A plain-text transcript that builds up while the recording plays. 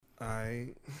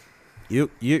Alright.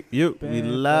 Yep. We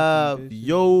live.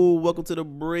 Yo, welcome to the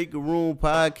Break Room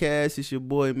Podcast. It's your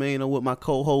boy Maino with my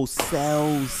co-host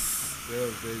Cells.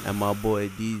 And my boy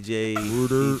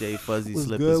DJ Fuzzy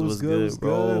Slippers. What's good,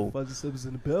 bro? Fuzzy Slippers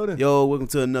in the building. Yo, welcome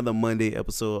to another Monday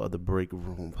episode of the Break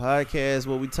Room Podcast,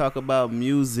 where we talk about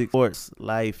music, sports,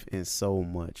 life, and so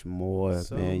much more.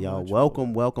 Man, y'all,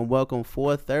 welcome.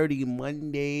 4:30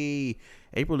 Monday.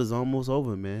 April is almost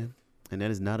over, man, and that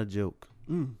is not a joke.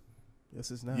 Yes,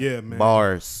 it's not. Yeah, man.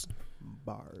 Bars.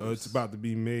 It's about to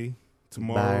be May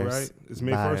tomorrow, right? It's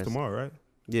May 1st tomorrow, right?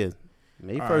 Yeah,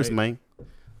 May 1st, man.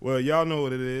 Well, y'all know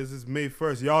what it is. It's May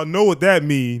 1st. Y'all know what that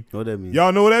mean. What that mean?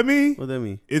 Y'all know what that mean? What that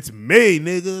mean? It's May,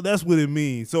 nigga. That's what it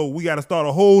means. So we got to start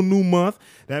a whole new month.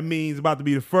 That means about to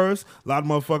be the first. A lot of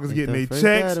motherfuckers getting their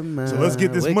checks. So let's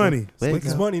get this money. Get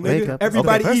this money, nigga.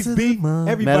 Everybody eats beef.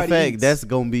 Everybody Matter of fact, eats. that's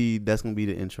gonna be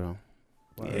the intro.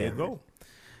 There you go.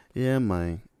 Yeah,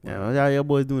 man. Yeah, how y'all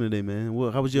boys doing today, man?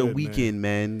 How was your weekend,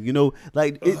 man? You know,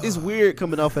 like it's weird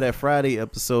coming off of that Friday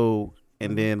episode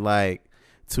and then like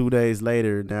 2 days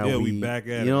later, now we back at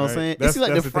it. You know what I'm saying? It seems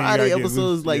like the Friday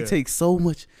episodes take so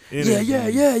much. Energy.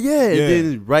 And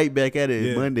then right back at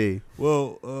it Monday.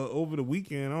 Well, over the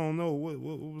weekend, I don't know what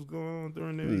was going on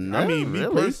during the week. Nah, I mean, me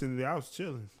really. personally, I was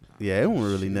chilling. Yeah, it wasn't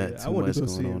really not too much I wanted to go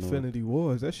see going on. Infinity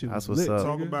Wars. That shit was lit.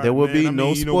 Talk about there will it, be man.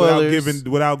 no spoilers.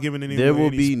 Without giving any. There will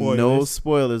be spoilers. no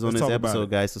spoilers on Let's this talk about episode, it.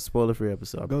 guys. It's a spoiler-free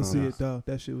episode. Go see it, though.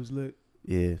 That shit was lit.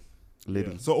 Yeah,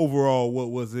 Liddy. Yeah. So overall,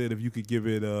 what was it? If you could give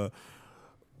it out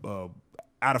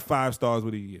of 5 stars,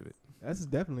 what do you give it? That's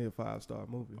definitely a 5-star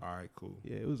movie. All right, cool.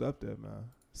 Yeah, it was up there, man.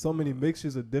 So many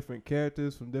mixtures of different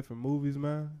characters from different movies,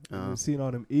 man. Seeing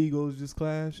all them egos just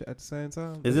clash at the same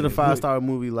time. Is it a 5-star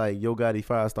movie like Yo Gotti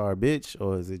 5-star bitch,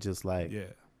 or is it just like? Yeah.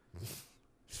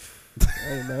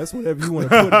 Hey man, that's whatever you want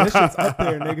to put. That shit's up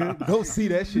there, nigga. Go see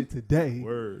that shit today.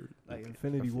 Word. Like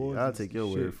Infinity Wars. I'll take your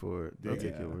word shit. for it. I'll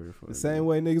take your word for it. The same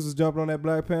way niggas was jumping on that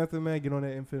Black Panther, man. Get on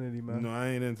that Infinity, man. No, I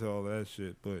ain't into all that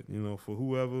shit. But for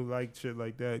whoever like shit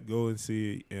like that, go and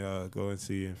see it. Go and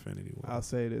see Infinity War. I'll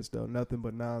say this though, nothing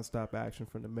but nonstop action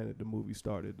from the minute the movie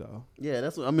started, though. Yeah,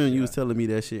 that's what I mean. You was telling me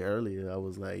that shit earlier. I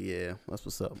was like, yeah, that's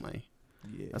what's up, man.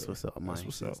 Yeah, that's what's up, man. That's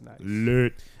what's up. Nice.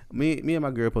 Lit. Me and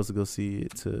my girl supposed to go see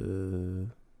it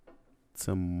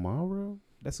tomorrow.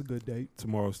 That's a good date.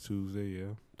 Tomorrow's Tuesday.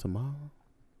 Yeah. Tomorrow.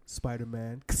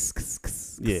 Spider-Man.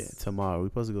 Yeah, tomorrow. We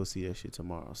supposed to go see that shit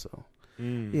tomorrow. So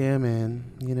yeah,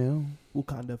 man.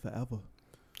 Wakanda forever.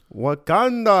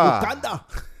 Wakanda.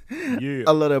 Yeah.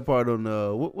 I love that part on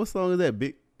what song is that?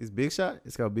 Big Shot?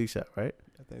 It's called Big Shot, right?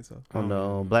 I think so. On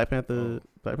the Black Panther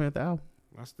album.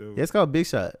 I still. Yeah, it's called Big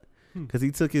Shot. Cause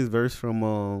he took his verse from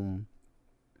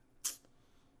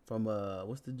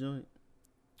what's the joint?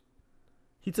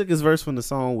 He took his verse from the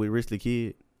song with Rich the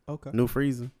Kid. Okay. New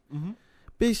Freezer. Mm-hmm.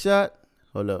 Big Shot.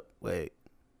 Hold up, wait.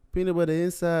 Peanut butter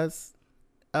insides,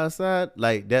 outside.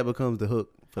 Like that becomes the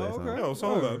hook for that song. Yo, so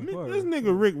hold up. This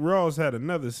nigga Rick Ross had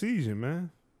another seizure,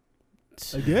 man.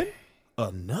 Again?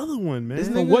 Another one, man. This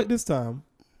For nigga- what this time?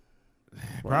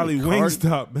 Probably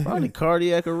Wingstop, man. Probably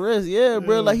cardiac arrest. Yeah,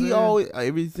 bro. Yeah, Like he man. always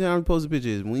every time he posts a picture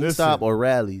is Wingstop Listen. or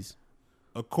rallies.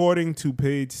 According to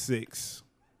Page 6,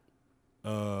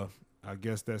 I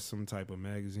guess that's some type of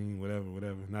magazine, whatever.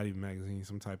 Not even magazine,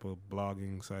 some type of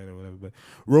blogging site or whatever. But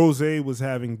Rose was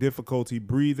having difficulty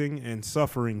breathing and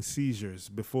suffering seizures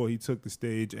before he took the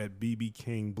stage at BB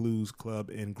King Blues Club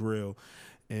and Grill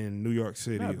in New York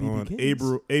City Not BB on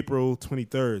King's. April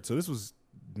 23rd. So this was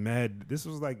mad. This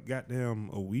was like goddamn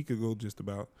a week ago, just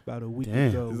about. About a week Damn.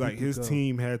 ago. It's like his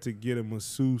team had to get a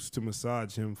masseuse to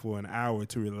massage him for an hour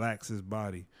to relax his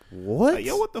body. What? Like,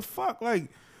 yo, what the fuck?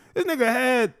 Like, this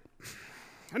nigga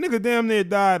damn near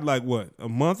died like what, a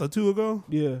month or 2 ago?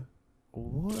 Yeah.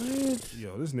 What?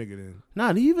 Yo, this nigga didn't.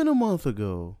 Not even a month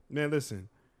ago. Man, listen.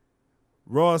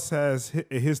 Ross has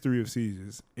a history of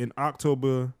seizures. In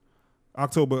October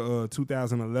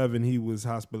 2011, he was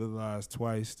hospitalized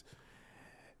twice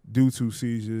due to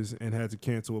seizures and had to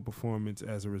cancel a performance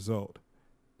as a result.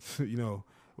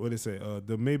 What they say?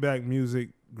 The Maybach Music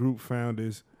Group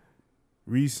founders'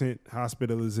 recent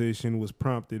hospitalization was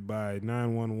prompted by a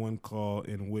 911 call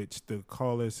in which the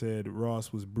caller said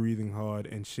Ross was breathing hard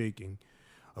and shaking.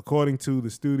 According to the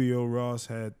studio, Ross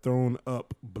had thrown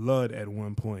up blood at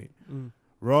one point.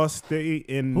 Ross stayed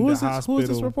in the hospital. Who is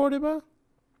this reported by?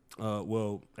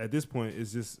 Well, at this point,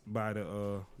 it's just by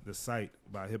the site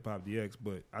by Hip Hop DX,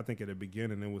 but I think at the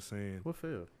beginning it was saying What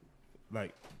field?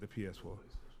 like the PS4.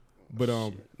 But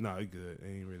no, it good. It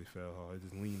ain't really fell hard. It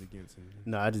just leaned against him.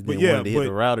 No, I just But didn't yeah, want to hit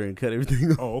the router and cut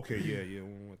everything off. Oh, okay, yeah, we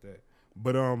don't want that.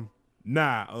 But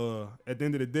at the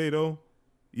end of the day though,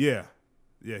 yeah,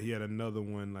 Yeah, he had another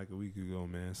one like a week ago,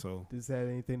 man. So does that have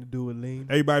anything to do with lean?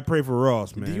 Everybody pray for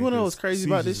Ross, man. Do you want to know what's crazy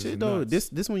about this shit though?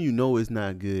 This one you know is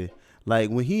not good. Like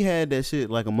when he had that shit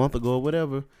like a month ago or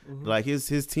whatever, like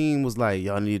his team was like,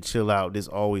 y'all need to chill out. This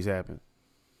always happens.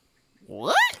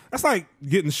 What? That's like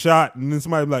getting shot and then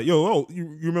somebody be like, yo,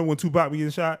 you remember when Tupac be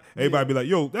getting shot? Everybody be like,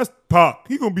 yo, that's Pac.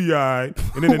 He gonna be all right.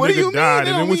 And then the nigga died.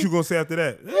 And then what you gonna say after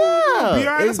that? Yeah, be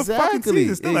all right. That's a fucking exactly.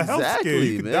 It's still a health scare.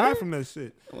 You can die from that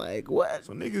shit. Like what?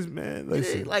 So niggas, man,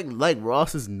 listen. Like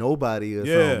Ross is nobody or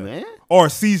something, man. Or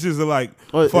seizures are like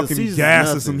fucking seizures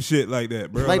gas or some shit like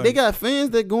that, bro. Like they got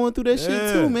fans that going through that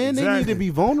shit too, man. Exactly. They need to be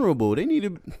vulnerable. They need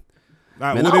to.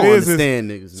 Right, man, what I it don't is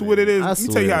understand niggas. So what it is, let me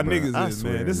tell you how bro. niggas is,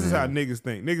 man. This is how niggas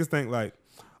think. Niggas think like,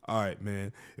 all right,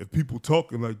 man, if people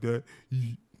talking like that,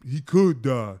 he could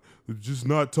die. Just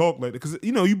not talk like that. Because,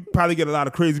 you know, you probably get a lot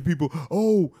of crazy people.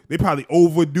 Oh, they probably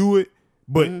overdo it,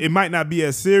 but it might not be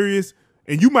as serious.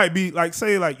 And you might be like,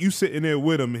 say, like you sitting there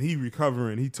with him and he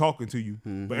recovering, he talking to you,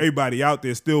 but everybody out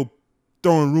there still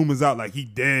throwing rumors out like he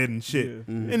dead and shit. Yeah.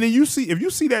 And then if you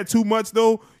see that too much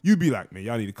though, you be like, man,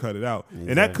 y'all need to cut it out. Exactly.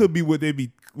 And that could be where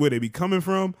they be coming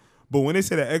from. But when they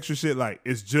say that extra shit like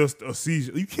it's just a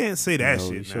seizure, you can't say that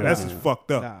shit. Man. That's just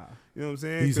fucked up. Nah. You know what I'm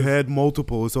saying? He's had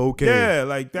multiple. It's okay. Yeah,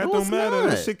 like that don't matter.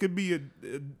 That shit could be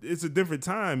it's a different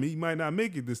time. He might not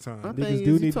make it this time. Niggas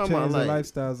do need to change their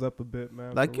lifestyles up a bit,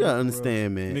 man. Like you gotta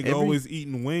understand, man. Nigga always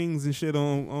eating wings and shit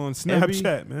on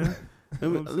Snapchat, man.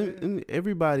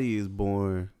 Everybody is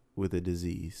born with a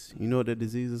disease. You know what that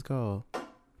disease is called?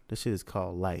 That shit is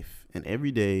called life. And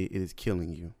every day it is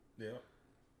killing you. Yeah.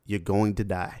 You're going to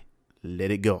die.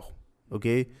 Let it go.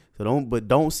 Okay? So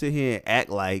don't sit here and act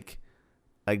like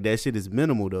that shit is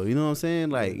minimal though. You know what I'm saying?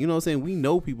 Like, you know what I'm saying? We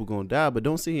know people gonna die, but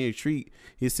don't sit here and treat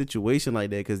his situation like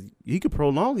that because he could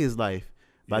prolong his life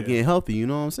by getting healthy, you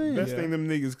know what I'm saying? Best thing them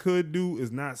niggas could do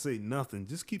is not say nothing.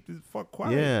 Just keep the fuck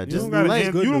quiet. Yeah, you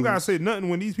don't gotta say nothing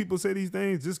when these people say these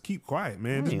things. Just keep quiet,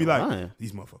 man. Just be like,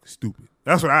 these motherfuckers stupid.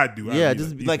 That's what I do. Yeah,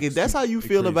 just like if that's how you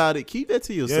feel about it, keep that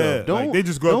to yourself. Yeah, don't like they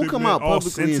just don't come out all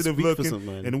publicly sensitive and speak looking. For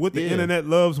something. And what the internet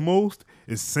loves most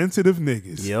is sensitive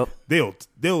niggas. Yep,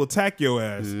 they'll attack your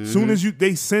ass. Soon as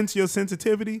they sense your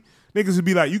sensitivity, niggas will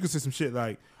be like, you can say some shit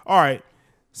like, all right,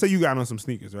 say you got on some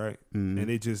sneakers, right, and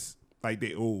they just. Like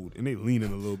they old and they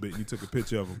leaning a little bit and you took a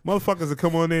picture of them. Motherfuckers will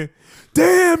come on there,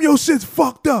 damn, your shit's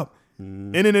fucked up.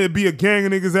 And then it'll be a gang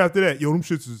of niggas after that. Yo, them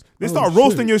shits is, they start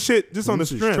roasting your shit just on the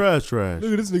strength. Trash.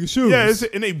 Look at this nigga's shoes. Yeah,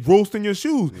 and they roasting your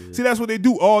shoes. Yeah. See, that's what they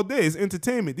do all day. It's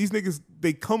entertainment. These niggas,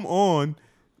 they come on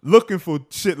looking for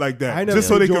shit like that. Just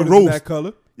so they can roast. That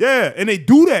color. Yeah, and they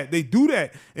do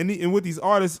that. And what these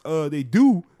artists, they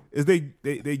do is they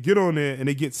get on there and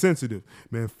they get sensitive.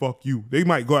 Man, fuck you. They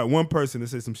might go at one person and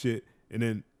say some shit, and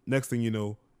then next thing you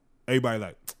know, everybody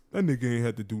like, that nigga ain't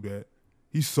had to do that.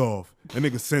 He's soft. That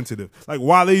nigga sensitive. Like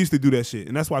Wale used to do that shit,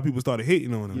 and that's why people started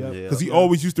hating on him. Because he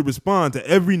always used to respond to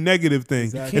every negative thing.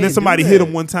 Exactly. And then somebody hit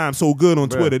him one time so good on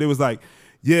Twitter. They was like,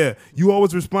 yeah, you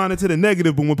always responded to the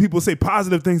negative, but when people say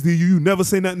positive things to you, you never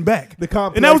say nothing back. The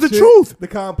complex and that was the shit, truth. The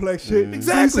complex shit. Exactly.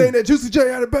 So you saying that Juicy J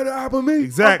had a better album than me?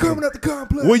 Exactly. I'm coming at the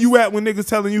complex. Where you at when niggas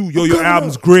telling you, yo, your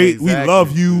album's great, we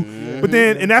love you. But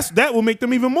then, and that will make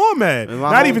them even more mad.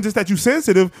 Not even just that you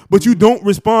sensitive, but you don't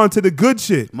respond to the good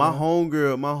shit. My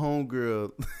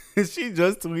homegirl, she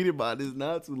just tweeted about this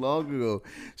not too long ago.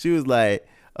 She was like,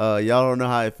 y'all don't know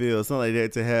how it feels, something like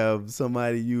that, to have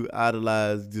somebody you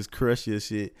idolize just crush your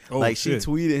shit. She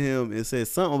tweeted him and said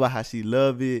something about how she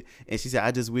loved it, and she said,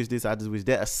 I just wish this, I just wish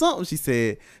that, or something. She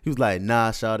said, he was like, nah,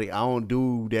 shawty, I don't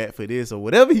do that for this, or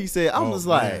whatever he said. I was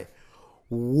like,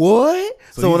 what?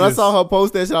 So when I saw her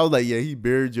post that shit, I was like, yeah, he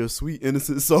buried your sweet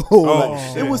innocent soul.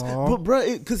 It was, but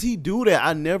bro, because he do that.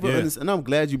 I never understand. And I'm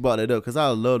glad you brought it up because I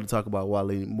would love to talk about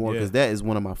Wale more because that is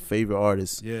one of my favorite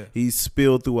artists. Yeah, he's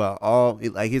spilled throughout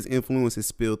his influence is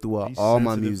spilled throughout all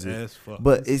my music.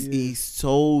 But he's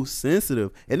so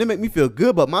sensitive, and it make me feel good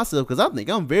about myself because I think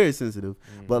I'm very sensitive.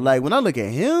 But like when I look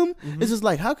at him, it's just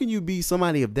like, how can you be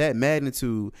somebody of that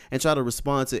magnitude and try to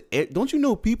respond to? Don't you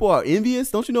know people are envious?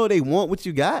 Don't you know they want what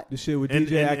you got? The shit with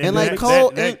DJ and like Cole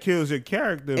that kills your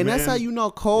character, and man. that's how you know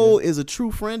Cole is a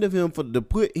true friend of him to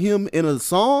put him in a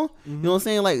song. You know what I'm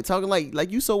saying? Like talking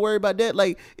like you so worried about that.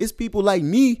 Like it's people like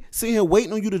me sitting here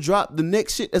waiting on you to drop the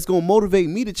next shit that's gonna motivate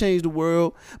me to change the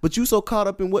world. But you so caught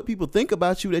up in what people think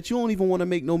about you that you don't even want to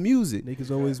make no music.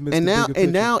 Niggas always miss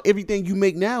now everything you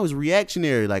make now is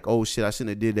reactionary. Like, oh shit, I shouldn't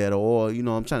have did that, or you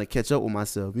know, I'm trying to catch up with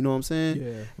myself. You know what I'm saying?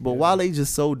 Yeah. But Wale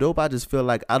just so dope. I just feel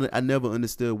like I never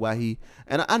understood why he.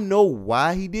 And I know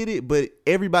why he did it, but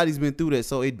everybody's been through that,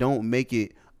 so it don't make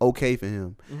it okay for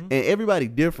him. And everybody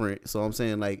different. So I'm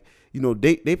saying, like, you know,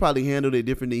 they probably handled it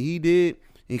different than he did.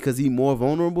 Because he more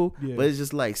vulnerable, but it's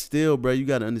just like still, bro. You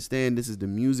got to understand this is the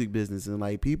music business, and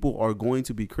like people are going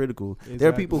to be critical. Exactly. There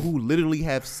are people who literally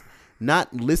have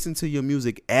not listened to your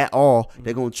music at all.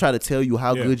 They're gonna try to tell you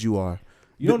how good you are.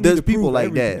 There's people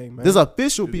like that. Man. There's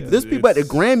official people. There's people at the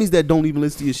Grammys that don't even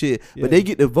listen to your shit, but they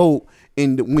get to vote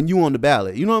when you on the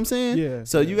ballot. You know what I'm saying? Yeah.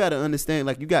 So you got to understand,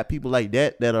 like you got people like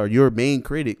that are your main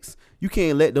critics. You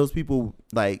can't let those people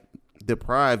like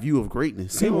deprive you of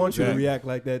greatness. They want you to react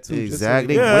like that too.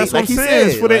 Exactly. Yeah, that's what I'm saying.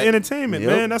 It's for their entertainment,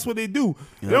 yep. man. That's what they do. Yep.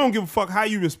 They don't give a fuck how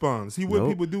you respond. See, what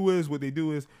people do is,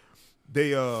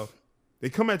 they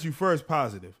come at you first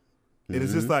positive. And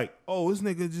it's just like, oh, this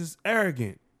nigga just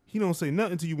arrogant. He don't say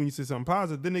nothing to you when you say something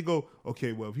positive. Then they go,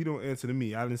 okay, well, if he don't answer to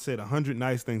me, I done said 100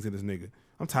 nice things to this nigga.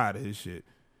 I'm tired of his shit.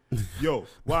 Yo,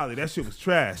 Wally, that shit was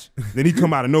trash. Then he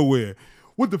come out of nowhere.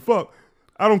 What the fuck?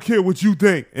 I don't care what you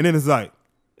think. And then it's like,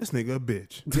 this nigga a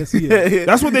bitch. Yes, he is.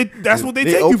 That's what they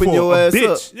take you for. Your a ass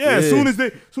bitch. up. Yeah, as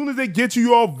soon as they get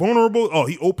you all vulnerable, oh,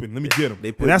 he open. Let me get him.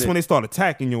 And that's when they start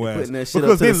attacking your ass.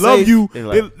 Because they love you.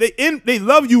 They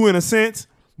love you in a sense,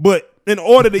 but in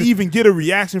order to even get a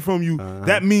reaction from you,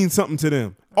 that means something to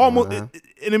them. Almost and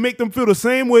it make them feel the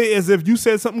same way as if you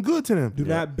said something good to them. Do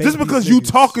not just because you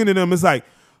talking to them, it's like,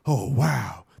 oh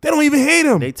wow. They don't even hate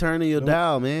him. They turning your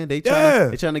dial, man. They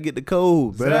trying to get the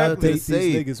code, bro. Exactly. These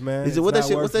niggas, man. Is it what's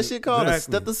that shit called? Exactly.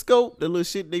 A stethoscope? The little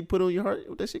shit they put on your heart?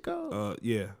 What that shit called?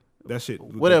 Yeah. That shit.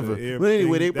 Whatever. But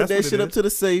anyway, they put that shit up to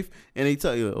the safe and they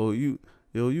tell you, oh,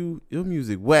 your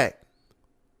music whack.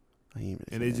 And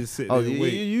they just sit there and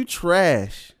wait. You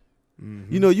trash.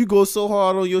 Mm-hmm. You know, you go so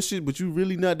hard on your shit, but you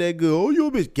really not that good. Oh, you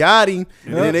a bitch. Got him.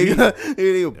 And then they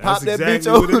pop that bitch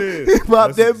open.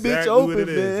 Pop that bitch open,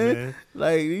 man.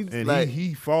 Like,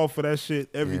 he fall for that shit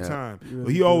every time.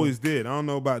 But he always did. I don't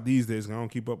know about these days. I don't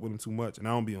keep up with him too much. And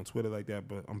I don't be on Twitter like that,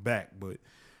 but I'm back. But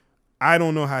I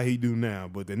don't know how he do now,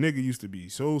 but the nigga used to be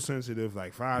so sensitive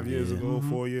like 5 years ago,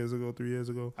 4 years ago, 3 years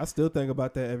ago. I still think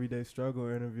about that Everyday Struggle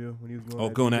interview when he was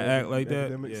going. Going to act like that?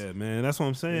 Yeah, man. That's what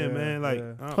I'm saying, man.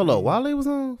 Like, hold up, Wale was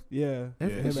on? Yeah. He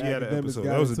had an episode.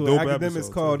 That was a dope episode. Academics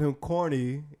called him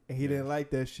corny, and he didn't like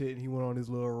that shit, and he went on his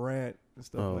little rant and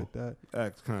stuff like that.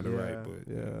 That's kind of right,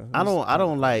 but yeah.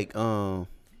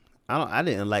 I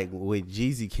didn't like the way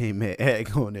Jeezy came at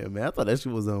Ack on there, man. I thought that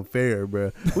shit was unfair,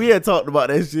 bro. We had talked about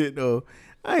that shit, though.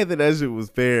 I didn't think that shit was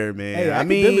fair, man. Hey, I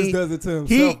mean, does it to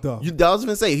himself, though. I was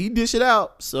gonna say he dish it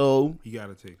out, so he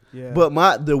gotta take it. Yeah.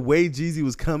 But the way Jeezy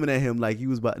was coming at him, like he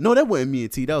was about. No, that wasn't me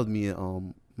and T. That was me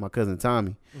and my cousin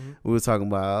Tommy. Mm-hmm. We were talking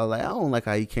about. I was like, I don't like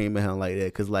how he came at him like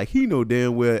that, cause like he know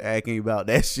damn well Ack ain't about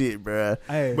that shit, bro.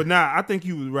 Hey. But I think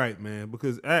you was right, man,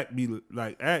 because Ack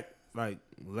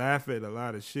laugh at a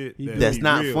lot of shit that's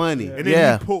not real. Funny. And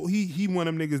then he one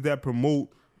of them niggas that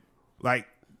promote like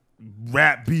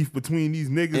rap beef between these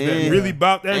niggas that really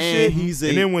bout that shit.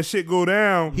 And then when shit go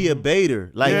down, he a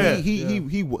baiter. Like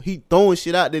he throwing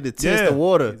shit out there to test the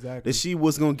water. That she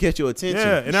was gonna get your attention.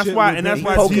 Yeah, and that's why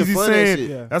Jeezy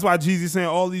saying that's why Jeezy saying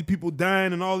all these people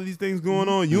dying and all of these things going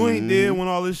on. You ain't there when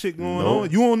all this shit going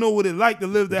on. You don't know what it like to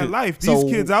live that life. These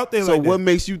kids out there. So what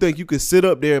makes you think you could sit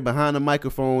up there behind a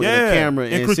microphone and a camera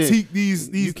and critique these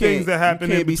things that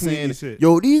happen in between these shit?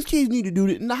 Yo, these kids need to do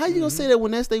this. Now, how you gonna say that when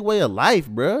that's their way of life,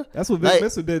 bro? That's what Vic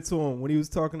Mensa did to him when he was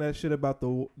talking that shit about the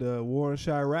war in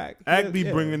Chirac.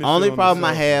 Bringing the only problem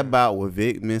I had about what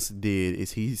Vic Mensa did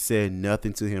is he said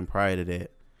nothing to him prior to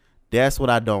that. That's what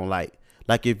I don't like.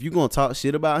 Like if you gonna talk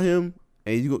shit about him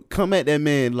and you come at that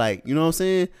man like, you know what I'm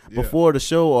saying, before the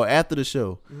show or after the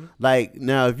show. Mm-hmm. Like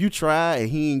now, if you try and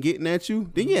he ain't getting at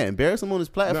you, then embarrass him on his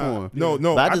platform. No.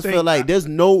 But I just feel like there's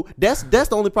no. That's the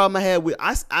only problem I had with.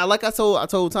 I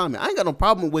told Tommy, I ain't got no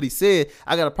problem with what he said.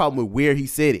 I got a problem with where he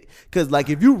said it. Cause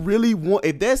like if you really want,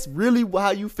 if that's really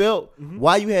how you felt,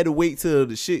 why you had to wait till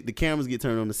the cameras get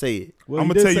turned on to say it? Well, I'm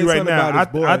gonna tell you right now.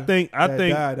 I think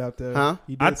died out there.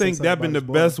 I think that been the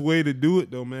best way to do it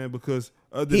though, man. Because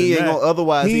he ain't gonna.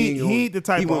 Otherwise, he ain't the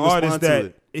type of artist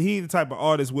that he ain't the type of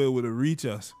artist where it would have reached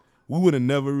us. We would have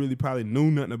never really probably knew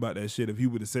nothing about that shit if he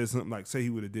would have said something like, say he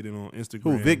would have did it on Instagram.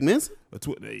 Who, Vic Mensa? It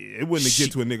wouldn't have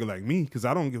get to a nigga like me because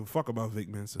I don't give a fuck about Vic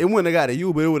Mensa. It wouldn't have got to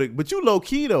you, but it would have. But you low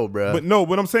key though, bro.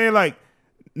 But I'm saying like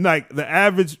the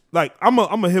average, like I'm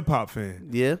a hip hop fan.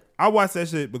 Yeah, I watch that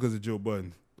shit because of Joe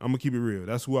Budden. I'm gonna keep it real.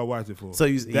 That's who I watch it for. So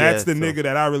that's the nigga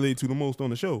that I relate to the most on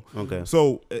the show. Okay.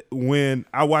 So when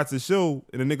I watch the show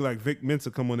and a nigga like Vic Mensa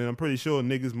come on in, I'm pretty sure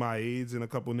niggas my age and a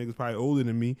couple of niggas probably older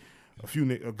than me,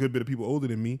 a good bit of people older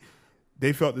than me,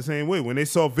 they felt the same way. When they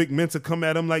saw Vic Mensa come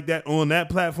at him like that on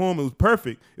that platform, it was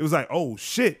perfect. It was like, oh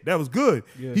shit, that was good.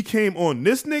 Yeah. He came on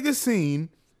this nigga's scene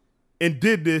and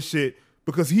did this shit.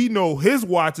 because he know his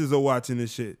watchers are watching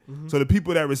this shit. So the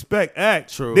people that respect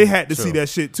Act, True, they had to true. see that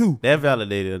shit too. That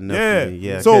validated enough Yeah. for me.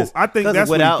 Yeah. So I think that's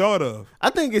without, what he thought of. I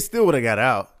think it still would have got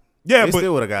out. Yeah, It but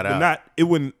still would have got but out. not. It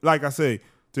wouldn't. Like I say,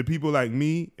 to people like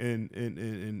me and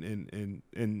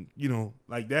you know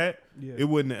like that, Yeah. it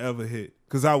wouldn't have ever hit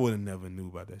because I would have never knew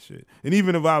about that shit. And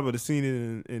even if I would have seen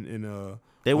it in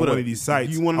They on would one of these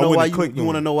sites, You want I to know why wouldn't click you on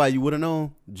want to it. know why you would have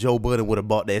known? Joe Budden would have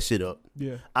bought that shit up.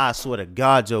 Yeah. I swear to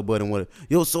God, Joe Budden would have.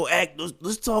 Yo, so Act.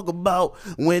 Let's talk about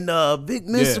when Vic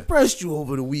Mensa Yeah. suppressed you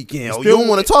over the weekend. Oh, Still- you don't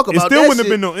want to talk about it. Still that wouldn't shit.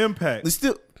 have been no impact. It's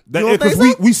still. You don't Because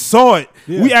think so? we saw it.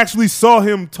 Yeah. We actually saw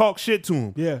him talk shit to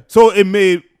him. Yeah. So it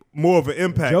made more of an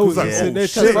impact. Joe It was was like, sitting oh there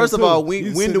shit. Because first of too. all, He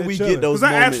was when sitting do there we chilling. get those?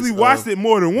 Because I actually watched it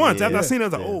more than once. Yeah. After I seen it, I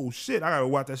was like, Yeah. "Oh shit, I gotta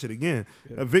watch that shit again."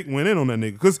 That Vic went in on that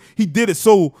nigga because he did it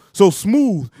so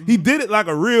smooth. He did it like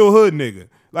a real hood nigga,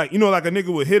 like like a nigga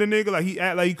would hit a nigga, like he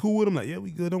act like he cool with him, like yeah,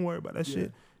 we good, don't worry about that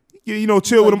shit. Yeah,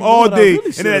 chill with him all what I day, really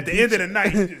and then at the should've end of the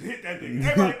night, he just hit that nigga.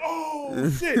 Everybody, oh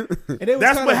shit, And it was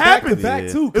that's kinda what back happened. to back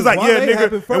Yeah. too. It's like, yeah, Wale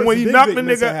happened nigga. first, And when he then knocked Vic the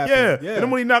Mensa nigga, happened. yeah. And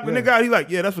then when he knocked the nigga out, he like,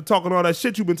 yeah, that's for talking all that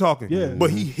shit you been talking. Yeah. But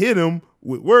he hit him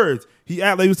with words. He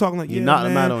act like he was talking like, He yeah, knocked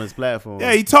him man. out on his platform.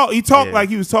 Yeah, he talked Yeah. like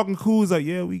he was talking cool. He's like,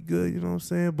 yeah, we good, you know what I'm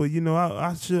saying? But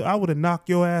I would have knocked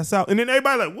your ass out. And then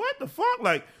everybody like, what the fuck?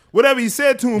 Like, whatever he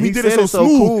said to him, he did it said so it so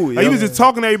smooth. cool, Like, he yeah. was just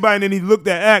talking to everybody, and then he looked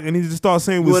at Act, and he just started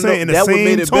saying what he was saying in the that would same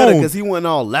made it better tone. because he went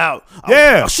all loud.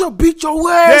 Yeah. I should beat your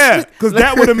ass. Yeah, because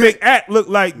that would have made Act look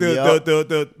like Yup.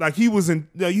 the like he was in.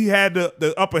 He had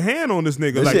the upper hand on this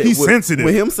nigga. That Like shit, he's with, sensitive.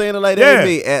 With him saying it like that, Yeah. it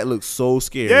made Act look so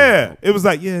scared. Yeah, it was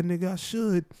like, yeah, nigga, I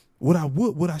should. What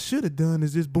I should have done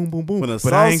is just boom, boom, boom. When a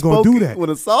But I ain't gonna do that.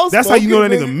 When a soft That's how you know that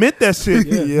nigga nigga meant that shit.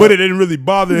 Yeah. But it didn't really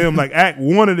bother him. Like Act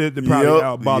wanted it to probably Yup,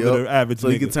 out bother yup. the average so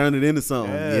nigga. he could turn it into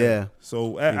something. Yeah.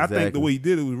 So I think Exactly. the way he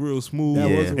did it was real smooth. That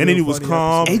Yeah. was a And then real he was funny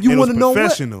calm. episode. And you want to know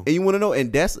professional. what? And you want to know,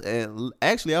 and that's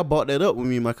actually I brought that up when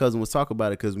me and my cousin was talking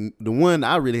about it because the one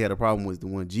I really had a problem with the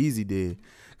one Jeezy did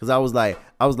because I was like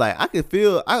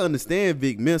I understand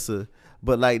Vic Mensa,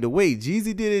 but like the way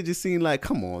Jeezy did it just seemed like,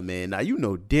 come on, man. Now you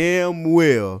know damn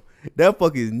well that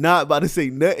fuck is not about to say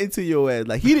nothing to your ass.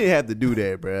 Like he didn't have to do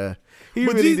that, bruh. He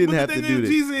really didn't have to do that.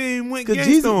 Jeezy ain't went 'Cause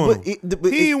gangsta on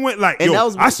him. He ain't went like, and yo, that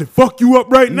was- I should fuck you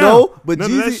up right now. No, but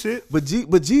None of that Jeezy, shit. but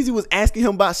Jeezy was asking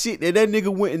him about shit that nigga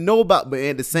wouldn't know about. But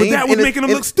at the same, that was and making him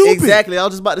and look stupid. Exactly, I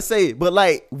was just about to say it. But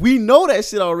like, we know that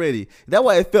shit already. That's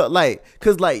why it felt like,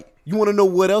 cause like, you want to know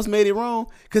what else made it wrong?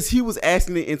 Cause he was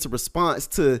asking it into response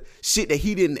to shit that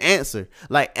he didn't answer.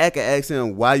 Like Aka asked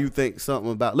him, "Why you think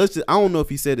something about?" I don't know if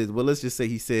he said this, but let's just say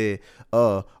he said,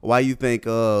 "Why you think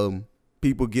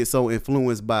people get so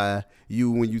influenced by you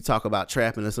when you talk about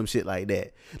trapping or some shit like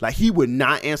that?" Like he would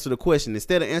not answer the question.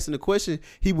 Instead of answering the question,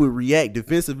 he would react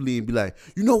defensively and be like,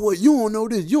 "You know what? You don't know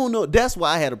this. You don't know." That's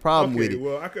why I had a problem with it.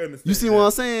 Well, I could understand. You see that. what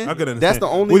I'm saying? I could understand. That's the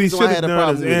only what he reason should why I have had a done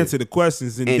problem is with answer it. the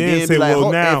questions and And then then say, be like, well,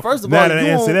 "Hold- now, and first of now all, that I you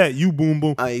answer don't- that, you boom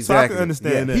boom. Exactly. So I can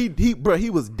understand yeah. that. He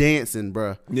was dancing,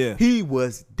 bro. Yeah. He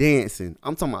was dancing.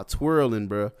 I'm talking about twirling,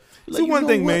 bro. See, one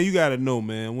thing, man, you gotta know,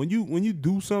 man. When you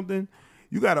do something,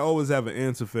 you gotta always have an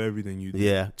answer for everything you do.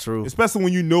 Yeah, true. Especially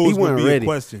when you know He it's gonna wasn't be ready. a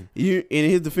question. In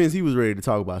his defense, he was ready to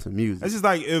talk about some music. That's just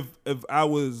like if I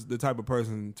was the type of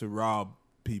person to rob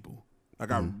people.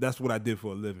 Like that's what I did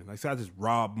for a living. Like, say I just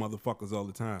rob motherfuckers all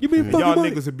the time. You mean And fucking y'all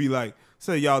money? niggas would be like,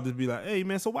 y'all just be like, hey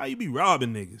man, so why you be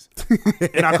robbing niggas?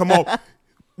 And I come off,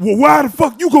 well, why the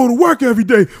fuck you go to work every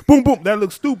day? Boom, boom. That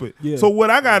looks stupid. Yeah. So what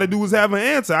I gotta do is have an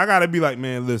answer. I gotta be like,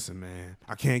 man, listen, man,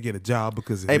 I can't get a job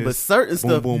because of Hey, this. but certain Boom,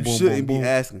 stuff boom, you boom, shouldn't boom, be boom.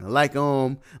 asking. Like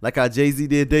how Jay-Z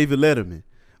did David Letterman.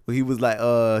 Where he was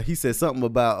like, he said something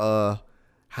about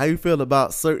how you feel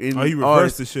about certain Oh, he reversed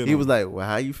artists. the shit He on was him. like, well,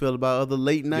 how you feel about other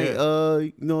late night you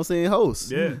know what I'm saying, hosts.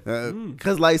 Yeah.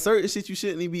 Cause like certain shit you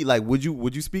shouldn't even be like, would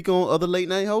you speak on other late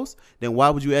night hosts? Then why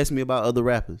would you ask me about other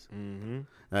rappers? Mm-hmm.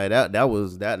 Like, that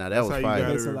was That's fire. how you gotta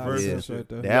Makes a lot of reverse sense that right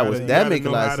shit. there. That make a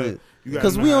lot of sense.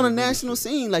 Because we on a national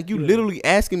scene. Like you literally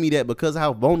asking me that because of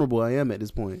how vulnerable I am at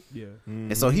this point. Yeah.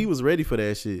 And so he was ready for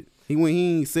that shit. He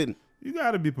ain't sitting. You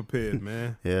gotta be prepared,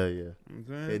 man. Yeah. You know what I'm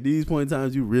saying? At these point in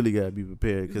times, you really gotta be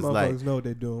prepared These because motherfuckers like, know what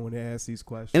they're doing when they ask these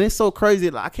questions. and it's so crazy.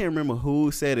 Like, I can't remember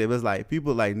who said it. It was like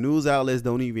people like news outlets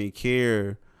don't even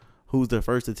care who's the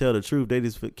first to tell the truth. They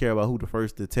just care about who the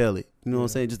first to tell it. You know what I'm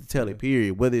saying? Just to tell it.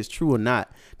 Period. Whether it's true or not,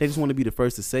 they just want to be the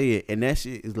first to say it. And that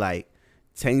shit is like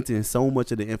tainting so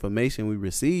much of the information we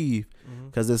receive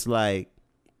because it's like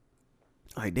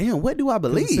damn, what do I The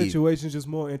believe? situation's just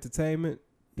more entertainment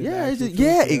Yeah, it's just,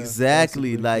 truth.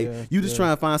 exactly. Like you just yeah.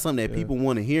 trying to find something that people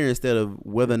want to hear instead of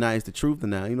whether or not it's the truth or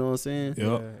not. You know what I'm saying?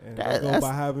 Yeah, and go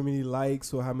by how many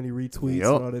likes or how many retweets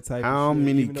and all that type how of shit.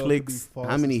 Many clicks,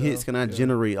 how many hits can I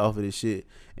generate off of this shit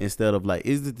instead of like,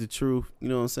 is it the truth? You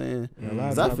know what I'm saying?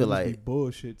 Because I feel like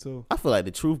bullshit too. I feel like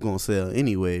the truth gonna sell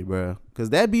anyway, bro. Cause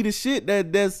that be the shit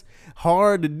that's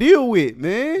hard to deal with,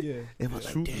 man. Yeah. If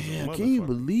I'm like, damn, can you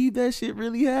believe that shit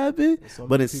really happened?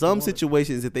 But in some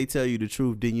situations, if they tell you the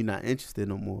truth, then you're not interested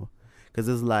no more. Cause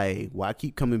it's like, why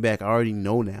keep coming back? I already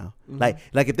know now. Mm-hmm.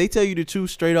 Like if they tell you the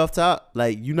truth straight off top,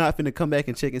 like you're not finna come back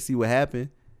and check and see what happened.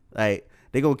 Like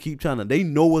they gonna keep trying to. They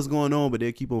know what's going on, but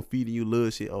they'll keep on feeding you little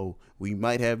shit. Oh, we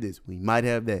might have this. We might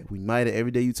have that. We might have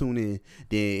every day you tune in.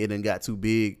 Then it done got too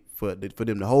big for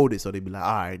them to hold it. So they be like,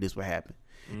 all right, this what happened.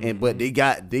 And but they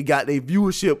got their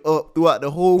viewership up throughout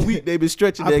the whole week. They've been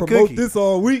stretching that cookie. I promote this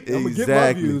all week. I'm gonna get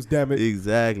my views. Damn it.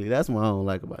 Exactly. That's what I don't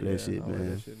like about that shit, man. Like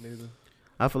that shit neither.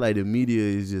 I feel like the media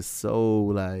is just so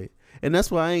like, and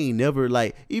that's why I ain't never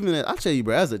like, even I tell you,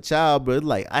 bro, as a child, bro,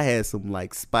 like I had some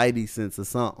like spidey sense or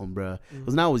something, bro.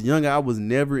 Because when I was younger, I was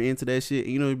never into that shit.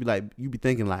 You know, it'd be like, you be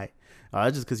thinking like, oh,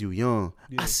 that's just because you're young.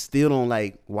 Yeah. I still don't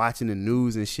like watching the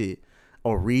news and shit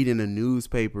or reading the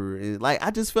newspaper. And like,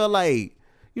 I just felt like,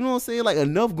 you know what I'm saying? Like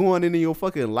enough going into your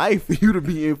fucking life for you to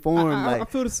be informed. I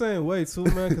feel the same way too,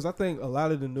 man. Because I think a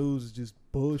lot of the news is just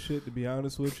bullshit. To be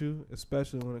honest with you,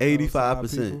 especially when it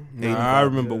 85%. I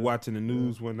remember watching the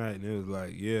news one night and it was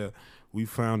like, yeah, we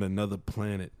found another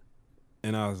planet,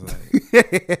 and I was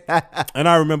like, and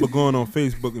I remember going on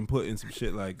Facebook and putting some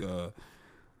shit like,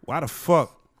 why the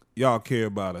fuck y'all care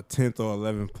about a 10th or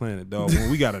 11th planet, dog, when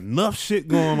we got enough shit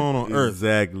going on Earth?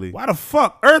 Exactly. Why the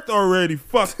fuck? Earth already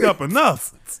fucked up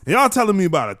enough. And y'all telling me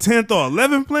about a 10th or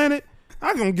 11th planet?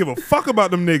 I don't give a fuck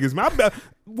about them niggas, man.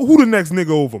 Who the next nigga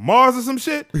over? Mars or some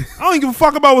shit? I don't even give a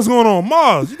fuck about what's going on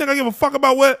Mars. You think I give a fuck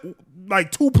about what, like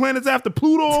 2 planets after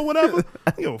Pluto or whatever?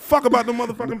 I don't give a fuck about them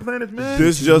motherfucking planets, man.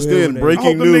 This just in,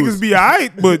 breaking news. Them niggas be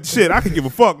alright, but shit, I can give a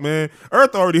fuck, man.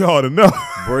 Earth already hard enough.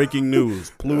 Breaking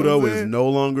news. Pluto is no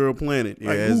longer a planet. It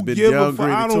has been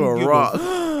downgraded to a rock.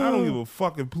 I don't give a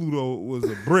fuck if Pluto was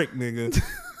a brick, nigga.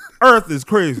 Earth is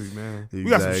crazy, man. Exactly. We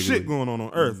got some shit going on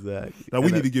Earth that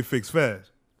we need to get fixed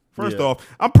fast. First off,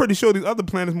 I'm pretty sure these other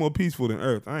planets more peaceful than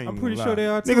Earth. I'm pretty sure they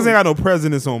are too. Niggas ain't got no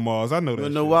presidents on Mars. I know that. You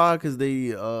know why? Because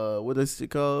they, what is it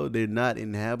called? They're not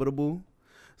inhabitable.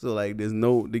 So like,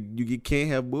 you can't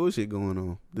have bullshit going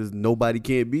on. Nobody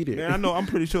can't be there. Man, I know. I'm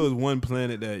pretty sure there's one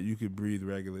planet that you could breathe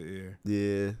regular air.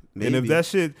 Yeah, maybe. And if that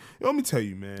shit, let me tell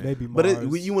you, man. Maybe Mars.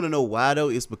 But you want to know why though?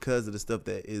 It's because of the stuff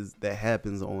that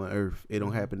happens on Earth. It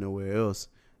don't happen nowhere else.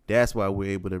 That's why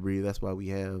we're able to breathe. That's why we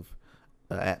have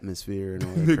an atmosphere and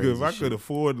all that. Nigga, if I could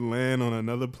afford to land on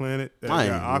another planet that I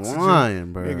got oxygen,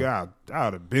 lying, bro. Nigga,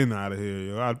 I'd have been out of here.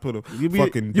 Yo. I'd put a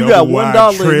fucking you got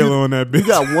 $1 trailer on that bitch. You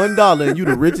got $1 and you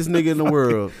the richest nigga in the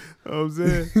world. You know what I'm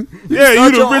saying? Yeah,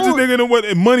 you the richest nigga in the world.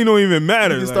 Money don't even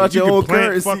matter. You can start your own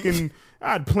currency.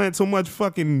 I'd plant so much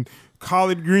fucking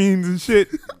collard greens and shit.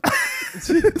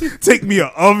 Take me an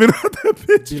oven out that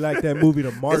bitch. Be like that movie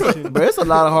The Martian. Bro, it's a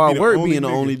lot of hard work being the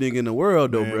only nigga in the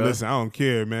world though, man, bro. Listen, I don't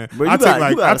care, man. Bro,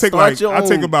 I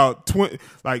take about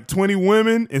 20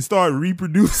 women and start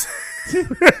reproducing.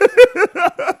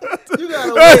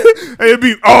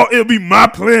 It'll be my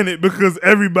planet because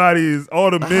everybody is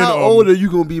all the men. How old are you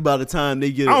gonna be by the time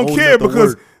they get? I don't care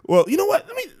because well, you know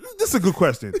what? This is a good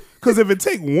question because if it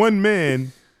take one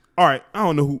man, all right, I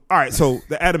don't know who. All right, so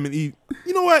the Adam and Eve.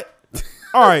 You know what?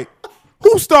 All right,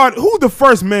 who's the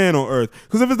first man on Earth?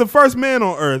 Because if it's the first man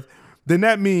on Earth, then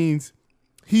that means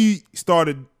he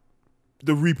started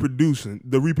the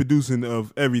reproducing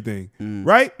of everything,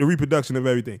 right? The reproduction of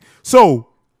everything. So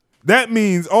that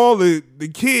means all the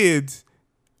kids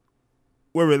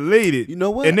were related. You know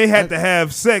what? And they had to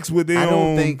have sex with their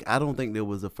own. I don't think there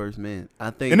was a first man. I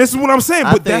think, and this is what I'm saying.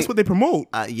 But that's what they promote.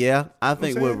 Yeah, I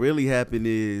think what really happened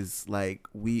is like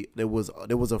there was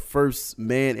a first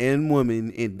man and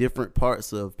woman in different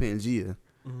parts of Pangea,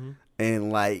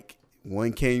 and like.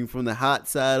 One came from the hot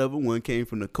side of it. One came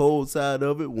from the cold side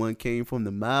of it. One came from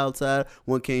the mild side.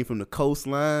 One came from the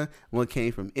coastline. One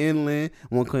came from inland.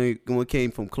 One came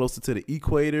from closer to the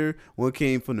equator. One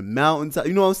came from the mountaintop.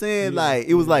 You know what I'm saying? Yeah, like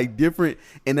it was like different,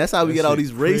 and that's how we get all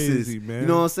these races. Crazy, man. You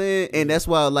know what I'm saying? And that's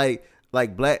why like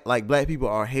black people,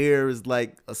 our hair is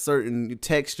like a certain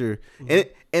texture.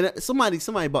 And somebody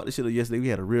bought this shit up yesterday. We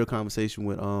had a real conversation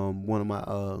with one of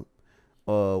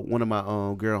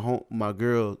my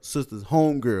girl sister's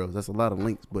homegirls. That's a lot of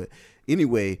links, but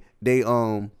anyway, they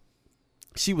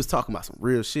she was talking about some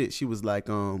real shit. She was like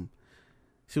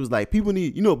She was like, people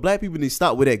need, black people need to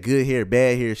stop with that good hair,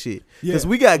 bad hair shit. Because Yeah.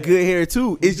 we got good hair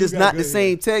too. We It's do just got not the good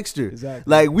same hair. texture.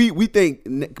 Exactly. Like we think,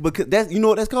 because that's,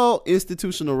 what that's called?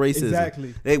 Institutional racism.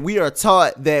 Exactly. That we are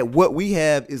taught that what we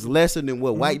have is lesser than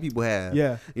what white people have.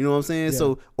 Yeah. You know what I'm saying? Yeah.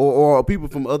 So, or people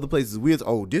from other places,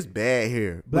 this bad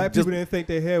hair. Black But just- people didn't think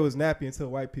their hair was nappy until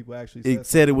white people actually it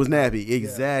said it was nappy.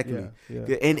 Exactly.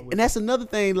 Yeah. And that's another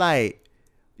thing, like,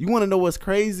 you want to know what's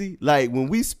crazy? Like, when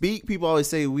we speak, people always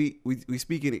say we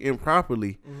speak it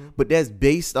improperly, but that's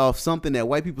based off something that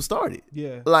white people started.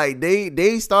 Yeah. Like,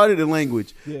 they started a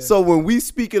language. Yeah. So when we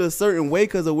speak it a certain way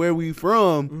because of where we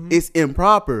from, it's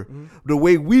improper. The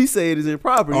way we say it is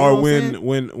improper. You know Or what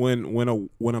I'm saying?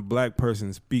 when a black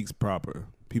person speaks proper,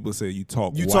 people say you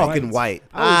talk You white. talking white.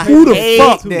 I Who the hate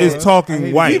fuck that. is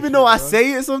talking white? Even though I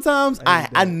say it sometimes, I hate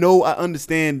I that. know I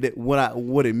understand that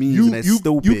what it means, and that's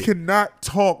stupid. You cannot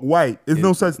talk white. There's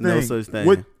no such thing. no such thing.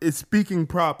 What is speaking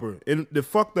proper? And the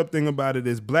fucked up thing about it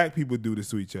is black people do this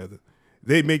to each other.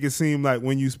 They make it seem like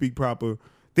when you speak proper,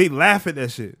 they laugh at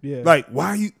that shit. Yeah. Like,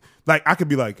 why you? Like, I could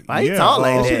be like, Why you yeah, talk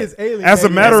like That that? shit is alien. as a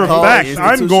matter That's of called fact, I'm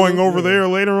institutional. going over there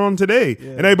later on today, Yeah.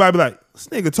 and everybody be like, "This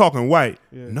nigga talking white."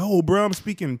 Yeah. No, bro, I'm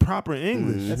speaking proper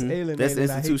English. That's alien. That's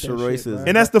institutional racism.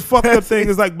 And that's the fucked up thing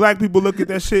is like black people look at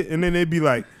that shit and then they be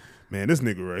like, man, this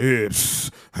nigga right here,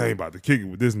 I ain't about to kick it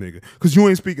with this nigga. Because you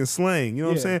ain't speaking slang. You know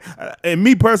what I'm saying? And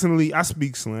me personally, I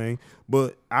speak slang,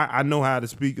 but I know how to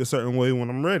speak a certain way when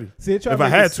I'm ready. See, it try if to I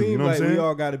make had it to, seem you know what like I'm saying? we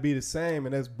all got to be the same,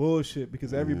 and that's bullshit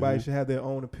because everybody should have their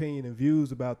own opinion and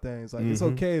views about things. Like it's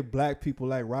okay if black people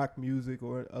like rock music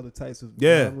or other types of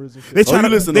Yeah. genres and shit. They try you to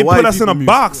listen they to put white us in a people music.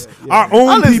 box. Yeah, yeah. Our I own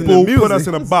listen to people music. put us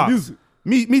in a Listen to box. music.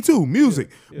 Me too, music.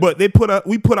 Yeah. But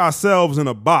we put ourselves in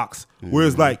a box where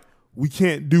it's like we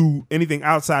can't do anything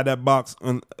outside that box,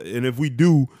 and if we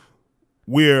do,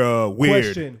 we're weird.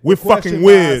 Question. We're Question fucking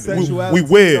weird. bisexuality We and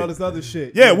weird. all this other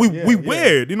shit. Yeah, we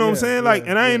weird. You know what I'm Yeah, saying? Like, yeah,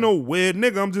 and I ain't yeah. no weird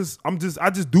nigga. I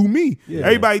just do me. Yeah.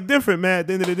 Everybody different, man. At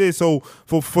the end of the day, so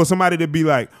for somebody to be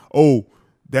like, oh,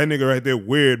 that nigga right there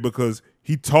weird because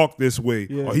he talked this way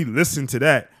Yeah. or he listened to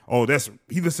that. Oh,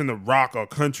 he listened to rock or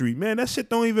country. Man, that shit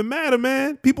don't even matter,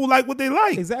 man. People like what they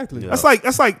like. Exactly. That's like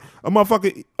a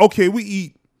motherfucker. Okay,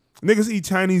 niggas eat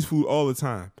Chinese food all the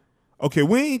time. Okay,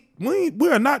 we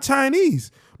are not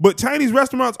Chinese, but Chinese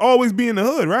restaurants always be in the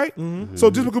hood, right? Mm-hmm. So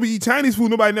just because we eat Chinese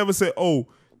food, nobody never said, "Oh,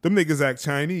 them niggas act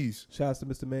Chinese." Shouts to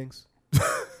Mr. Minks.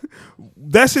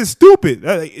 That shit's stupid.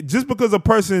 Just because a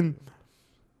person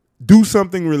do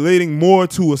something relating more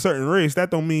to a certain race, that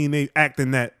don't mean they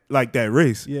acting like that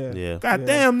race. Yeah. Yeah. God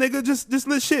damn, nigga, just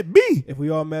let shit be. If we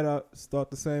all start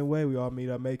the same way, we all meet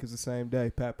our makers the same day.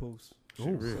 Papoose.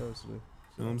 Seriously.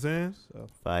 You know what I'm saying? So.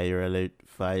 Fire alert.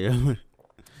 Fire alert.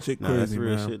 Shit Nah, that's crazy,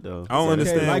 real man. shit, though. I don't Okay,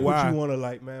 understand like why. what you want to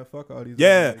like, man. Fuck all these.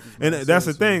 Yeah, other niggas, and man. that's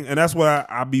the Seriously. thing, and that's what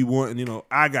I be wanting. You know,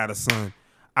 I got a son.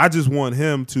 I just want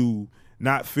him to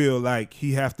not feel like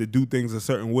he have to do things a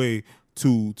certain way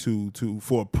to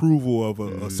for approval of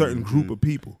a certain group of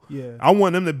people. Yeah. I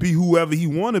want him to be whoever he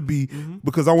want to be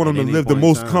because I want At him to any live the point in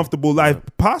most time. comfortable life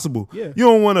possible. Yeah. You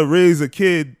don't want to raise a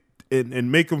kid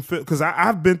and make them feel, because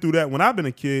I've been through that when I've been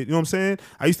a kid. You know what I'm saying?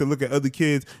 I used to look at other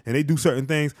kids and they do certain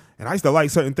things, and I used to like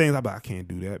certain things. I can't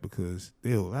do that because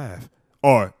they'll laugh,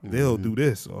 or they'll do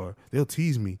this, or they'll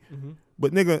tease me.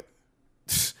 But nigga,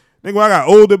 when I got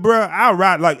older, bro, I'll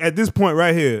ride, like, at this point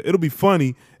right here, it'll be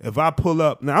funny if I pull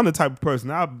up. Now, I'm the type of person,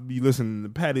 I'll be listening to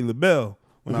Patti LaBelle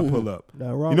when I pull up.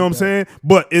 Not wrong You know what I'm with that. saying?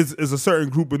 But it's a certain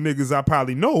group of niggas I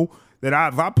probably know that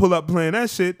if I pull up playing that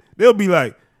shit, they'll be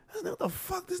like, what the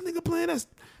fuck this nigga playing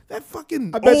that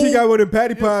fucking I bet old, you got one of them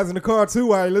patty pies in the car too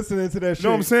while you listening to that shit. you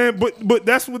know what I'm saying? But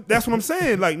that's what I'm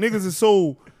saying. Like, niggas is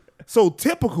so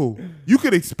typical. You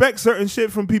could expect certain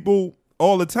shit from people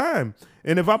all the time.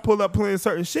 And if I pull up playing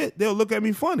certain shit, they'll look at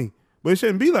me funny. But it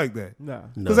shouldn't be like that. Nah.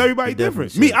 Because No, everybody it definitely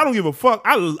different. Me, shouldn't. I don't give a fuck.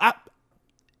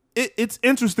 It's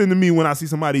interesting to me when I see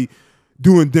somebody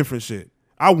doing different shit.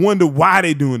 I wonder why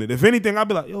they doing it. If anything, I'd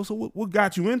be like, yo, so what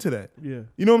got you into that? Yeah.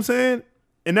 You know what I'm saying?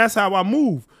 And that's how I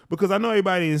move, because I know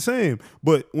everybody ain't the same.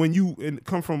 But when you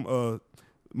come from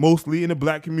mostly in the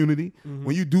black community,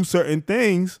 when you do certain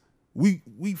things, we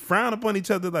frown upon each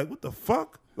other like, what the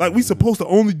fuck? Like, we supposed to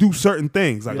only do certain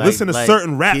things. Like listen to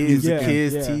certain rap kids, music. Yeah.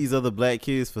 Kids tease other black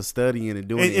kids for studying and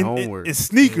doing their homework. And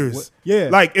sneakers. Yeah.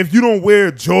 Like, if you don't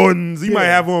wear Jordans, you Yeah. might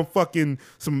have on fucking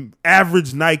some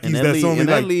average Nikes And that that's lead- only and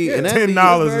that like lead- and that $10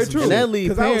 lead- or Very some true. And shit. that lead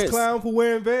Because I was parents- clown for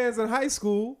wearing Vans in high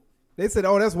school. They said,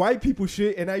 "Oh, that's white people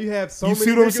shit," and now you have so You many.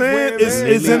 see what I'm niggas saying? wearing It's Vans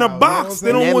in now, a you know box. what I'm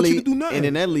They don't saying? want you to do nothing. And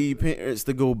then that lead parents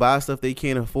to go buy stuff they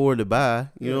can't afford to buy.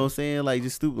 You know what I'm saying? Like,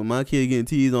 just stupid. My kid getting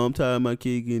teased. I'm tired of my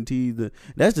kid getting teased.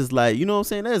 That's just like, you know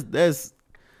what I'm saying? That's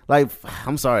Like,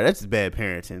 I'm sorry, that's just bad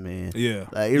parenting, man. Yeah,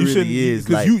 like it really is.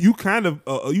 Because like, you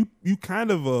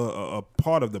kind of a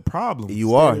part of the problem.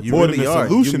 You are. You more really than the are.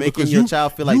 solution. You're making because your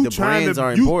child feel like the brands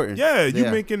are important. Yeah, you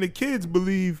making the kids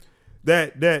believe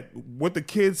that what the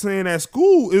kids saying at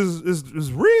school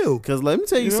is real. Cause let me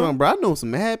tell you something, bro. I know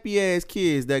some happy ass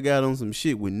kids that got on some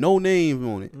shit with no name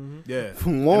on it. Yeah,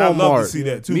 from Walmart. And I love to see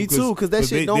that too. Me too, cause that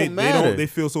shit don't matter. They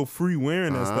feel so free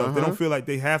wearing that stuff. They don't feel like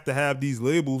they have to have these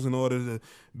labels in order to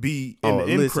be in the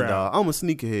in crowd. Dog, I'm a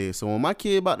sneakerhead, so when my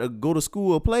kid about to go to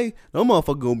school or play, them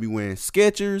motherfucker gonna be wearing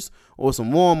Skechers or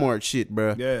some Walmart shit,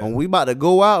 bro. Yeah. When we about to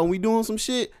go out and we doing some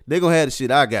shit, they gonna have the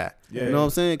shit I got. Yeah. You know what I'm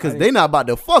saying? Cause they not about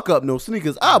to fuck up no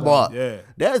sneakers I bought. Yeah,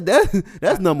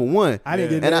 that's number one. I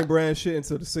didn't get name brand shit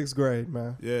until the 6th grade,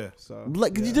 man. Yeah. So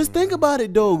like, you just think about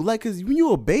it though. Like, cause when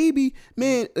you a baby,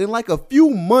 man, in like a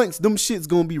few months, them shit's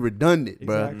gonna be redundant,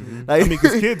 bro. Exactly. Like, I mean,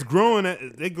 because kids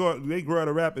growing, they grow at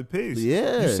a rapid pace.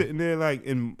 Yeah. You sitting there like,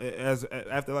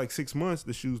 after like 6 months,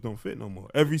 the shoes don't fit no more.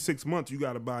 Every 6 months, you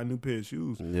got to buy a new pair of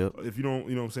shoes. Yep. If you don't,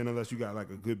 you know what I'm saying, unless you got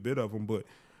like a good bit of them. But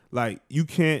like,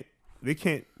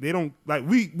 they don't, like,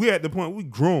 we at the point, we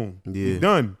grown. Yeah. We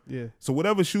done. Yeah. So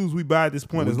whatever shoes we buy at this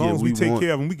point, as long as we take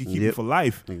care of them, we can keep it for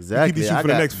life. Exactly. We keep these shoes for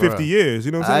the next 50 years.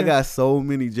 You know what I'm saying? I got so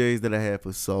many J's that I had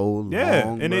for so long. Yeah,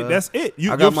 and that's it.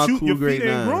 I got my your cool feet ain't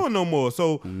 9s. growing no more.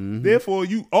 So therefore,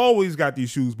 you always got these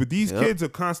shoes. But these kids are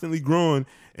constantly growing,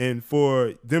 and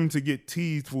for them to get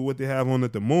teased for what they have on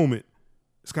at the moment,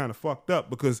 it's kind of fucked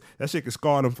up because that shit can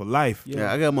scar them for life.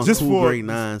 Yeah, I got my cool grade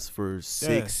 9s for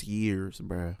 6 years,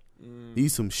 bro.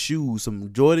 These some shoes,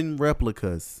 some Jordan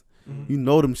replicas. You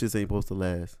know them shits ain't supposed to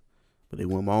last. But they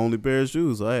weren't my only pair of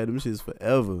shoes, so I had them shits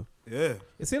forever. Yeah.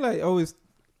 It seems like always,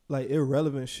 like,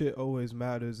 irrelevant shit always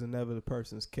matters, and never the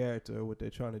person's character or what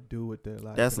they're trying to do with their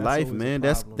life. That's life, always man.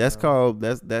 a problem, That's man. called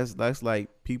that's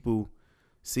like people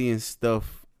seeing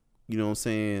stuff, you know what I'm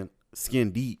saying,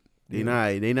 skin deep. They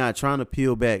not trying to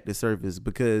peel back the surface,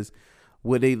 because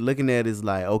what they looking at is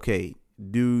like, okay,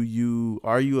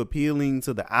 are you appealing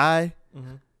to the eye?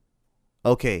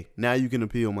 Okay, now you can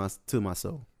appeal to my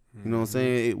soul. You know what I'm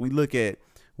saying? We look at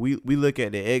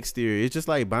the exterior. It's just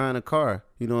like buying a car.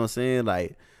 You know what I'm saying?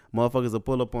 Like, motherfuckers will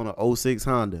pull up on a 06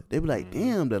 Honda. They be like,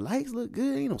 damn, the lights look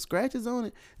good. Ain't no scratches on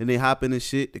it. And they hop in the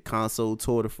shit. The console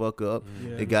tore the fuck up.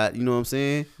 They got, you know what I'm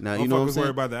saying? Now, you know what I'm saying? Worry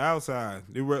about the outside.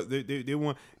 They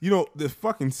want, you know, the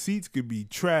fucking seats could be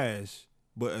trash,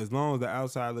 but as long as the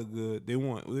outside look good,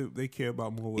 they care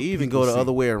about more. Even go the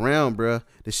other way around, bruh.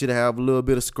 The shit have a little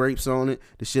bit of scrapes on it.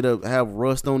 The shit have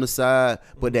rust on the side,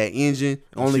 but that engine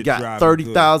only got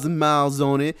 30,000 miles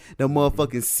on it. The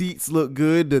motherfucking seats look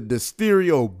good. The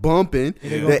stereo bumping.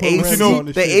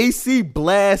 The AC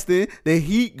blasting. The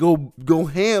heat go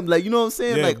ham. Like, you know what I'm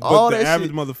saying? Like, all that shit. But the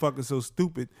average motherfucker's so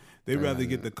stupid. They'd rather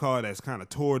get the car that's kind of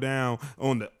tore down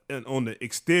on the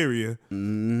exterior,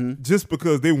 just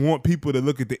because they want people to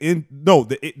look at the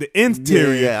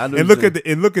interior and look at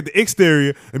the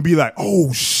exterior and be like,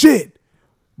 oh shit.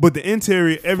 But the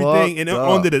interior, everything, and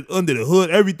under the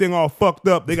hood, everything all fucked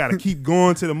up. They got to keep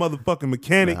going to the motherfucking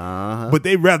mechanic. But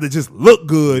they rather just look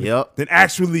good than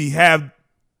actually have,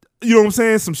 you know what I'm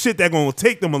saying, some shit that gonna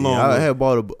take them along. I had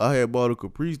bought a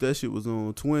Caprice. That shit was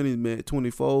on 20, man,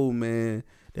 24, man.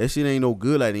 That shit ain't no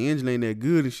good. Like, the engine ain't that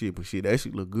good and shit, but shit, that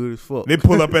shit look good as fuck. They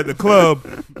pull up at the club,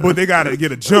 but they gotta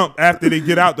get a jump after they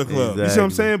get out the club. Exactly. You see what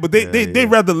I'm saying? But they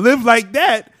rather live like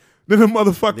that than the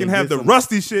motherfucking have the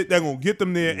rusty shit that gonna get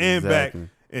them there and back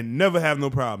and never have no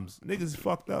problems. Niggas is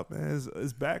fucked up, man.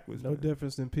 It's backwards. No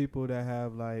difference than people that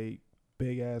have like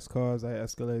big ass cars like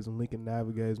Escalades and Lincoln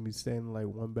Navigators, and be staying in like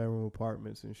 1-bedroom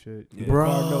apartments and shit. Yeah. Bro,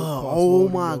 oh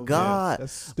my God.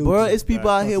 That's stupid. Bro, it's people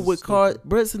out here with cars.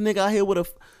 Bro, it's a nigga out here with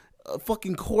a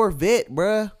fucking Corvette,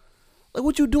 bro. Like,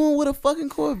 what you doing with a fucking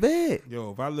Corvette?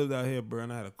 Yo, if I lived out here, bro,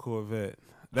 and I had a Corvette,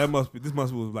 this must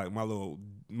be like my little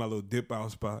dip out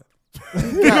spot.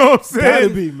 You know what I'm saying?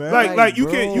 Gotta be, man. Like you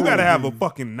gotta have a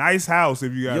fucking nice house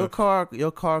if you got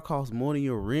your car costs more than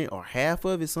your rent or half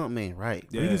of it. Something ain't right.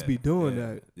 Yeah, you just be doing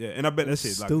that. Yeah, and I bet that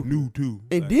shit like new too.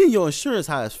 And then your insurance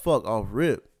high as fuck off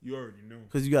rip. You already know,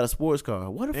 because you got a sports car.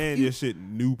 What the fuck? And your shit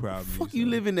new probably. Fuck, you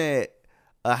living at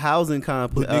a housing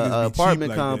complex, apartment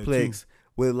like complex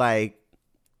with like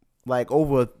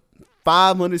over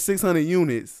 500, 600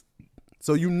 units.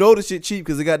 So you know the shit cheap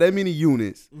because it got that many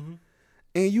units.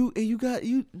 And you got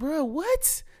bro,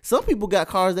 what? Some people got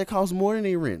cars that cost more than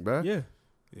they rent, bro. Yeah.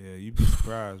 Yeah, you be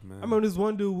surprised, man. I remember this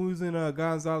one dude who was in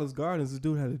Gonzalez Gardens. This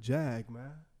dude had a Jag,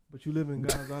 man. But you live in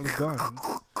Gonzalez Gardens.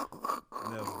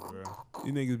 Never, bro.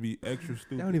 You niggas be extra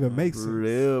stupid. That don't even make sense. For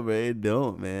real, bro. It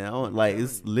don't, man. I don't, like,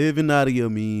 it's living out of your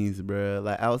means, bro.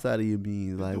 Like, outside of your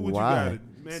means. Like, why?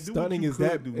 Man, do stunning what you is could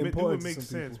that do. important Do what to makes some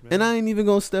sense, people. man. And I ain't even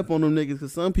gonna step on them niggas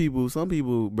because some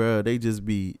people, bro, they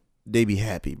be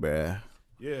happy, bro.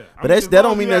 Yeah, But that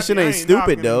don't mean that shit ain't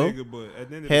stupid, though.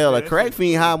 Nigga, Hell, a crack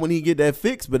fiend high when he get that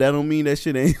fixed, but that don't mean that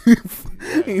shit ain't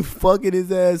ain't fucking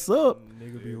his ass up.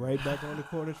 Nigga be right back on the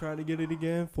corner trying to get it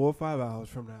again 4 or 5 hours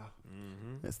from now.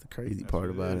 That's the crazy part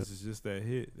about it. It's just that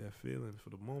hit, that feeling for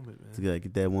the moment, man. You gotta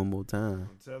get that one more time.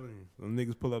 I'm telling you, them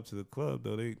niggas pull up to the club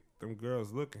though. Them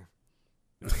girls looking,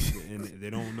 and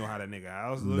they don't know how that nigga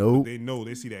house look. Nope. They know.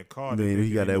 They see that car. Man, they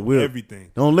he got know that whip.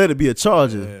 Everything. Don't let it be a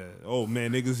charger. Yeah. Oh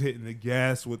man, niggas hitting the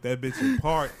gas with that bitch in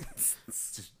park,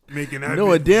 just making that. You know bitch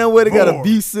what? Damn well they got a roar.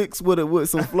 V6 with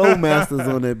some flow masters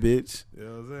on that bitch. You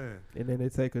know what I'm saying? And then they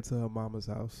take her to her mama's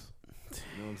house. You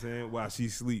know what I'm saying? While she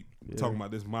sleep, Yeah. talking about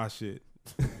this my shit.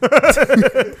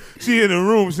 She in the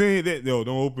room. She ain't that. Yo,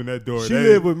 don't open that door. She That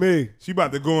live ain't- with me. She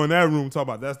about to go in that room. Talk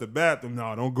about that's the bathroom.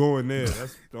 No, don't go in there.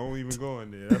 Don't even go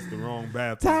in there. That's the wrong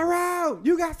bathroom. Tyrone,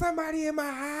 you got somebody in my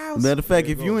house. Matter of fact,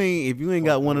 There if you you go. ain't Fuck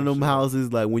got one of that them shit.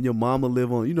 houses like when your mama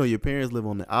live on, your parents live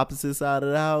on the opposite side of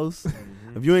the house.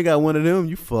 Mhm. If you ain't got one of them,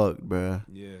 you fucked, bruh.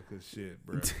 Yeah, cause shit,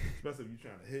 bro. Especially if you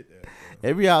trying to hit that. Bro.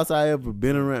 Every house I ever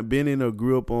been in or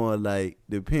grew up on, like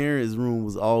the parents' room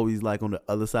was always like on the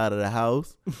other side of the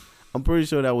house. I'm pretty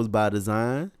sure that was by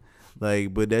design.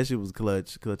 Like, but that shit was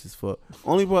clutch as fuck.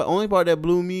 Only part that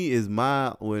blew me is when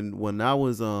I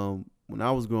was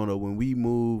growing up, when we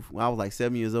moved, when I was like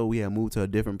 7 years old, we had moved to a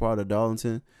different part of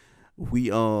Darlington. We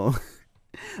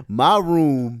my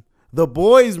room, the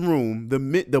boy's room, the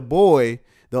boy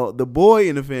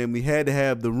in the family had to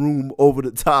have the room over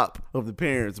the top of the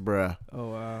parents, bruh. Oh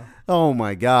wow. Oh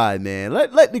my God, man.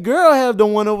 Let the girl have the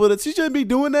one over the. She shouldn't be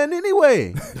doing that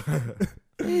anyway.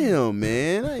 Damn,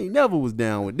 man. I ain't never was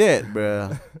down with that,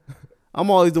 bruh.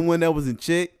 I'm always the one that was in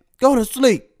check. Go to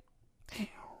sleep. Damn.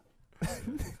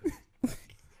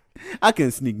 I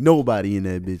couldn't sneak nobody in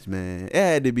that bitch, man. It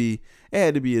had to be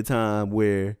a time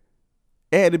where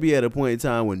it had to be at a point in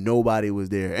time when nobody was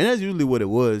there. And that's usually what it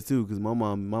was too, because my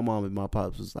mom and my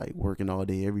pops was like working all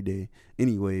day, every day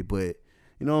anyway. But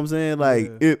you know what I'm saying?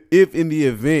 Like if in the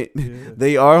event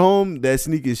they are home, that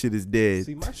sneaking shit is dead.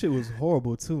 See, my shit was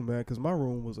horrible too, man, because my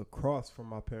room was across from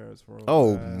my parents' room.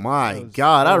 Oh man. my That was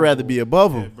God, I'd rather horrible. be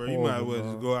above Yeah, them. bro, you might as well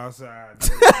Horrible, just go outside.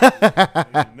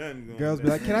 Ain't nothing going Girls be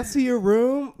down. like, "Can I see your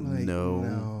room?" Like, No.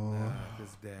 no, Nah,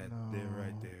 cause they're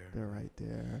right there. They're right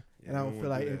there, Yeah, and I you don't don't feel wanna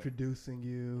like do that. introducing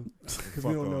you because Fuck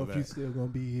we don't all know if that. you still gonna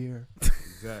be here.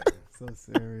 Exactly. So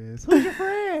serious. Who's your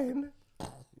friend?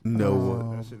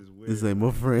 No, That shit is weird. this ain't my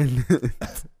friend.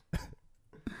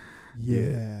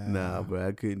 Yeah. Nah, bro,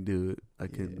 I couldn't do it. I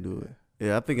couldn't do it. Yeah.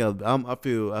 Yeah, I think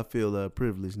I feel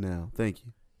privileged now. Thank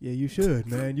you. Yeah, you should,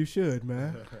 man. You should,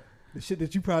 man. The shit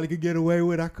that you probably could get away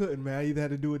with, I couldn't, man. I either had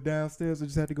to do it downstairs or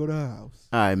just had to go to her house.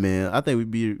 All right, man. I think we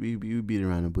beat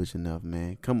around the bush enough,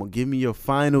 man. Come on, give me your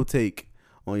final take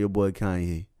on your boy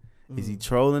Kanye. Is he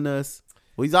trolling us?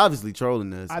 Well, he's obviously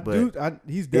trolling us.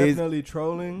 He's definitely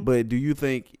trolling. But do you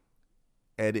think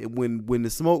when the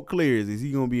smoke clears, is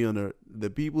he gonna be on the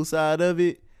people side of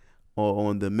it or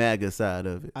on the MAGA side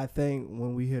of it? I think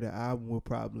when we hear the album, we'll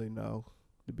probably know.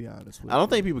 To be honest with you, I don't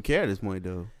think people care at this point,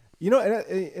 though. You know, and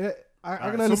I Alright,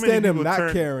 can so understand many them people not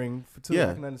turn- caring. Too.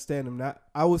 Yeah. I can understand them not.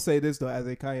 I will say this though, as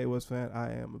a Kanye West fan,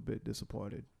 I am a bit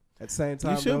disappointed. At the same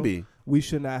time, You should though, be. we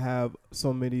should not have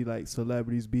so many like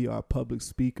celebrities be our public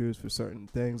speakers for certain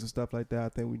things and stuff like that. I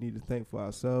think we need to think for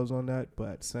ourselves on that. But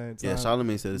at the same time, Yeah,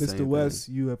 Charlamagne said the same Mr. thing. West,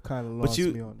 you have kind of lost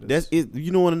me on this. That's it.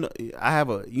 You know what? I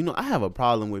have a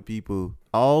problem with people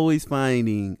always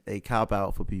finding a cop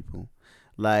out for people.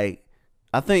 Like,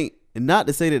 I think not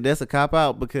to say that that's a cop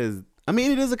out, because I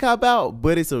mean it is a cop out,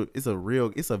 but it's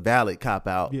a valid cop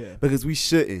out. Yeah. Because we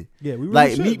shouldn't. Yeah, we really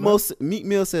Like should, Meek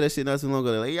Mill said that shit not too long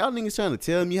ago. Like, y'all niggas trying to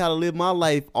tell me how to live my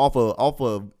life off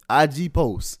of IG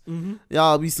posts. Mm-hmm.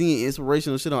 Y'all be seeing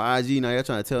inspirational shit on IG. Now y'all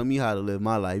trying to tell me how to live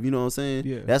my life. You know what I'm saying?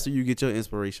 Yeah. That's where you get your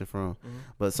inspiration from. Mm-hmm.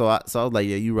 But so I was like,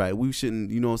 yeah, you're right. We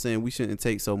shouldn't, you know what I'm saying? We shouldn't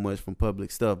take so much from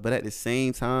public stuff. But at the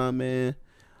same time, man,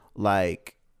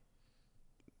 like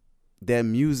that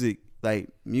music, like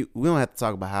we don't have to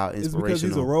talk about how It's inspirational. because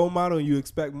he's a role model and you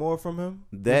expect more from him.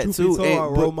 That Truth too, be told, and- our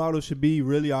but- role models should be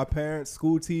really our parents,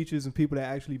 school teachers, and people that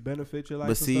actually benefit your life.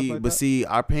 But and stuff like that. see,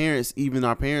 our parents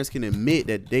can admit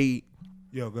that they.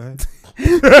 Yo, go ahead.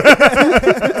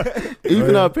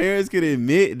 Even our parents can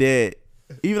admit that.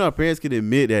 Even our parents can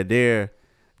admit that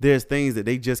there's things that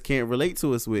they just can't relate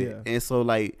to us with, Yeah. and so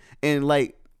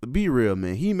be real,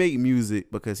 man. He make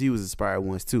music because he was inspired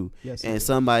once too, Yes, he and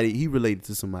did. he related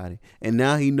to somebody, and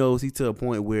now he knows he's to a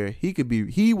point where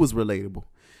he was relatable,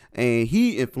 and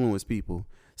he influenced people.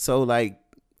 So like,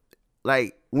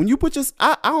 like when you put your,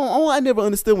 I never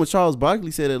understood when Charles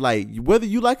Barkley said it. Like whether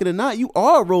you like it or not, you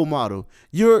are a role model.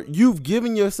 You've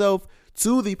given yourself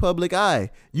to the public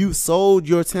eye. You sold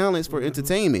your talents for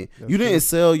entertainment. You didn't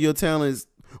sell your talents.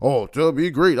 Oh, to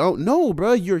be great. Oh no,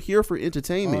 bro, you're here for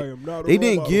entertainment. They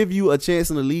didn't give you a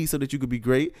chance in the league so that you could be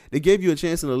great. They gave you a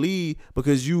chance in the league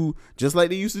because you, just like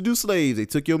they used to do slaves. They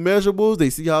took your measurables.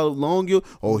 They see how long you.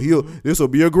 Oh, this will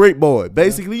be a great boy.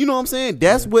 Basically, you know what I'm saying?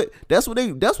 That's what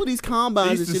these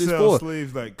combines and shit is for.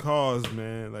 Slaves like cars,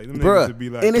 man. Like them bruh, to be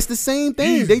like, and it's the same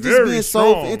thing. They just being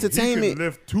sold for entertainment. He could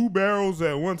lift 2 barrels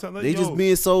at one time. Like, they just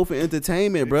being sold for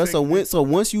entertainment, bro. So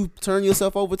once you turn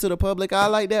yourself over to the public eye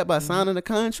like that by signing a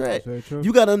contract,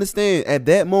 you gotta understand at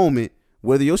that moment,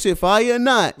 whether your shit fire or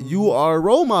not, you are a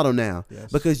role model now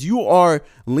because you are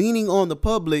leaning on the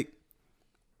public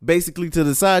basically to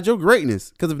decide your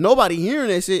greatness. Because if nobody hearing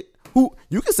that shit, who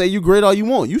you can say you great all you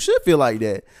want, you should feel like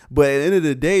that. But at the end of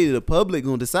the day, the public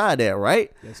gonna decide that, right?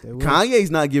 Yes, they will.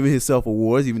 Kanye's not giving himself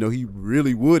awards, even though he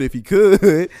really would if he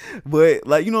could. But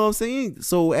like, you know what I'm saying?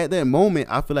 So at that moment,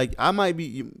 I feel like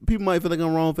people might feel like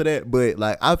I'm wrong for that, but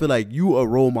like I feel like you a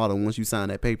role model once you sign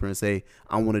that paper and say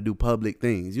I want to do public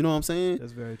things. You know what I'm saying?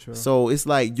 That's very true. So it's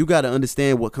like you got to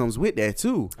understand what comes with that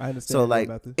too. I understand. So like,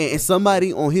 and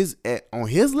somebody on his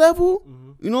level,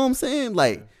 you know what I'm saying?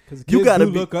 Like. You gotta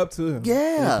look up to him.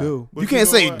 Yeah, you can't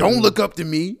say don't look up to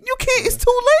me. You can't. It's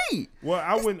too late. Well,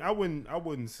 I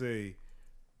wouldn't say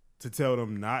to tell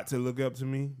them not to look up to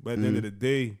me. But at the end of the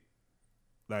day,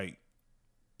 like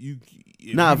you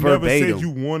never said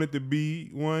you wanted to be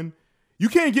one. You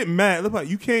can't get mad. Look, like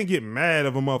you can't get mad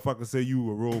if a motherfucker say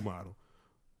you a role model.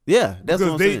 Yeah, that's because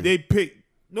what I'm saying. They pick.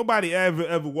 Nobody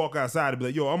ever walk outside and be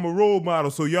like, yo, I'm a role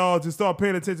model, so y'all just start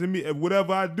paying attention to me. And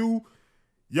whatever I do,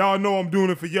 y'all know I'm doing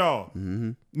it for y'all.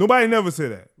 Mm-hmm. Nobody never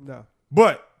said that. No.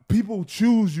 But people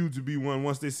choose you to be one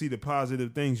once they see the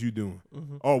positive things you doing.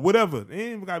 Or whatever. It ain't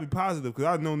even got to be positive because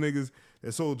I know niggas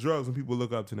that sold drugs and people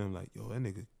look up to them like, yo, that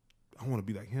nigga, I want to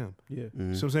be like him. Yeah. Mm-hmm. You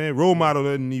know what I'm saying? Role model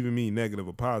doesn't even mean negative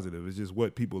or positive. It's just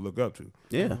what people look up to.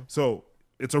 Yeah. So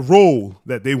it's a role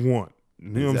that they want. You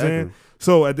know what I'm saying?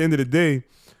 So at the end of the day,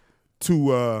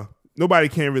 nobody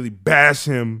can really bash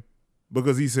him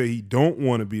because he said he don't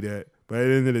want to be that. But at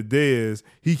the end of the day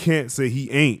he can't say he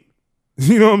ain't.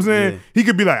 You know what I'm saying? Yeah. He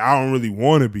could be like, I don't really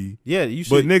want to be. Yeah, you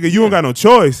should. But nigga, you don't got no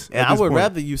choice. And I would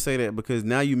rather you say that because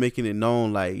now you're making it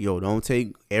known like, yo, don't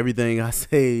take everything I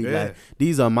say. Yeah. Like,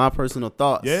 these are my personal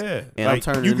thoughts. Yeah. And like,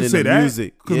 I'm turning it into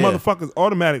music. Because motherfuckers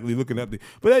automatically looking up there.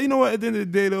 But you know what? At the end of the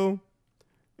day, though,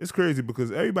 it's crazy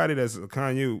because everybody that's a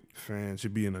Kanye fan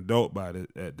should be an adult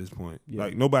at this point. Yeah.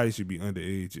 Like, nobody should be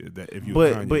underage if you're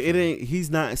a Kanye But fan. it ain't. He's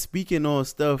not speaking on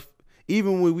stuff.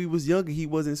 Even when we was younger, he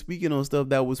wasn't speaking on stuff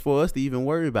that was for us to even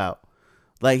worry about.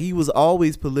 Like, he was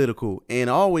always political and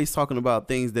always talking about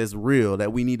things that's real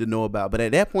that we need to know about. But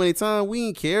at that point in time, we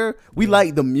didn't care. We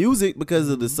liked the music because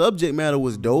of the subject matter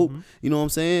was dope. You know what I'm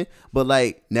saying? But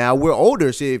like, now we're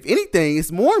older. Shit, if anything,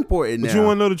 it's more important now. But you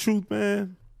want to know the truth,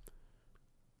 man?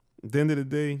 At the end of the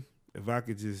day, if I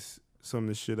could just sum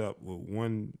this shit up with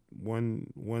one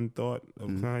thought of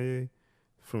Kanye,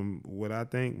 from what I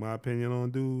think, my opinion on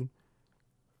dude,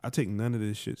 I take none of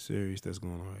this shit serious that's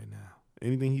going on right now.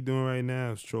 Anything he doing right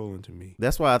now is trolling to me.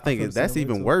 That's why I think that's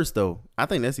even worse, though. I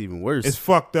think that's even worse. It's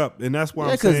fucked up, and that's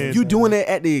why I'm saying. Because you doing it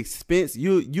at the expense.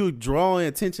 You drawing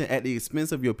attention at the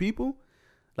expense of your people.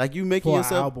 Like you making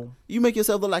yourself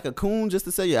look like a coon just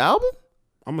to sell your album.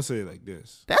 I'm gonna say it like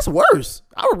this. That's worse.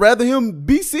 I would rather him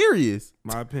be serious.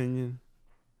 My opinion.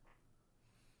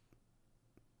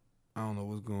 I don't know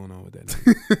what's going on with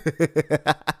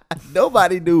that.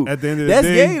 Nobody do. At the end of the day, that's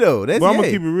gay though. That's gay. I'm gonna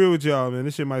keep it real with y'all, man.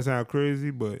 This shit might sound crazy,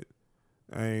 but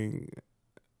I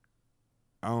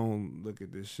don't look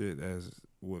at this shit as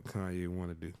what Kanye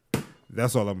want to do.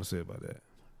 That's all I'm gonna say about that.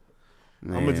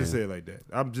 Man. I'm gonna just say it like that.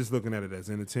 I'm just looking at it as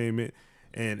entertainment,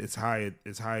 and it's higher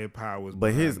powers.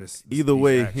 But either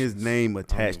way, his name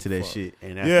attached to that shit,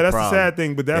 and that's the sad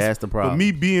thing. But that's the problem. But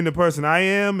me being the person I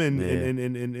am, and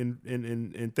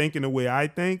thinking the way I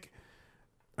think,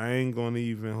 I ain't gonna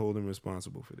even hold him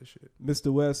responsible for this shit.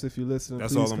 Mr. West, if you listen,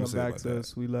 that's please all I'm come back to that.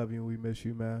 us. We love you and we miss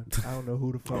you, man. I don't know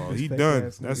who the fuck. He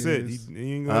done. That's it.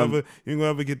 He ain't gonna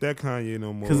ever get that Kanye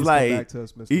no more.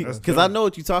 Because because I know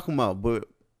what you're talking about, but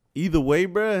either way,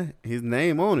 bruh, his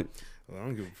name on it. Well, I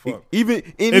don't give a fuck. If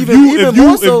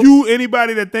you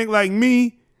anybody that think like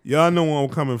me, y'all know where I'm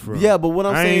coming from. Yeah, but what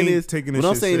I'm saying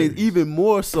is even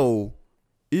more so,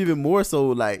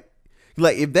 like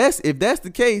if that's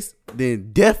the case,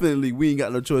 then definitely we ain't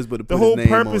got no choice but to put his name on it. The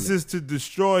whole purpose is to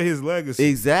destroy his legacy.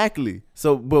 Exactly.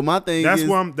 So, but my thing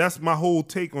that's my whole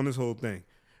take on this whole thing.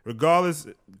 regardless,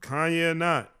 Kanye or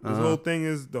not, this whole thing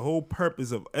is the whole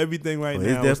purpose of everything right It's now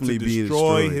is to definitely being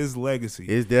destroy destroyed. his legacy.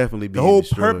 It's definitely The being whole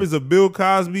destroyed. purpose of Bill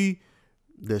Cosby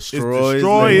is destroy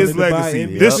destroy his legacy.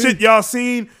 legacy. Yep. This shit y'all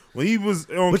seen when he was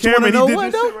on But you camera, wanna know he did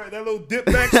what, this though? shit right, that little dip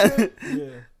back shit. Yeah.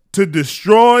 To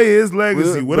destroy his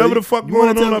legacy, Well, whatever but the fuck you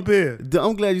wanna going on tell up here.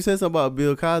 I'm glad you said something about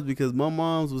Bill Cosby because my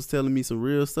mom's was telling me some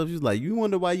real stuff. She was like, "You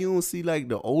wonder why you don't see like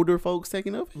the older folks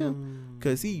taking up him?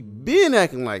 Because he been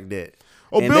acting like that."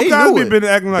 Oh, And Bill they knew Cosby it. been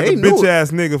acting like They a knew bitch it.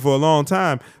 ass nigga for a long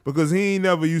time because he ain't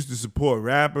never used to support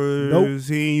rappers. Nope.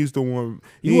 He ain't used to want.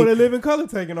 You want to live in color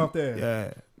taking off there.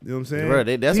 Yeah. You know what I'm saying?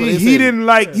 Right, that's he, what they he say. didn't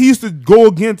like. He used to go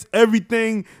against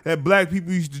everything that black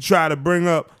people used to try to bring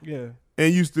up, Yeah.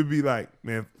 and used to be like,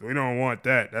 "Man, we don't want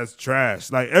that. That's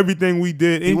trash." Like everything we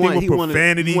did, anything with wanted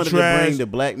profanity, to trash. bring the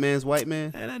black man's white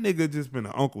man. And that nigga just been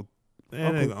an uncle.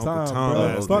 Man, Uncle Uncle Tom, Tom bro.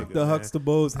 ass Fuck nigga, the man.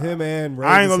 Huxtables, him and Ray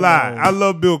I ain't gonna lie. Simone. I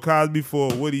love Bill Cosby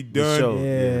for what he done show.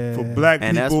 Yeah. for black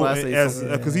And that's people, why I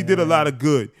say because he did a lot of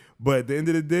good. But at the end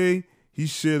of the day, he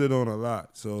shitted on a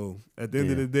lot. So at the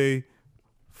end of Yeah. the day,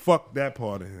 fuck that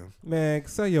part of him. Man,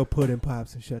 sell your pudding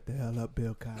pops and shut the hell up,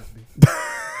 Bill Cosby.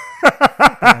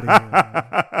 Fuck outta here,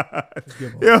 man. Just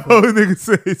give a Yo, fuck. nigga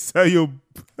say, sell your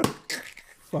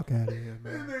Fuck out of here,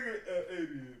 man.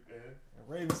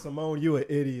 Raven Simone, you an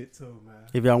idiot too, man.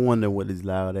 If y'all wonder what his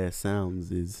loud ass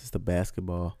sounds is, it's the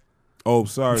basketball. Oh,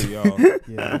 sorry, y'all.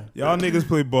 Yeah. Y'all niggas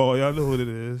play ball. Y'all know what it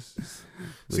is.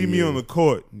 See me Yeah. on the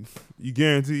court. You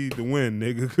guaranteed to win,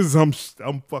 nigga, because I'm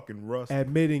fucking rusty.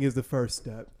 Admitting is the first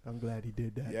step. I'm glad he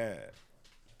did that. Yeah.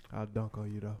 I'll dunk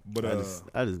on you though. But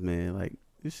I just man, like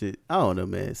this shit. I don't know,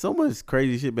 man. So much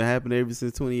crazy shit been happening ever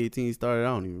since 2018 started. I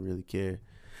don't even really care.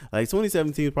 Like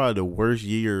 2017 is probably the worst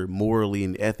year morally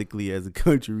and ethically as a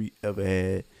country we ever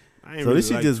had. I ain't So this really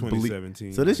shit like just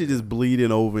 2017. So this shit just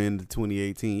bleeding over into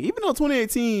 2018. Even though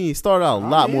 2018 started out a I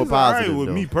lot mean, more it's all right positive. with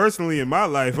though. me personally in my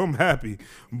life, I'm happy.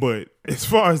 But as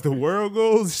far as the world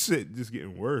goes, shit just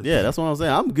getting worse. Yeah, that's what I'm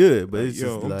saying. I'm good, but it's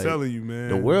yo, just I'm like telling you, man.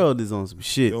 the world is on some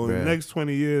shit, Yo, in bro. the next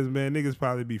 20 years, man, niggas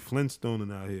probably be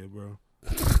Flintstoning out here, bro.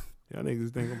 Y'all niggas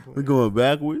think I'm We're playing? going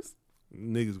backwards.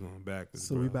 Niggas going backwards,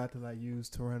 So bro. we about to like use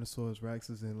Tyrannosaurus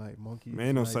Rexes and like monkeys. Man,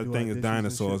 ain't no like, such do thing as auditions and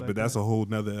dinosaurs, shit but like that's that? a whole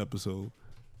nother episode.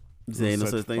 You say ain't no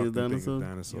such thing as fucking dinosaurs?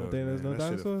 dinosaurs. You don't think there's man. no That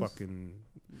shit a dinosaurs? fucking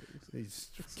these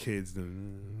kids,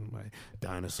 like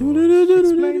dinosaurs.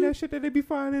 Explain that shit that they be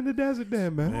finding in the desert,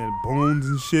 then, man. Man, bones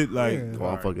and shit. Like, Yeah. Oh,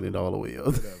 I'm fucking it all the way up.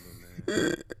 Whatever,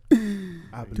 man.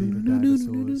 I believe in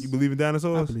dinosaurs. You believe in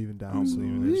dinosaurs? I believe in I don't dinosaurs.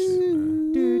 believe in that shit, man.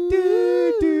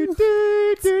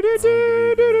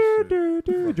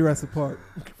 Jurassic Park.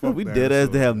 But we dead ass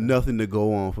to have nothing to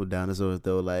go on for dinosaurs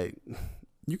though. Like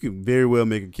you can very well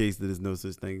make a case that there's no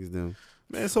such thing as them.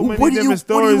 Man, so many different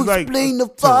stories like the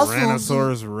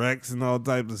Tyrannosaurus Rex and all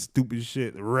types of stupid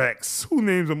shit. Rex. Who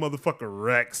names a motherfucker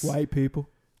Rex? White people.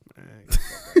 Man,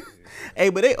 Hey,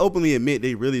 but they openly admit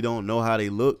they really don't know how they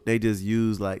look. They just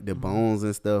use like the bones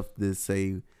and stuff to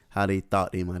say how they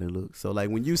thought they might have looked. So like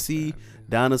when you see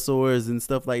dinosaurs and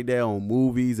stuff like that on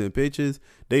movies and pictures,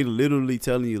 they literally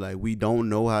telling you like we don't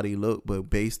know how they look, but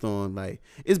based on like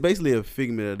it's basically a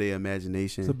figment of their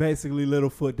imagination. So basically,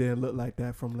 Littlefoot didn't look like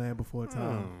that from Land Before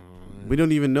Time. We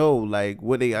don't even know like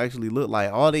what they actually look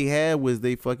like. All they had was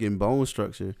they fucking bone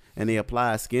structure, and they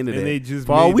applied skin to And that. they just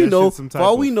for all made we that know, shit some for type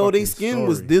all of we know, their fucking skin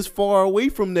was story. this far away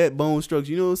from that bone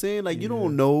structure. You know what I'm saying? Like you Yeah.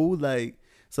 don't know, like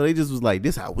so they just was like,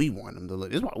 this how we want them to look.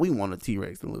 This is why we want a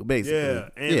T-Rex to look. Basically, Yeah,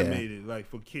 animated like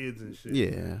for kids and shit.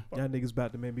 Yeah. Y'all niggas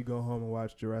about to make me go home and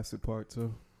watch Jurassic Park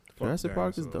too. Fuck Jurassic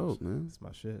Park is dinosaurs. dope, man. That's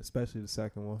my shit, especially the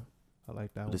second one. I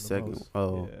like that one. The second most. one?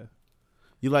 Oh. Yeah.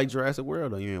 You like Jurassic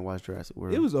World or you ain't watch Jurassic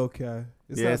World? It was okay.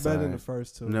 It's Yeah, not it's better than alright. the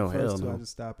first two. No, the first hell two, no. I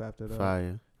just stopped after that.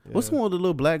 fire. Yeah. What's the one with the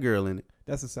little black girl in it?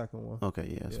 That's the second one.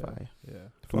 Okay, yeah, it's Yeah. fire. Yeah.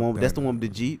 The one, that's the one with the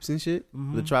Jeeps and shit.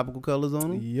 Mhm. The tropical colors on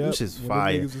them. Yep. Them shit's When them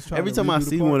fire. niggas was trying Every to time I redo the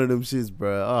see park. one of them shits,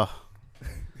 bro, oh.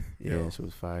 Yeah, Yo. that shit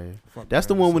was fire. Fuck That's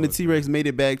the one when the dinosaurs, T-Rex made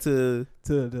it back to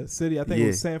to the city. I think it Yeah.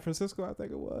 was San Francisco. I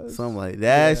think it was something like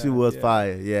that. Yeah, Shit was yeah.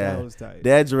 fire. Yeah, That was tight.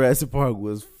 that Jurassic Park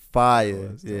was fire.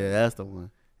 That was tight. Yeah, that's the one.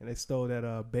 And they stole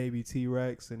that baby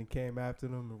T-Rex and he came after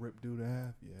them and ripped dude in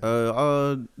half.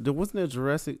 Yeah. There wasn't there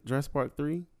Jurassic Park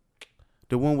 3?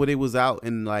 The one where they was out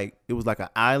and like it was like an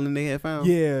island they had found.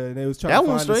 Yeah, and they was trying That to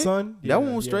one find the straight? son. That Yeah,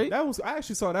 one was yeah. straight? That was I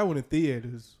actually saw that one in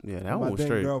theaters. Yeah, with that my one was then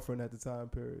straight. girlfriend at the time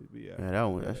period. But yeah, Yeah, that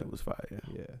one. Yeah. That shit was fire.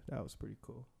 yeah, that was pretty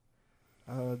cool.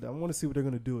 I want to see what they're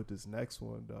gonna do with this next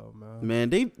one, though, man. Man,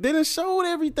 they done showed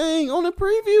everything on the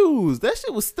previews. That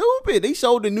shit was stupid. They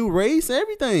showed the new race and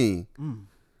everything.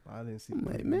 I didn't see. I'm that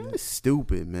like, yet. man, it's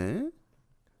stupid, man.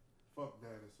 Fuck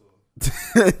dinosaurs.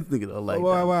 Nigga don't like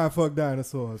Why fuck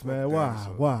dinosaurs, man?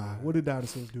 Dinosaurs, Why? man. What did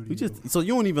dinosaurs do to you? So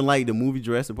you don't even like the movie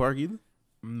Jurassic Park either?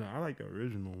 No, I like the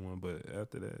original one, but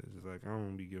after that, it's just like I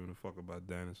don't be giving a fuck about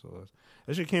dinosaurs.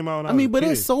 That shit came out when I was a but kid.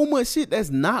 there's so much shit that's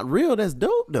not real. That's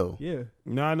dope though. Yeah.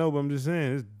 No, I know, but I'm just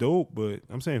saying it's dope. But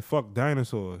I'm saying fuck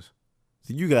dinosaurs.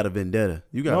 So you got a vendetta.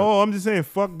 You got No, I'm just saying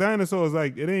fuck dinosaurs.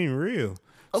 Like it ain't real.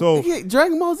 So So yeah,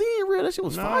 Dragon Ball Z ain't real. That shit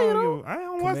was fire though. I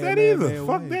don't watch that Kamehameha either.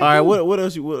 Fuck Wave. that. All right, dude. what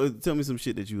else? Tell me some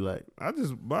shit that you like. I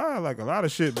just buy like a lot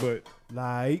of shit, but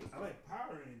Like, I like Power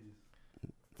Rangers.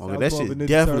 Okay, I that was more of a shit Ninja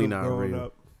definitely Turtle not growing real.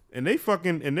 up. And they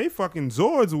fucking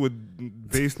Zords were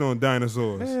based on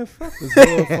dinosaurs. Man, fuck the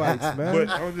Zord fights, man. But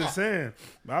I was just saying,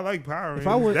 I like Power If Rangers.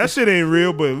 I would- That shit ain't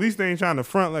real, but at least they ain't trying to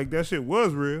front like that shit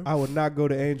was real. I would not go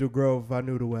to Angel Grove if I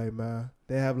knew the way, man.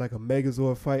 They have like a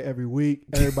Megazord fight every week.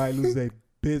 Everybody loses their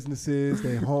businesses,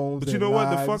 their homes. But you their know what?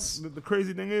 lives. The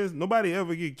crazy thing is, nobody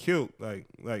ever get killed. Like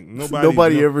nobody.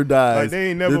 Nobody ever dies. Like they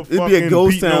ain't never It'd be fucking a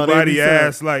ghost beat town nobody every time.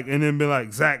 ass. Like and then be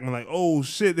like Zach, and like, oh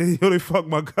shit, they fucked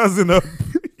my cousin up.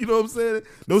 You know what I'm saying?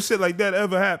 No shit like that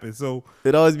ever happened. So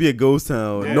It'd always be a ghost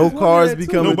town. Yeah. No Well, cars yeah, be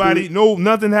too. coming. nobody,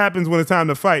 nothing happens when it's time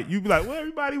to fight. You be like, where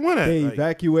everybody went at? They Like,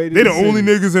 evacuated. they the city. only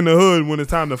niggas in the hood when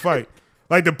it's time to fight.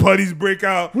 Like the putties break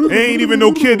out. They ain't even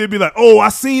no kid. They be like, oh, I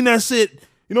seen that shit.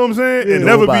 You know what I'm saying? Yeah. It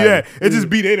never Nobody. be that. It just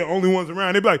be they the only ones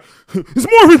around. They be like, it's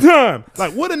Morphin time.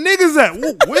 Like, where the niggas at?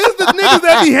 Where's the niggas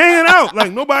that be hanging out?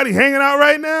 Like, nobody hanging out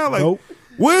right now? Like, Nope.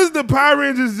 where's the Power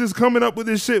Rangers just coming up with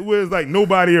this shit where it's like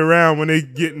nobody around when they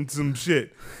getting some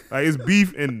shit? Like, it's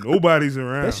beef and nobody's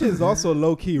around. That shit is also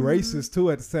low key racist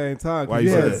too. At the same time, 'cause Why you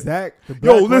you say had that? Zach, the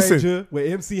Yo, Black listen. Ranger, with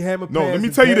MC Hammer. No, let pants me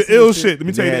and tell you the dancing ill and shit. Let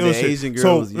me tell you the Yeah, ill the shit. Asian So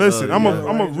girls, you listen, know, I'm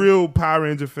yeah. a real Power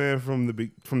Ranger fan from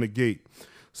the gate.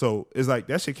 So it's like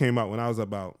that shit came out when I was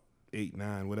about 8,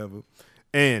 9, whatever.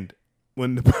 And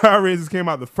when the Power Rangers came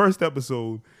out, the first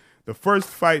episode, the first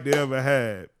fight they ever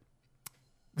had,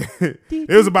 they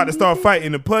was about to start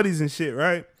fighting the putties and shit,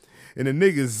 right? And the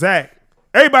nigga Zach,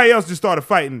 everybody else just started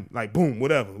fighting, like boom,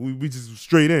 whatever. We just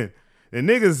straight in. And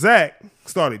nigga Zach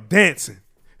started dancing.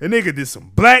 The nigga did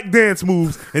some black dance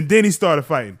moves, and then he started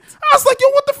fighting. I was like, yo,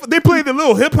 what the fuck? They played the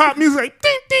little hip hop music, like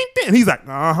ding, ding, ding. And he's like,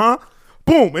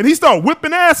 boom. And he started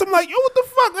whipping ass. I'm like, yo, what the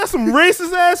fuck? That's some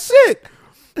racist ass shit.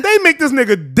 They make this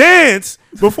nigga dance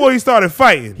before he started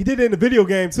fighting. He did it in the video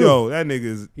game too. Yo, that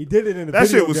nigga's, He did it in the that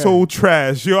video shit was game. so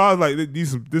trash. Yo, I was like,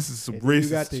 this is some And then you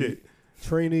got racist the shit.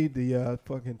 Trini, the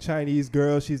fucking Chinese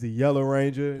girl, she's the Yellow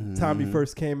Ranger. Tommy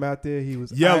first came out there, he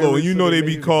was Yellow, Irish, and you so know they made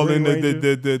be him calling Green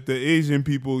Ranger. the Asian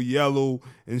people yellow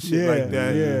and shit Yeah, like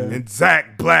that. yeah. And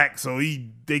Zach black, so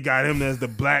they got him as the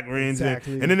Black Ranger.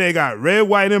 Exactly. And then they got red,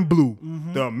 white, and blue,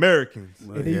 the Americans.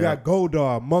 And then you Yeah. got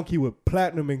Goldar, monkey with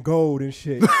platinum and gold and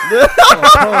shit.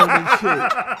 Perm and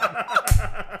shit.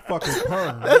 Fucking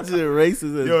perm. That's just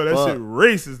racist as Yo, that fuck. shit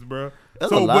racist, bro.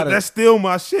 That's a So, lot but of- that's still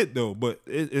my shit though. But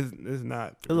it's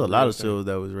not. There's a lot of shows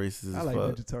that was racist as I like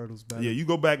fuck. Ninja Turtles better. Yeah, you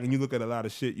go back and you look at a lot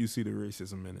of shit, you see the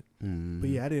racism in it.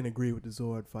 But yeah, I didn't agree with the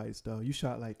Zord fights though. You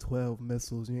shot like 12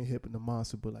 missiles. You ain't hitting the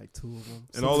monster, but like 2 of them.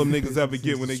 And all them niggas ever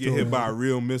get when they get hit by a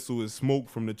real missile is smoke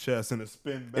from the chest and a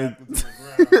spin backwards on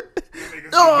the ground. Niggas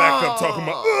get back up talking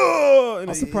about, "Ugh," and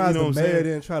I'm they- surprised you know the what I'm mayor saying?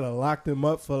 didn't try to lock them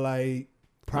up for like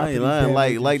I property ain't lying,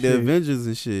 damage like and the shit. Avengers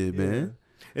and shit, man.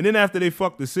 And then after they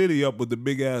fuck the city up with the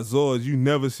big ass Zords, you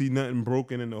never see nothing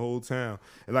broken in the whole town.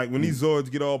 And like when these Zords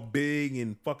get all big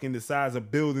and fucking the size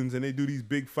of buildings and they do these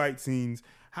big fight scenes,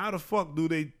 how the fuck do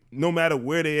they, no matter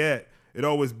where they at, it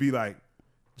always be like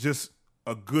just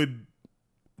a good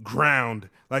ground.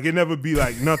 Like it never be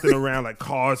like nothing around like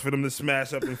cars for them to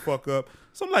smash up and fuck up.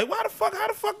 So I'm like, how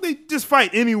the fuck they just fight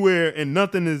anywhere and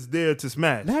nothing is there to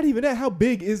smash? Not even that. How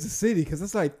big is the city? Because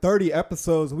it's like 30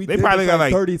 episodes. And we They did probably this got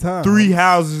like 30 times. 3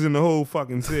 houses in the whole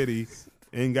fucking city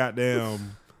and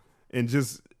goddamn and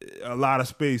just a lot of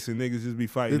space and niggas just be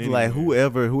fighting. It's like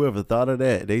anywhere. whoever thought of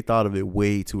that, they thought of it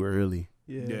way too early.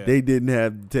 Yeah. Yeah. They didn't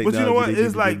have the But technology. you know what? they It's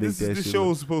needed to like make that this shit show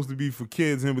look- is supposed to be for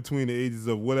kids in between the ages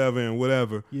of whatever and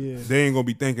whatever. Yeah. They ain't gonna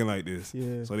be thinking like this.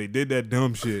 Yeah. So they did that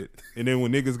dumb shit. And then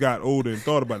when niggas got older and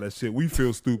thought about that shit, we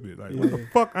feel stupid. Like, what the Yeah.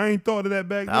 fuck? I ain't thought of that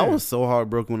back then. I was so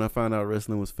heartbroken when I found out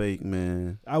wrestling was fake,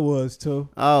 man. I was too.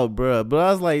 Oh, bruh. But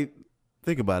I was like,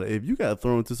 Think about it. If you got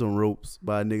thrown to some ropes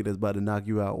by a nigga that's about to knock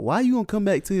you out, why you gonna come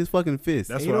back to his fucking fist?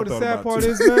 That's you what know I the thought sad part too.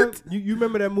 is, man. You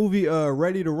remember that movie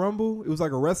Ready to Rumble? It was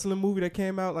like a wrestling movie that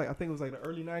came out like I think it was like the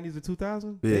early 90s or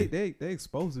 2000. Yeah. They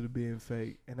exposed it to being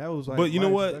fake, and that was like. But you know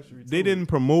my what? introductory They to it. didn't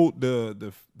promote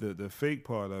the fake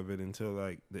part of it until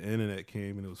like the internet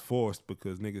came and it was forced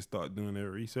because niggas started doing their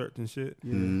research and shit.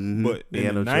 Yeah. Mhm. But They in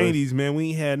had the no choice. 90s, man, we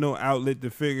ain't had no outlet to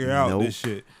figure out Nope. this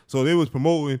shit. So they was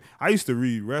promoting. I used to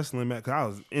read wrestling, man, because I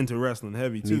was into wrestling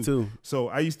heavy too. Me too. So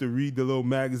I used to read the little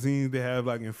magazines they have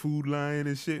like in Food Lion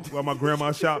and shit while my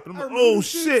grandma shopped. And I'm like, oh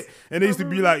shit. And they used to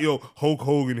be like, yo, Hulk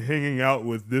Hogan hanging out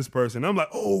with this person. I'm like,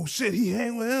 oh shit, he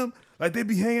hang with him? Like they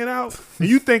be hanging out? And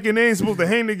you thinking they ain't supposed to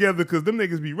hang together because them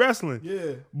niggas be wrestling.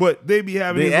 Yeah. But they be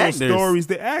having They these little actors. stories.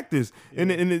 They actors. And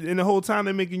the whole time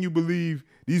they making you believe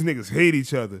these niggas hate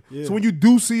each other. Yeah. So when you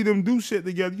do see them do shit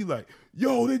together, you like,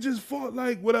 yo, they just fought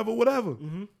like whatever.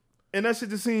 Mm-hmm. And that shit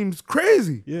just seems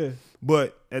crazy. Yeah.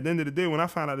 But at the end of the day, when I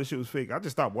found out this shit was fake, I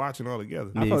just stopped watching altogether.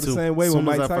 I Me felt the too. same way Soon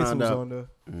when as Mike I Tyson found was out. on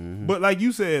there. But like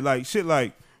you said, like shit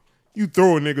like you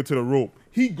throw a nigga to the rope.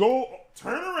 He go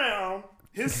turn around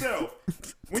himself.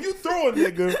 When you throw a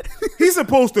nigga, he's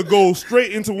supposed to go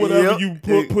straight into whatever Yep, you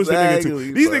push the nigga exactly,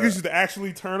 to. These bro. niggas used to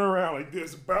actually turn around like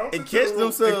this, bounce And into catch the rope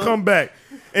themselves. and come back.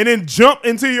 And then jump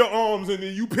into your arms and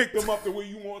then you pick them up the way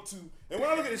you want to. And when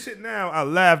I look at this shit now, I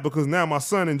laugh because now my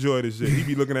son enjoy this shit. He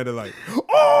be looking at it like,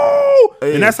 oh!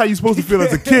 Hey. And that's how you supposed to feel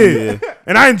as a kid.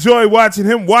 And I enjoy watching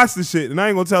him watch the shit. And I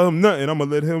ain't gonna tell him nothing. I'm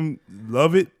gonna let him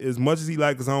love it as much as he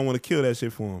like because I don't want to kill that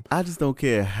shit for him. I just don't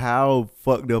care how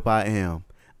fucked up I am.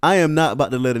 I am not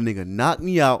about to let a nigga knock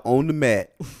me out on the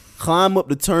mat, climb up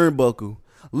the turnbuckle,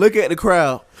 look at the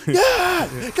crowd, God,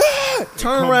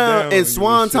 turn come around down on and you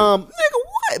swan and shit. time. Nigga,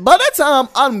 what? By that time,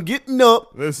 I'm getting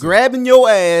up, Listen. grabbing your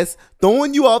ass,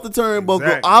 throwing you off the turnbuckle,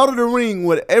 Exactly. out of the ring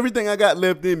with everything I got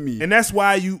left in me. And that's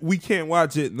why we can't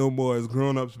watch it no more as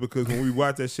grown-ups because when we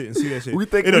watch that shit and see that shit, We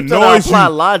think it we try to annoys apply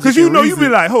you. logic Because you and know you be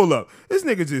reason. like, hold up, this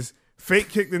nigga just fake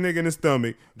kicked the nigga in the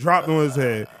stomach, dropped on his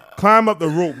head, climb up the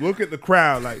rope, look at the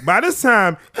crowd. Like by this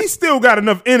time, he still got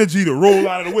enough energy to roll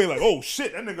out of the way. Like, oh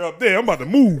shit, that nigga up there, I'm about to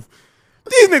move.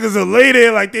 These niggas are lay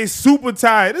there like they super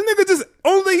tired. This nigga just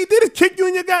only thing he did is kick you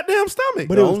in your goddamn stomach.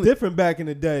 But The it was only- different back in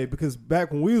the day because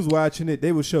back when we was watching it,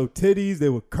 they would show titties, they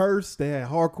would curse, they had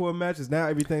hardcore matches. Now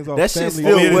everything's all That shit family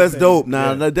still oriented. was dope.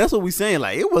 Now Yeah. that's what we saying.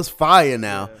 Like it was fire.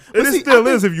 Now But it see, still I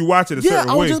think- is if you watch it a Yeah, certain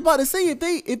I was way. just about to say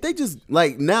if they just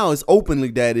like now it's openly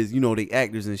that is they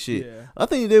actors and shit. Yeah. I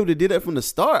think if they would have did that from the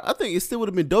start, I think it still would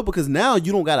have been dope because now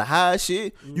you don't gotta hide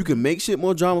shit. You can make shit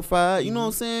more dramified. You know what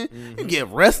I'm saying? You get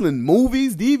wrestling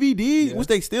movies, DVDs, which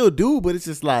they still do, but it's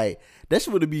just like that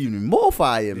shit would have been even more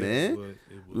fire, man. would. It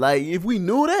would. Like if we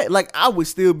knew that, like I would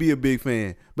still be a big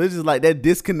fan. But it's just like that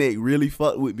disconnect really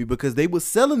fucked with me because they was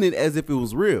selling it as if it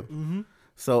was real.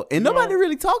 So and nobody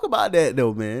really talk about that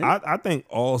though, man. I think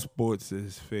all sports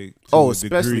is fake. to Oh, a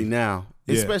especially degree. now.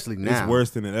 Yeah, Especially now. It's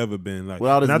worse than it ever been. Like With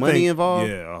all this and I money think- involved?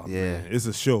 Yeah, oh, Yeah. man, it's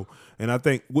a show. And I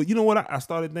think, well, you know what? I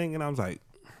started thinking. I was like,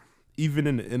 even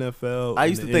in the NFL, I and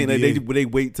used to the think that NBA, they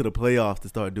wait to the playoffs to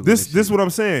start doing this shit. what I'm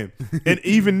saying. And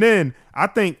even then, I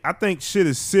think shit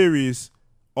is serious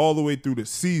all the way through the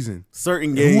season. certain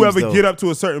And games. whoever though, get up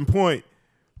to a certain point,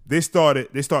 they start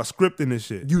scripting this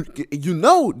shit.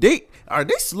 they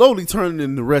slowly turning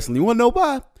into wrestling. You want to know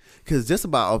why? Because just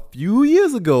about a few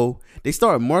years ago, they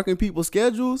started marking people's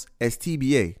schedules as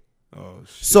TBA. Oh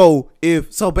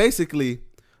shit. So basically,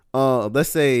 let's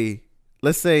say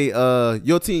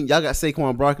your team y'all got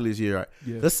Saquon Barkley this year, right?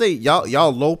 Yeah. Let's say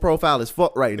y'all low profile as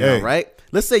fuck right now, Hey. right?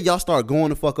 Let's say y'all start going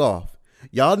the fuck off.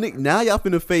 Y'all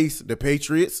finna face the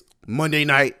Patriots Monday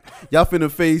night. Y'all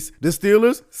finna face the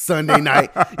Steelers Sunday night.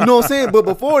 You know what I'm saying? But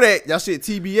before that, y'all shit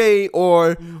TBA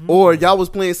or y'all was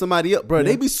playing somebody up, bro. Yeah.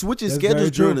 They be switching That's schedules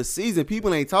very true. during the season.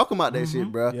 People ain't talking about that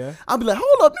shit, bro. Yeah. I'll be like,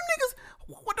 hold up, them niggas.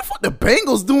 What the fuck the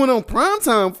Bengals doing on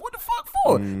primetime? What the fuck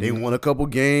for? They won a couple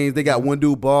games. They got one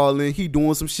dude balling. He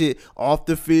doing some shit off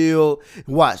the field.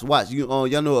 Watch.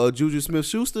 Y'all know Juju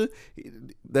Smith-Schuster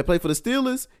that play for the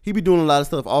Steelers? He be doing a lot of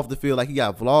stuff off the field. Like he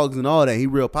got vlogs and all that. He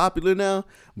real popular now.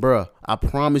 Bruh, I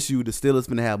promise you the Steelers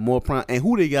finna have more prime. And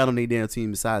who they got on their damn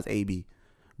team besides AB?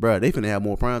 Bruh, they finna have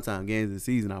more primetime games this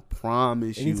season. I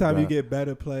promise you. Anytime you bruh. get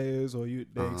better players or they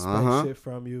expect Uh-huh. shit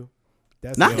from you.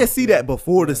 That's Now, I it. can see Yeah. that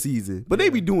before the season, but they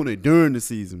be doing it during the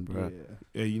season, bro. Yeah.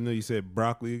 Yeah, you know you said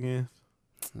broccoli again.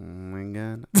 Oh my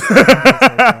god,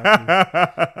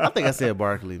 I think I said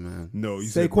Barkley, man. No, you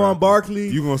said Saquon Barkley.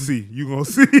 You gonna see. You gonna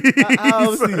see.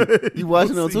 I'll see. You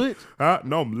watching gonna on see. Twitch? Huh?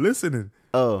 No, I'm listening.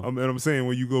 Oh, I'm saying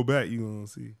when you go back, you gonna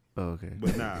see. okay.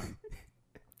 But nah.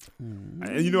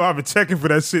 And you know I've been checking for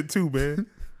that shit too, man.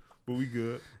 but we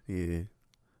good. Yeah.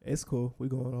 It's cool. We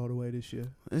going all the way this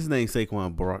year. His name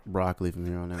Saquon Broccoli from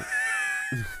here on out.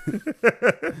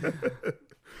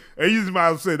 Hey, you just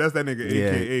might say that's that nigga,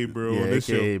 AKA, bro, on this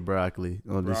AKA show. Broccoli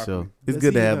on this Broccoli. show. It's Does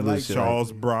good he to have even little like shit.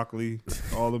 Charles Broccoli.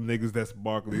 All them niggas that's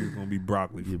Barkley is going to be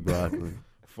Broccoli. Yeah, Broccoli.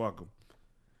 Fuck them.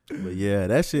 But yeah,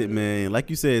 that shit, man. Like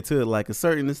you said, to like a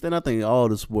certain extent, I think all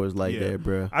the sports like that,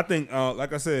 bro. I think,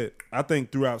 like I said, I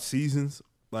think throughout seasons,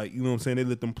 like, you know what I'm saying, they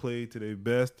let them play to their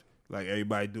best. Like,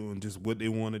 everybody doing just what they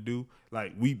want to do.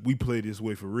 Like, we play this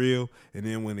way for real. And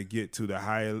then when they get to the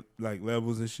higher, like,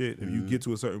 levels and shit, if you get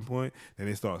to a certain point, then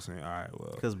they start saying, all right,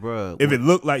 well. Because, bro. If it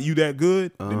looked like you that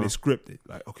good, then they script it.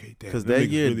 Like, okay, damn. Because that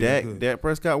year, really Dak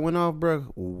Prescott went off, bro.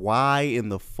 Why in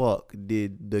the fuck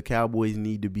did the Cowboys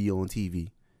need to be on TV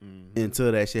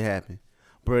until that shit happened?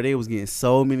 Bro, they was getting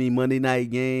so many Monday night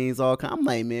games. I'm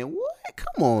like, man, what?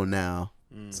 Come on now.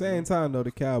 Same time though,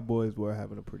 the Cowboys were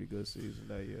having a pretty good season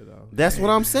that year though. That's what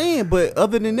I'm saying. But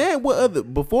other than that,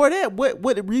 before that,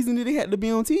 what reason did they have to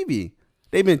be on TV?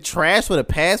 They've been trash for the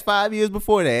past 5 years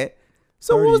before that.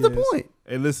 So what was the point?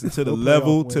 Hey, listen, to the No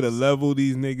level playoff wins.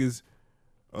 these niggas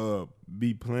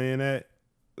be playing at,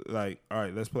 like, all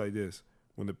right, let's play this.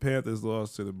 When the Panthers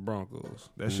lost to the Broncos,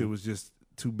 that shit was just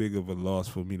too big of a loss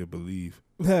for me to believe.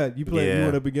 You played. Yeah. You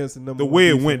went up against the number. The one way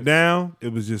it defense. went down,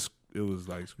 it was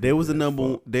like They was the screw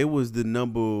number. fuck. They was the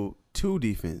number 2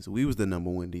 defense. We was the number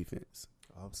 1 defense.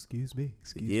 Oh, excuse me.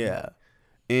 Excuse me. Yeah,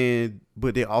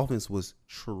 but their offense was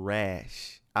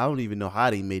trash. I don't even know how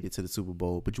they made it to the Super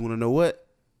Bowl. But you want to know what?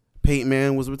 Peyton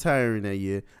Manning was retiring that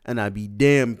year, and I'd be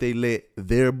damned if they let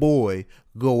their boy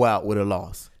go out with a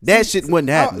loss. That shit wasn't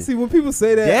happening. See, when people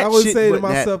say that, That I would shit say to wasn't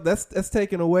myself, that's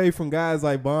taken away from guys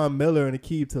like Von Miller and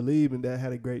Aqib Talib, and that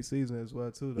had a great season as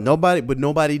well too. Though.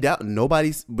 Nobody doubt.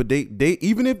 Nobody's. But they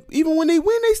even when they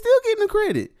win, they still getting the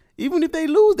credit. Even if they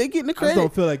lose, they getting the I credit. just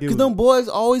don't feel like it because was. them boys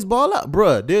always ball out,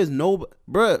 bruh. There's no,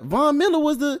 bruh. Von Miller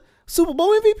was the Super Bowl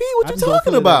MVP. What I you just don't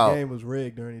talking feel about? That game was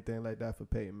rigged or anything like that for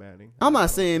Peyton Manning. I'm not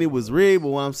saying it was rigged, but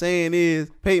what I'm saying is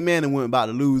Peyton Manning wasn't about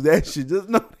to lose that shit. Just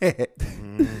know that.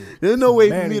 There's no way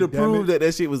for me to Manning, damn prove it.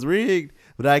 that shit was rigged,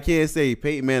 but I can't say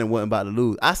Peyton Manning wasn't about to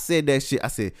lose. I said that shit. I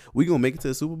said, we going to make it to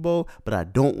the Super Bowl, but I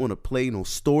don't want to play no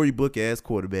storybook-ass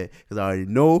quarterback because I already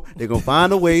know they're going to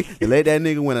find a way to let that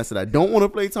nigga win. I said, I don't want to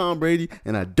play Tom Brady,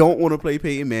 and I don't want to play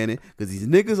Peyton Manning because these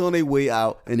niggas on their way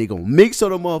out, and they going to make sure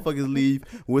the motherfuckers leave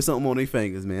with something on their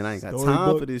fingers, man. I ain't got time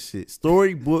Storybook. for this shit.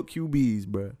 Storybook QBs,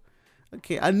 bro.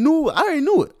 Okay, I already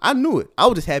knew it. I knew it. I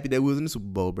was just happy that we was in the Super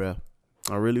Bowl, bro.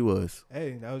 I really was.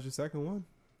 Hey, that was your second one.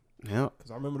 Yeah.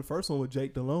 Because I remember the first one with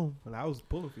Jake Delhomme, and I was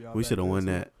pulling for y'all. We back should have then, won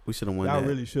too. that. We should have won Y'all that.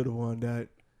 really should have won that.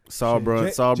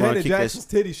 Sauerbrunn Janet kicked Jackson's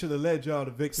that. titty should have led y'all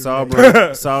to victory.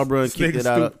 Sauerbrunn kicked it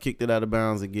Nigga kicked it out of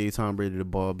bounds and gave Tom Brady the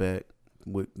ball back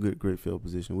with great field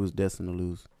position. We was destined to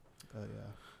lose. Oh,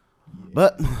 yeah.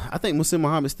 But I think Muhammad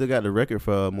Muhammad still got the record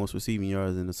for most receiving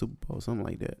yards in the Super Bowl, something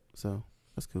like that. So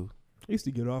that's cool. I used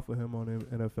to get off with him on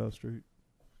NFL Street.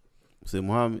 Muhammad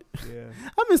Muhammad. Yeah.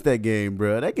 I missed that game,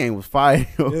 bro. That game was fire.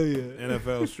 Yeah, Yo. yeah.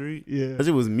 NFL Street. Yeah. That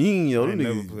shit was mean, yo. I Them ain't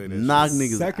never niggas played that knock shit.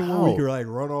 niggas Second out. one, we could like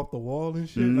run off the wall and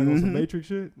shit, like on some Mhm. Matrix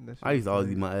shit. That shit I used to was always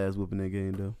crazy. get my ass whooping that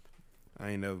game, though. I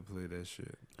ain't never played that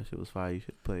shit. That shit was fire. You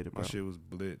should have played it, My bro. shit was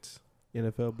Blitz.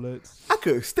 NFL Blitz. I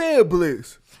could stand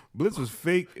Blitz. Blitz was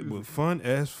fake. It was fun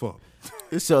as fuck.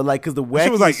 It's so like because the That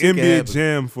shit was wacky like shit can NBA happen.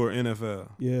 Jam for NFL.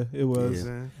 Yeah, it You know what I'm was.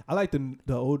 saying? I like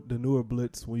the newer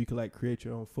Blitz when you could like create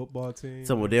your own football team.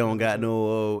 Some of them don't got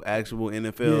no actual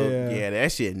NFL. Yeah. Yeah,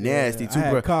 that shit nasty Yeah, too, I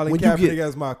had bro. Colin When you Kaepernick get,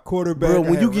 as my quarterback. bro, I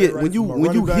when had you Ray get Rice when you as my when you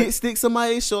running back. hit stick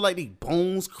somebody, it show like these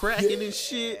bones cracking and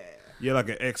shit. Yeah, like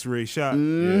an X-ray shot.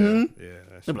 Mhm. Yeah, that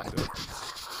They shit. be like, dope.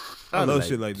 I I was love like,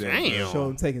 shit like that. damn. Show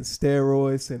them taking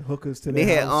steroids and hookers to They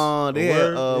their had house. they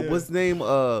had Word? Yeah. what's his name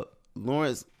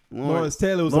Lawrence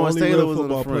Taylor was Lawrence the only Taylor real was on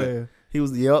the football front. player. He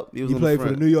was He on played the for the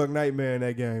front. New York Nightmare in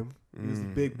that game. He was the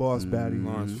big boss baddie.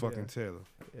 Lawrence Mhm. fucking Taylor.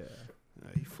 Yeah. Yeah,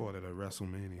 he fought at a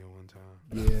WrestleMania one time.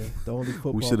 Yeah, the only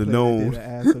football shoulda player known. that did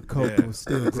an ass of coke Yeah, was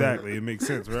still great. exactly. It makes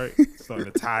sense, right?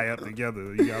 Starting to tie up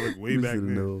together. You gotta look way We back shoulda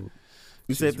then. known.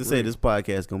 You Shit's said to say rigged. this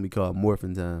podcast gonna be called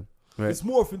Morphin Time. Right. It's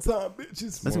morphin' time,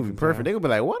 bitches. That's gonna be Morphin' perfect. Time. They gonna be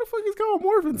like, "What the fuck is called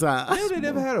Morphin Time?" Yeah, they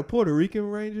never had a Puerto Rican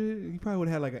ranger. You probably would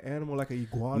have had like an animal, like an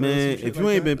iguana. or Man, some shit if you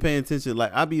like ain't that. been paying attention,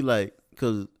 like I be like,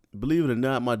 cause believe it or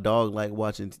not, my dog like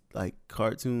watching like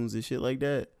cartoons and shit like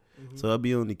that. Mhm. So I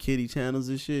be on the kitty channels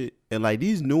and shit, and like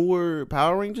these newer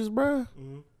Power Rangers, bruh,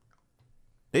 Mhm.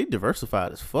 they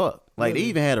diversified as fuck. Like they Really?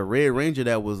 even had a Red Ranger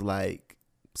that was like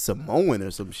Samoan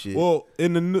or some shit. Well,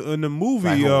 in the movie,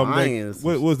 Like like, Hawaiian or some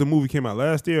what shit. was the movie came out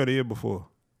last year or the year before?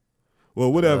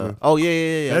 Well, whatever.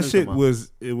 Yeah. That shit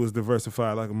was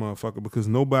diversified like a motherfucker because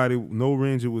no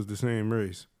Ranger was the same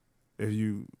race. If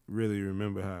you really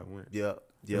remember how it went. Yeah.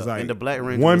 It was like and the Black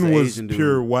Ranger one was was Asian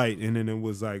pure dude. white, and then it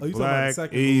was like you talking about the black,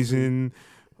 second Asian,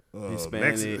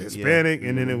 Hispanic,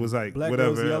 and then it was like Black whatever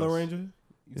girl's the Yellow else. Ranger.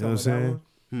 You know what I'm saying?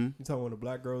 You talking when the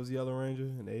black girl was the Yellow Ranger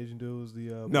and the Asian dude was the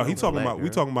No, he black talking black about. We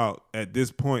girl. talking about at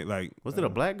this point, like Was it a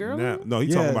black girl? now. No, he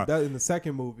yeah, talking about. that in the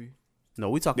second movie. No,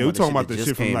 we talking Yeah, we about talking about the the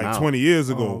shit from like out. 20 years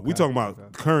ago. Oh, We okay, talking about okay.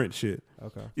 current shit.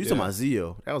 Okay. You talking about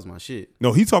Zeo? That was my shit.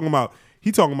 No, he talking about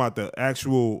the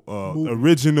actual Movie.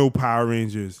 original Power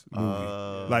Rangers movie,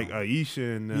 like Uh,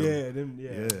 Aisha and them.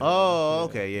 Yeah. Oh,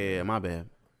 okay, yeah. My bad.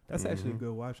 That's actually a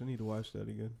good watch. I need to watch that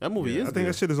again. That movie Yeah, is. I think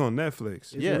good. that shit is on Netflix.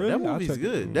 Is it Yeah, really? that I'll movie's check it.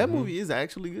 good. That movie is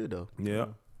actually good though. Yeah.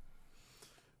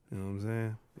 You know what I'm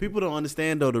saying? People don't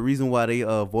understand though the reason why they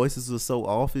voices were so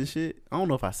off and shit. I don't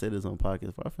know if I said this on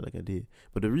podcast, but I feel like I did.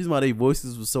 But the reason why they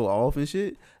voices were so off and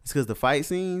shit is because the fight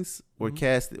scenes were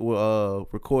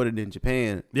recorded in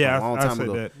Japan Yeah, a long I time said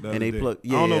ago, that the and other they day. plugged. I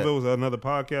don't know Yeah, if it was another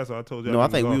podcast or I told you. no, I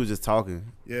think we was just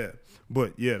talking. Yeah,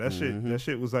 but yeah, that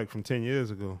shit was like from 10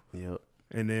 years ago. Yep.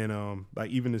 And then like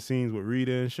even the scenes with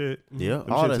Rita and shit. Yeah,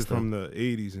 Them all shits that is stuff. from the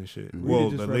 80s and shit. Mhm. Well,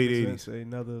 Rita the just late represents 80s.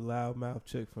 Another loudmouth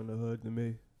chick from the hood to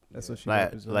me. That's what she Like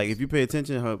represents. if you pay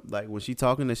attention, her like when she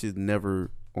talking, that shit's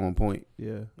never on point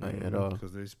yeah. like, at all.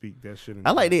 Because they speak that shit. In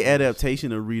I like the different voice.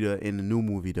 adaptation of Rita in the new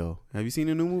movie though. Have you seen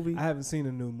the new movie? I haven't seen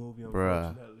a new movie, Bruh.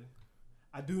 unfortunately.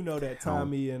 I do know that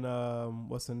Tommy and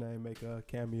what's her name make a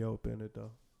cameo up in it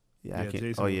though. Yeah, I Yeah, can't.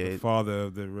 Jason Oh was yeah. the father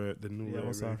of the new Yeah, Red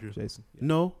what's up, Ranger. Jason?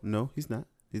 No, he's not.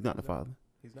 He's not the father.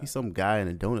 He's not. He's some guy in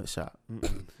a donut shop. No,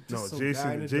 Just some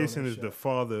guy in a Jason donut is the shop.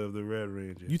 father of the Red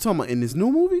Ranger. You talking about in this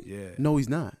new movie? Yeah. No, he's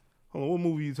not. Hold on, what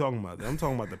movie you talking about? I'm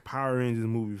talking about the Power Rangers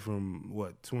movie from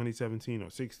what 2017 or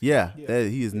 16. Yeah, Yeah. That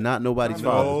he is not nobody's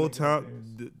No, father.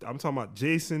 No, I'm talking about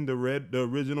Jason, the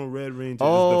original Red Ranger, is the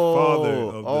father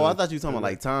of Oh, the, I thought you were talking about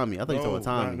like Tommy. I thought you were talking about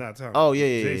Tommy. Not Tommy. Oh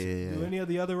yeah. Jason. Do any of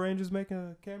the other Rangers make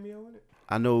a cameo in it?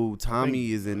 I know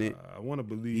Tommy is in it. I want to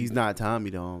believe He's not Tommy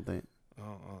though. I don't think Uh,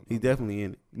 he's definitely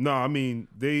in it. No, I mean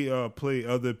they play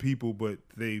other people, but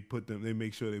they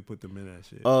make sure they put them in that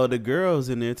shit. The girl's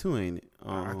in there too, ain't it?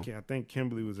 I think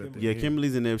Kimberly was at the Yeah, end.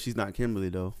 Kimberly's in there. But she's not Kimberly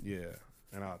though. Yeah,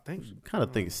 and I think Kind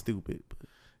of think it's stupid. But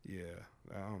yeah,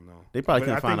 I don't know. they probably But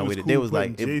couldn't I find think a it way was to. They cool was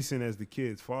like, putting Jason as the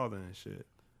kid's father and shit.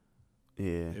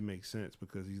 yeah. It makes sense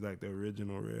because he's like the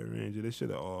original Red Ranger. They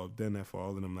should have all done that for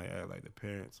all of them, like the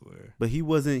parents were. But he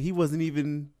wasn't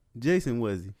even Jason,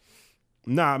 was he?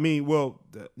 Nah, I mean, well,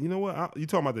 you know what? You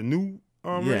talking about the new?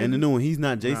 Yeah, Ranger? in the new one, he's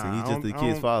not Jason. Nah, he's I just don't- the I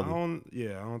kid's don't- father. I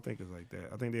don't think it's like that.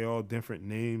 I think they all different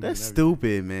names. That's and everything.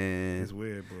 stupid, man. It's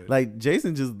weird, but Like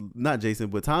Jason not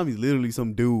Jason, but Tommy's literally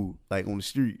some dude like on the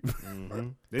street.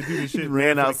 they do this shit.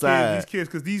 Ran man, for the outside. These kids,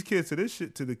 because these kids to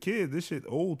the kids, this shit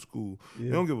old school. They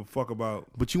don't give a fuck about.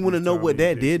 But you want to these know what Tommy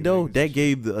that and did Jason though? niggas that and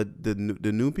gave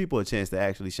the new people a chance to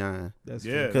actually shine. That's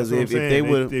Yeah, true. 'Cause that's what I'm if saying. they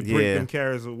would- they break yeah. them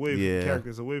characters away, Yeah.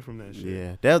 characters away from that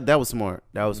shit. Yeah, that was smart.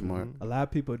 That was smart. A lot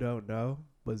of people don't know,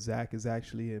 but Zach is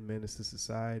actually in Menace to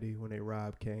Society when they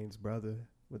rob Kane's brother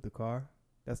with the car.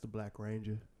 That's the Black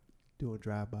Ranger doing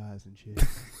drive-bys and shit.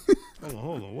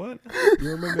 Hold on, what?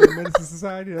 You remember in Menace to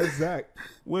Society? That's Zach.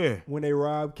 Where? When they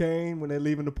rob Kane, when they're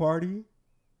leaving the party.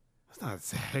 That's not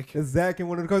Zach. It's Zach in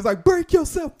one of the cars like, break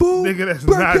yourself, fool. Nigga, that's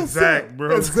Break not yourself." Zach, bro.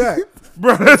 That's Zach.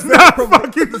 Bro, that's not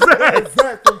fucking Zach. That's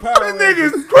Zach from Power That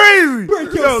Rangers. nigga's crazy.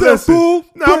 Break Yo, yourself, listen. fool.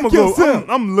 Nah, I'm Break gonna go. yourself.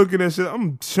 I'm looking at shit.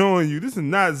 I'm showing you. This is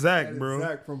not Zach, That is bro.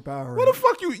 Zach from Power What the Rangers.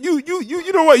 fuck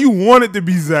you know what? You want it to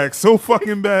be Zach so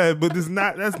fucking bad, but that's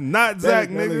not Zach,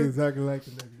 That look nigga. exactly like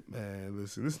the nigga. Man,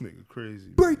 listen, this nigga crazy.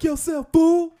 man. Break yourself,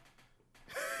 fool.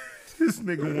 This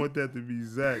nigga want that to be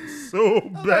Zach so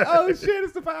bad. Oh shit,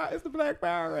 it's the Black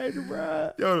Power Ranger,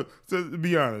 bro. Yo, so to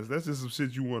be honest, that's just some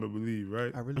shit you want to believe,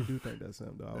 right? I really do think that's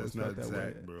him, though. I always That's felt not that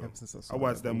way Zach, bro. ever since I saw I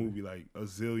watched that movie like a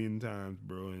zillion times,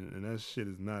 bro, and that shit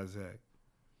is not Zach.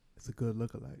 It's a good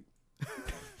lookalike.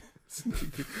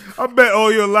 I bet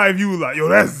all your life you was like, yo,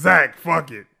 that's Zach.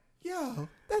 Fuck it. Yo,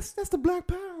 that's the Black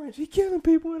Power Ranger. He killing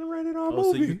people in a rated R Oh,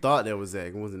 so movie. you thought that was Zach?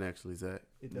 It wasn't actually Zach.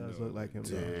 It does No. look like him.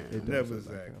 Though. Damn. It does Never look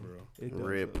like Zach, him. bro. It does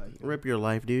Rip, look like him. rip your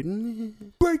life,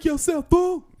 dude. Break yourself,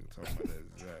 fool. Talking about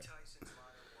that Zach.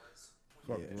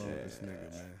 Fuck wrong with this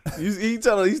nigga,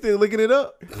 man. You still looking it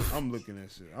up? I'm looking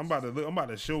at shit. I'm about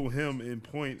to show him in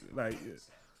point like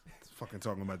fucking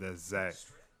talking about that Zach.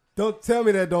 Don't tell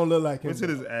me that don't look like him. What's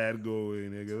this ad go away,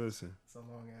 nigga? Listen. Some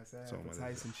long ass ad Talking for about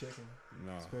Tyson chicken.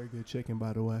 Nah. It's very good chicken,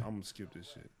 by the way. I'm gonna skip this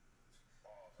shit.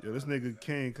 Yo, this nigga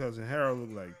Kane cousin Harold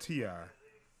look like T.I.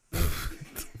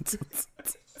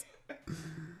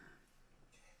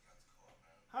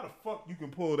 How the fuck you can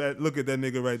pull that? Look at that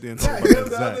nigga right there and talk Yeah, about that that was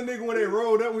the Zach. other nigga when they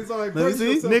rolled up. We saw like, Let me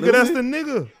see. Nigga, that's the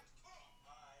nigga.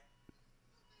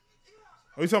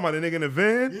 Oh, you talking about the nigga in the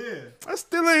van? Yeah. That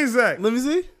still ain't Zach. Let me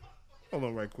see. Hold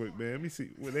on right quick, man. Let me see.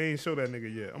 Well, they ain't show that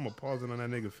nigga yet. I'm going to pause it on that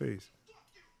nigga face.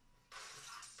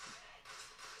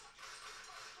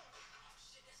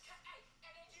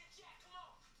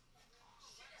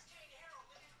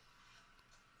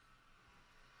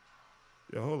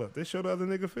 Yo, hold up. They showed the other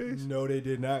nigga face? No, they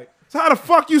did not. So how the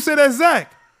fuck you say that's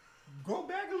Zach? Go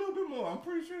back a little bit more. I'm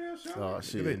pretty sure they'll show Oh it.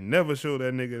 shit. They never show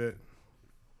that nigga that.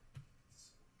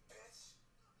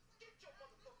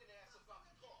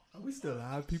 Are we still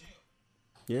live, people?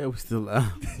 Yeah, we still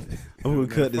live. I'm gonna Man,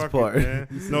 cut this fuck part. it, man.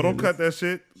 No, don't cut that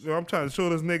shit. Yo, I'm trying to show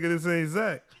this nigga this ain't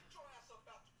Zach.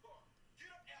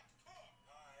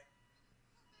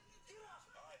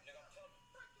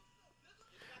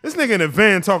 This nigga in the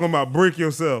van talking about break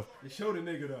yourself. They showed the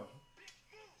nigga though.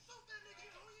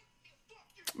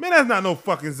 Man, that's not no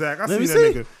fucking Zach. I Let see me that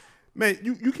see. nigga. Man,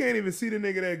 you can't even see the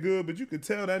nigga that good, but you can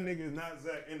tell that nigga is not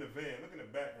Zach in the van. Look in the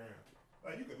background.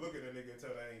 Like, you can look at that nigga and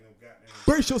tell that ain't no goddamn.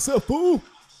 Brace yourself, fool.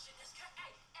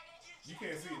 You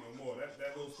can't see it no more.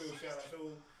 That little still shot I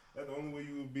showed, that's the only way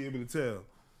you would be able to tell.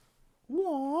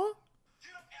 What?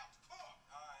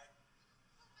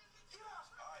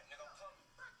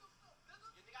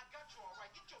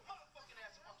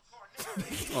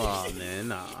 Oh man,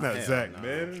 nah. Not hell Zach, nah.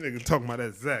 man. This nigga talking about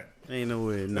that Zach. Ain't no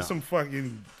way. No. That's some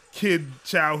fucking kid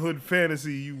childhood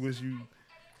fantasy you wish you.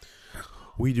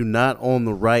 We do not own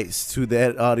the rights to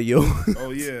that audio.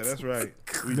 Oh, yeah, that's right.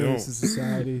 We don't. Menace to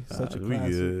Society, such a we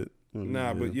classic. good. We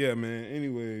Nah, good. but yeah, man.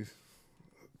 Anyways,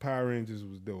 Power Rangers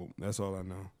was dope. That's all I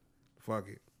know. Fuck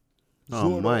it.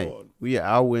 Oh, Mike, we are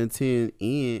hour and 10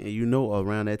 in, and you know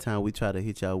around that time we try to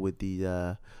hit y'all with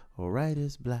the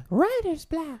Writer's Block. Writer's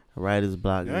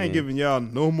Block. I man. ain't giving y'all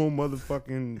no more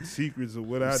motherfucking secrets of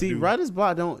what I See, do. Writer's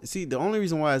Block don't see the only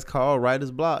reason why it's called Writer's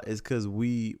Block is because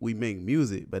we make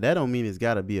music, but that don't mean it's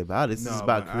got to be about it. This is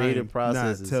about man, creative I ain't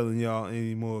processes. Not telling y'all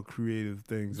any more creative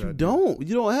things. You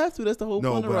don't have to. That's the whole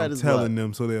No, point of but I'm Writer's Block. telling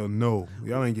them so they'll know.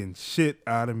 Y'all ain't getting shit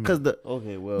out of me. Cause well, all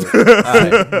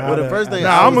right. Well, the first thing Nah,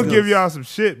 I I'm was gonna give y'all some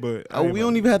shit, but we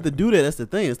don't even have to do that. That's the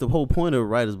thing. It's the whole point of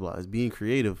Writer's Block is being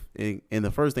creative. And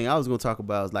the first thing I was gonna talk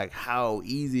about is like how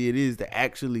easy it is to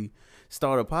actually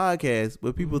start a podcast,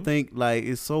 but people think like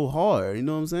it's so hard. You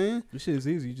know what I'm saying? This shit is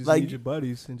easy. You just Like, need your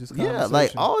buddies and just Yeah,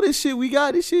 like all this shit we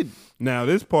got, this shit Now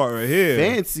this part right here,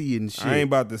 fancy and shit. I ain't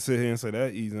about to sit here and say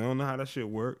that easy. I don't know how that shit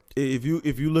work. If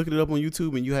you look it up on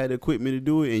YouTube and you had the equipment to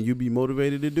do it and you be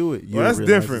motivated to do it, Well, that's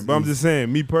different. But I'm just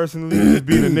saying, me personally, just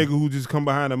being a nigga who just come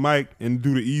behind the mic and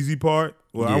do the easy part.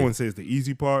 Well, I Yeah. wouldn't say it's the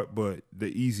easy part, but the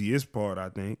easiest part, I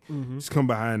think. Just come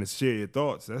behind and share your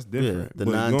thoughts. That's different. the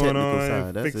But non-technical going on,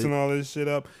 side, that's fixing it. all this shit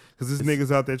up, because there's niggas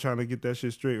out there trying to get that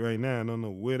shit straight right now. I don't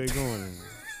know where they going.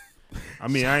 I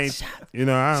mean, I ain't,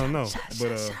 I don't know.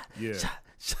 But yeah.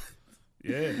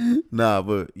 Yeah. Nah,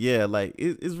 but yeah, like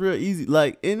it's real easy.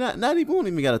 Like, and not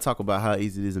even got to talk about how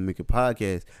easy it is to make a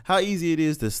podcast. How easy it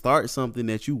is to start something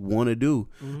that you want to do.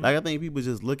 Like, I think people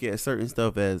just look at certain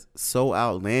stuff as so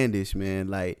outlandish, man.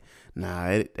 Like,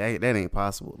 nah, that ain't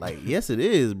possible. Like, yes, it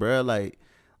is, bro. Like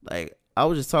I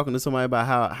was just talking to somebody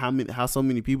about how so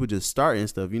many people just starting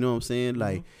stuff. You know what I'm saying?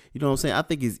 Like, you know what I'm saying? I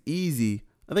think it's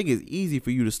easy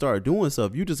for you to start doing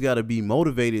stuff. You just got to be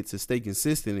motivated to stay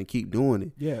consistent and keep doing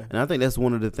it. Yeah. And I think that's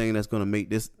one of the things that's going to make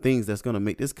this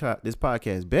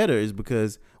podcast better is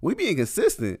because we being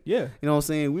consistent. Yeah. You know what I'm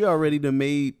saying? We already done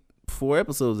made 4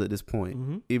 episodes at this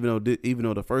point. Even though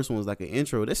the first one was like an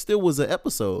intro, that still was an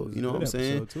episode. You know what I'm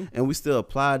saying? And we still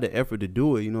applied the effort to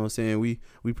do it. You know what I'm saying?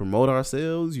 We promote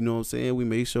ourselves. You know what I'm saying? We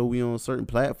make sure we on certain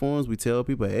platforms. We tell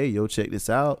people, hey, yo, check this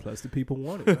out. Plus the people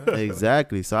want it. Man.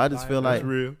 Exactly. So I just feel like That's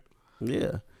real.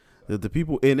 yeah. The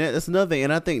people, and that's another thing,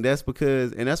 and I think that's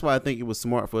because, and that's why I think it was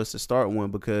smart for us to start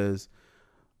one, because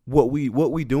what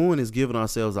we doing is giving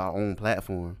ourselves our own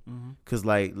platform. Cause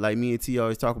like me and T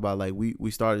always talk about, like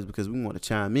we started because we want to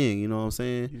chime in, you know what I'm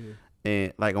saying? Yeah.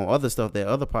 And like on other stuff that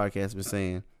other podcasts been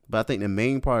saying. But I think the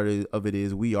main part of it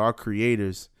is we are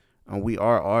creators and we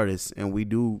are artists, and we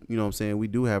do, you know what I'm saying, we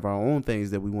do have our own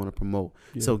things that we want to promote.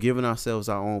 Yeah. So giving ourselves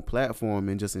our own platform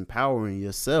and just empowering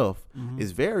yourself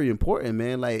is very important,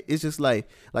 man. Like, it's just like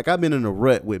I've been in a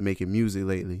rut with making music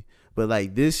lately. But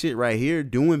like this shit right here,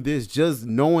 doing this, just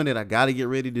knowing that I got to get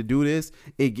ready to do this,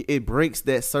 it breaks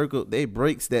that circle. It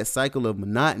breaks that cycle of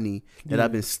monotony that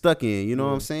I've been stuck in. You know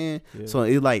what I'm saying? Yeah. So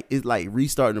it's like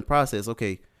restarting the process.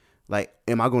 Okay, Like,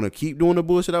 am I going to keep doing the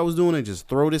bullshit I was doing and just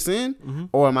throw this in?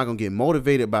 Or am I going to get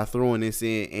motivated by throwing this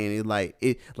in?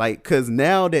 And cause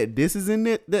now that this is in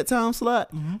that time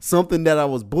slot, something that I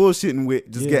was bullshitting with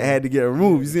just had to get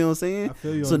removed. You see what I'm saying? I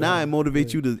feel you so on now that. I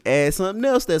motivate you to add something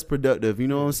else that's productive. You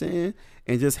know what I'm saying?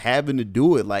 And just having to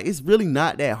do it. Like, it's really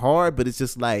not that hard, but it's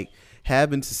just like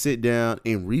having to sit down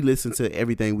and re-listen to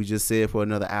everything we just said for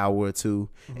another hour or two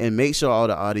and make sure all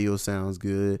the audio sounds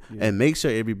good and make sure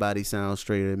everybody sounds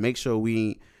straight and make sure we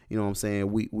ain't, you know what I'm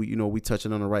saying, we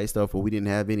touching on the right stuff or we didn't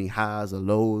have any highs or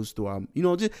lows through our,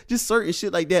 just certain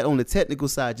shit like that on the technical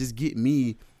side just get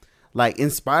me like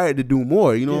inspired to do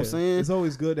more. You know what I'm saying? It's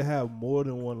always good to have more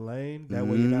than one lane. That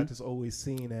way you're not just always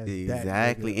seen as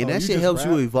exactly. that. And that shit helps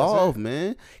you evolve,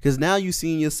 man. Because now you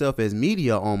seeing yourself as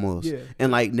media almost. Yeah. And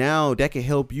like now that can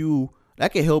help you.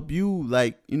 That can help you,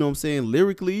 like, you know what I'm saying,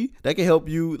 lyrically. That can help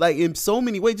you, like, in so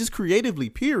many ways, just creatively,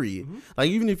 period. Like,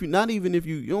 even if you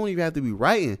don't even have to be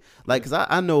writing. Like, because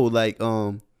I know, like,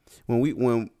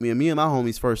 when me and my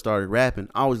homies first started rapping,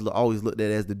 I always looked at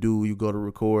it as the dude you go to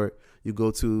record. You go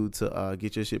to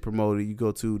get your shit promoted. You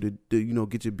go to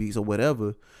get your beats or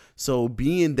whatever. So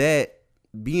being that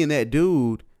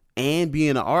dude and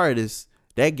being an artist,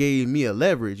 that gave me a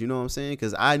leverage. You know what I'm saying?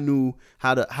 Because I knew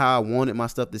how I wanted my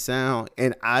stuff to sound,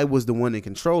 and I was the one in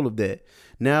control of that.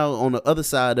 Now on the other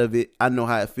side of it, I know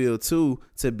how it feels too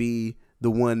to be the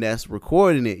one that's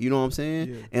recording it. You know what I'm saying?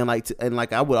 Yeah. And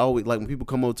like I would always, like, when people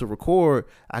come over to record,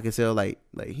 I can tell like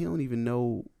he don't even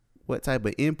know what type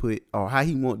of input or how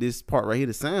he want this part right here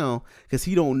to sound, because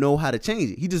he don't know how to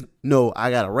change it. He just know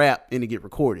I gotta rap and to get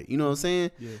recorded. You know what I'm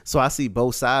saying? Yeah. So I see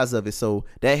both sides of it. So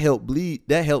that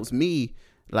helps me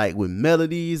like with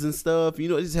melodies and stuff. It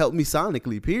just helped me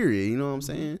sonically, period. You know what I'm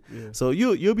saying? Yeah. So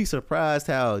you'll be surprised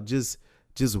how just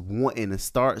wanting to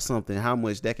start something, how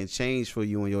much that can change for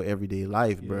you in your everyday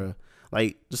life, bro.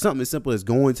 Like just something as simple as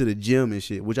going to the gym and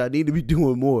shit, which I need to be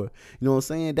doing more. You know what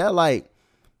I'm saying?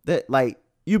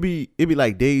 It'd be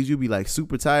like days you be like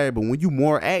super tired, but when you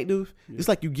more active, it's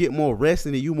like you get more rest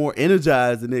and you more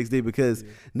energized the next day, because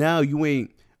now you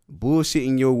ain't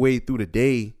bullshitting your way through the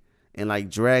day and like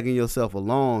dragging yourself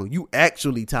along. You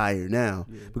actually tired now,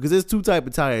 because there's two type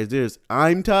of tires. There's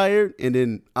I'm tired and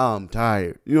then I'm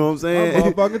tired. You know what I'm saying?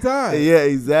 I'm motherfucking tired. Yeah,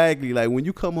 exactly. Like when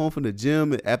you come home from the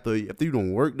gym after you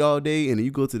done worked all day and then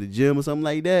you go to the gym or something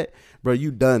like that, bro,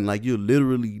 you done. Like you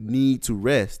literally need to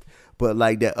rest. But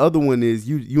like that other one is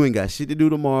you ain't got shit to do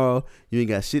tomorrow. You ain't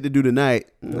got shit to do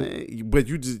tonight. But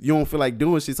you don't feel like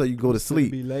doing shit, so you go to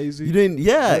sleep. Be lazy. You didn't,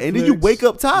 Netflix. And then you wake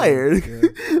up tired.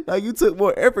 Yeah. Like you took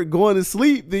more effort going to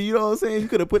sleep than, you know what I'm saying? You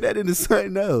could have put that into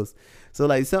something else. So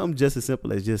like something just as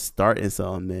simple as just starting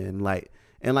something, man. Like,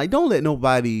 and like don't let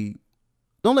nobody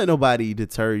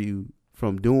deter you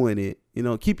from doing it.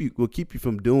 Keep you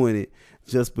from doing it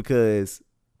just because,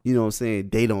 you know what I'm saying,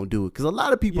 they don't do it. Because a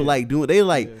lot of people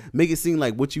make it seem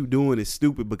like what you doing is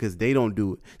stupid because they don't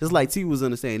do it. Just like T was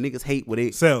understanding, niggas hate what they...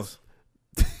 Sales.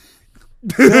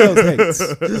 Sales hates.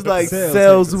 Just like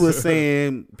Sales was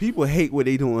saying, people hate what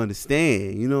they don't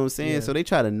understand. You know what I'm saying? Yeah. So they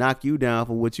try to knock you down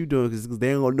for what you doing because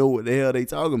they don't know what the hell they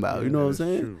talking about. Yeah, you know what I'm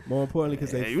saying? True. More importantly,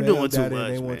 because they failed at it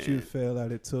and they want you to fail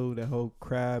at it too. That whole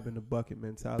crab in the bucket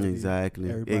mentality.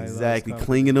 Exactly.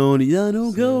 Clinging on to,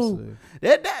 don't go.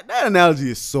 That analogy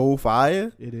is so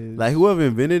fire. It is. Like whoever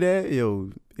invented that,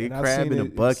 crab in a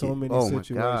bucket. So many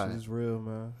situations. My God. It's real,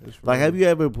 man. It's real. Like, have you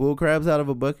ever pulled crabs out of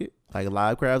a bucket? Like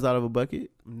live crabs out of a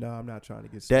bucket? No, I'm not trying to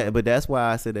get that. But that's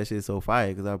why I said that shit's so fire,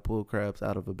 because I pulled crabs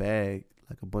out of a bag,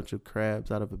 like a bunch of crabs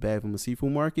out of a bag from a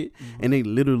seafood market, and they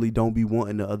literally don't be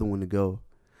wanting the other one to go.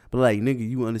 But like, nigga,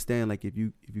 you understand, like if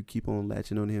you keep on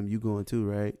latching on him, you going too,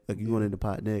 right? Like you going in the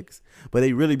pot next. But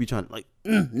they really be trying to like,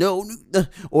 no,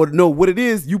 or no, what it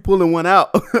is, you pulling one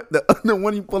out. the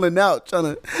one you pulling out, trying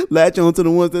to latch on to the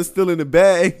ones that's still in the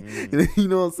bag. You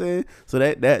know what I'm saying? So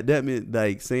that meant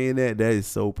like saying that is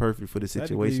so perfect for the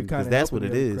situation, because that's what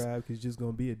it is. Crab, cause just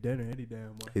gonna be a dinner any damn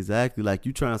way. Exactly. Like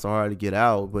you trying so hard to get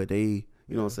out, but they,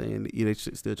 you know what I'm saying? They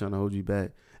still trying to hold you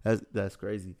back. That's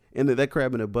crazy. And that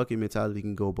crab in a bucket mentality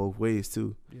can go both ways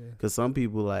too. Yeah. Cause some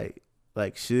people like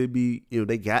should be,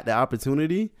 they got the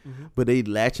opportunity, but they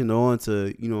latching on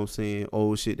to, you know what I'm saying,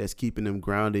 old shit that's keeping them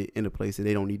grounded in a place that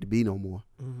they don't need to be no more.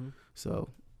 So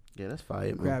yeah, that's fire,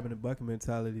 man. Crab in the bucket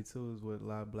mentality too is what a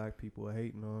lot of black people are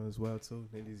hating on as well too.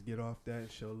 They just get off that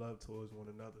and show love towards one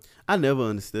another. I never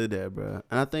understood that, bro.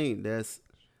 And I think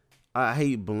I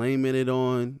hate blaming it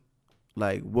on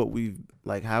like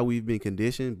how we've been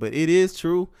conditioned, but it is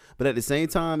true. But at the same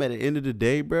time, at the end of the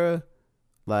day, bro,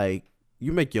 like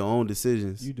you make your own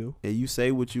decisions. You do, and you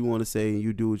say what you want to say, and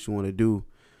you do what you want to do.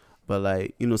 But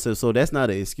like, you know, so that's not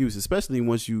an excuse, especially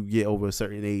once you get over a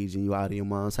certain age and you out of your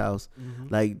mom's house.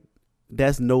 Like,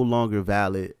 that's no longer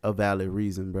a valid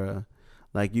reason, bro.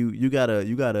 Like you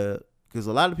gotta, because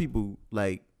a lot of people,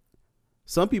 like,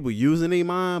 some people using their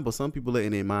mind, but some people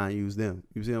letting their mind use them.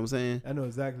 You see what I'm saying? I know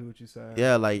exactly what you're saying.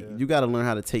 Yeah, like you got to learn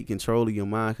how to take control of your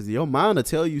mind, because your mind will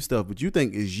tell you stuff, but you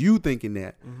think is you thinking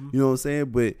that. You know what I'm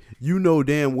saying? But you know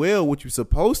damn well what you're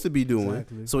supposed to be doing.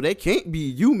 Exactly. So that can't be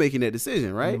you making that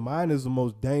decision, right? The mind is the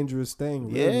most dangerous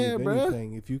thing, really, yeah, if bro.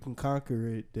 anything. If you can conquer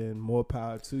it, then more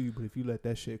power to you. But if you let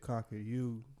that shit conquer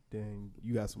you, then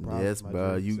you got some problems. Yes,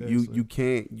 bro. You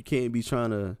can't be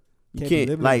trying to. You Can't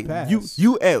can't like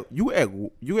you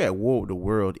at war with the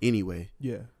world anyway.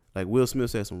 Yeah. Like Will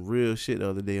Smith said some real shit the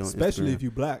other day on especially Instagram. if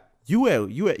you black. You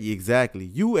at exactly.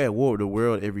 You at war with the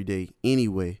world every day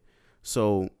anyway.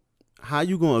 So how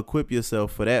you gonna equip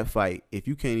yourself for that fight if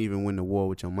you can't even win the war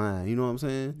with your mind? You know what I'm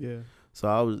saying? Yeah. So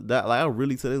I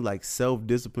really said it, like,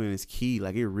 self-discipline is key.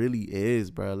 Like, it really is,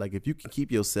 bro. Like, if you can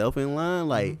keep yourself in line,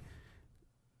 like,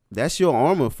 that's your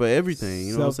armor for everything.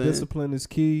 You know what I'm saying? Self-discipline is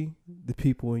key. The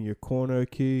people in your corner are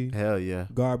key. Hell yeah.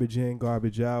 Garbage in,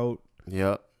 garbage out.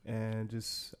 Yep. And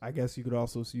just, I guess you could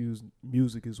also use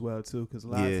music as well, too. Because a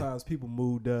lot of times people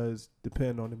mood does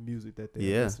depend on the music that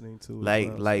they're listening to. Like,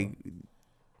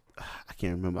 I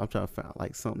can't remember. I'm trying to find,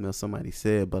 like, something else somebody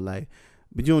said. But, like,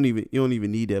 but you don't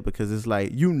even need that, because it's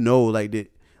like, you know, like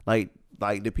that,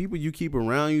 like the people you keep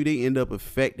around you, they end up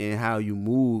affecting how you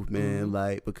move, man.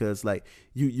 Like, because like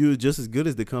you're just as good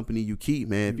as the company you keep,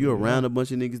 man. If you're around a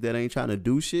bunch of niggas that ain't trying to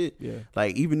do shit,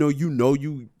 like, even though you know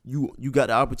you got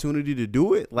the opportunity to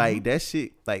do it, like that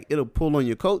shit, like, it'll pull on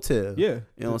your coattail. Yeah.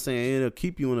 You know what I'm saying? It'll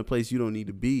keep you in a place you don't need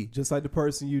to be. Just like the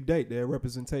person you date, they're a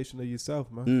representation of yourself,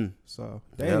 man. So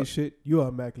they ain't shit. You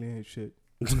automatically ain't shit.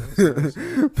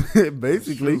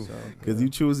 Basically, because you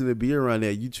choosing to be around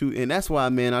that, and that's why,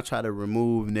 man, I try to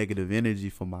remove negative energy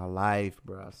from my life,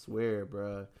 bro. I swear,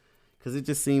 bro, because it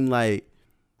just seemed like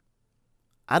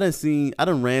I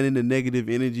done ran into negative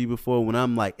energy before when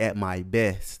I'm like at my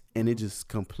best, and it just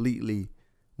completely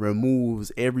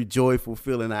removes every joyful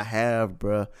feeling I have,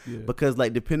 bro. Because,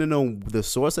 like, depending on the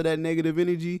source of that negative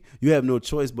energy, you have no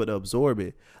choice but to absorb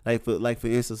it. Like for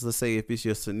instance, let's say if it's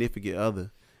your significant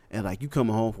other. And, like, you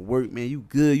coming home from work, man, you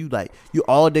good. You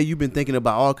all day you've been thinking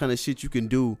about all kind of shit you can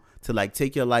do to, like,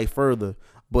 take your life further.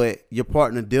 But your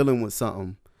partner dealing with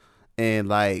something. And,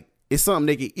 like, it's something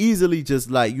they can easily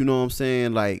just, like, you know what I'm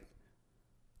saying, like,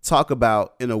 talk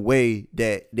about in a way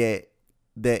that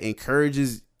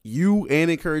encourages you and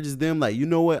encourages them. Like, you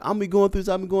know what, I've been going through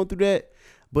that.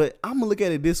 But I'm going to look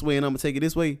at it this way and I'm going to take it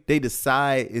this way. They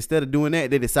decide, instead of doing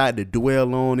that, they decide to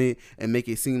dwell on it and make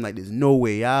it seem like there's no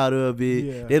way out of it.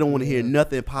 Yeah, they don't want to hear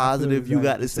nothing positive you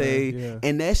got to say. Yeah.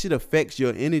 And that shit affects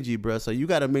your energy, bro. So you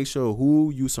got to make sure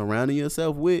who you surrounding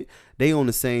yourself with, they on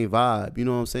the same vibe. You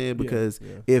know what I'm saying? Because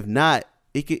if not,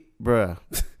 it could, bro.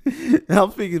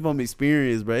 I'm speaking from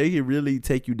experience, bro. It can really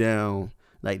take you down.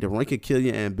 Like, it can kill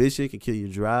your ambition, can kill your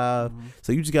drive.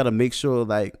 So you just got to make sure,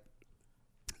 like,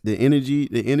 the energy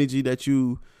that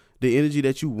you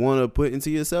want to put into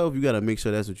yourself, you got to make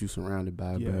sure that's what you surrounded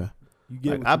by, bro. You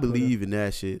get like, I believe in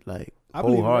that shit, like, I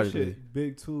believe in that shit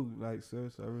big too, like,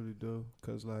 sis, I really do.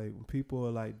 Cause, like, when people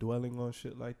are, like, dwelling on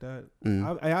shit like that,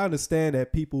 I understand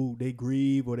that people, they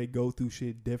grieve or they go through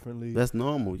shit differently. That's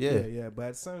normal, yeah. But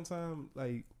at the same time,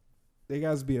 like, there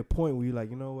has to be a point where you're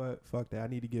like, you know what, fuck that, I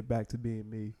need to get back to being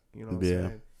me. You know what I'm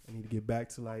saying? I need to get back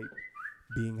to, like,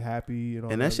 being happy and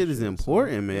all and that shit is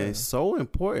important, man. It's so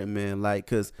important, man. Like,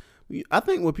 cause I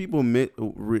think what people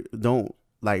don't,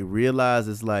 like, realize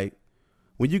is, like,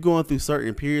 when you're going through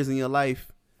certain periods in your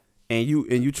life and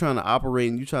you trying to operate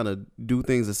and you trying to do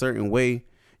things a certain way,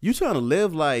 you trying to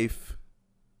live life,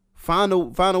 find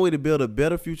a way to build a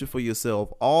better future for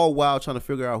yourself, all while trying to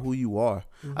figure out who you are.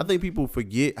 I think people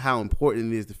forget how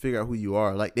important it is to figure out who you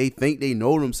are. Like, they think they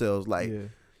know themselves. Like,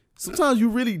 sometimes you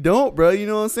really don't, bro. You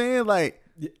know what I'm saying? Like,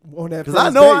 on that, because I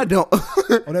know I don't.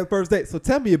 On that first date. So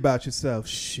tell me about yourself.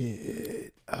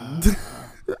 Shit. Damn.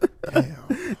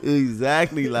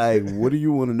 Exactly. Like, what do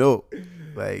you want to know?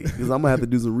 Like, because I'm gonna have to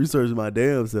do some research on my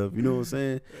damn self. You know what I'm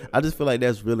saying? I just feel like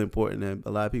that's really important, and a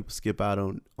lot of people skip out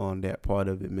on that part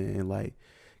of it, man. Like,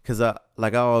 because I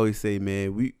always say,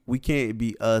 man, we can't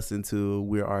be us until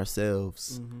we're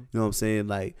ourselves. You know what I'm saying?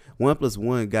 Like, 1 +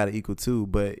 1 gotta equal 2,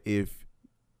 but if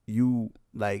you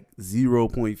like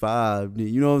 0.5,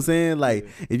 you know what I'm saying? Like,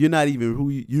 if you're not even who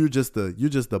you're just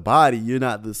the body, you're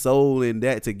not the soul and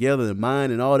that together, the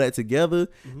mind and all that together,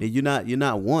 then you're not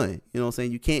one. You know what I'm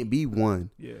saying? You can't be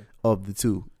one of the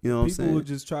two. You know what I'm saying? People would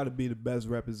just try to be the best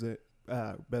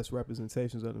best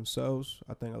representations of themselves,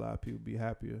 I think a lot of people be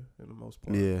happier in the most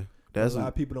part. Yeah, that's a lot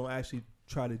of people don't actually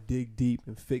try to dig deep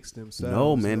and fix themselves.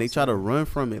 No, man, they try to run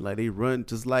from it. Like they run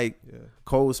just like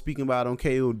Cole was speaking about on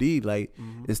KOD. Like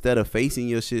instead of facing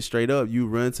your shit straight up, you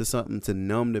run to something to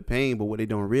numb the pain. But what they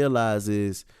don't realize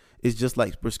is it's just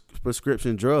like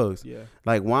prescription drugs. Yeah.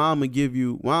 Like why I'm gonna give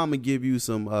you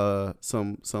some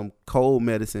cold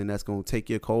medicine that's gonna take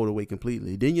your cold away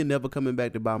completely. Then you're never coming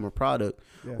back to buy my product.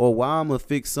 Yeah. Or why I'm gonna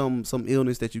fix some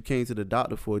illness that you came to the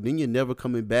doctor for. Then you're never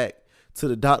coming back to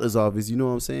the doctor's office, you know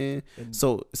what I'm saying? And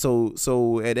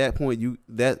so at that point,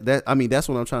 that's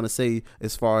what I'm trying to say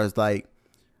as far as like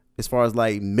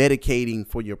medicating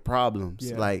for your problems.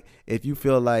 Yeah. Like if you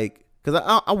feel like, because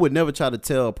I would never try to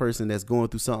tell a person that's going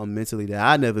through something mentally that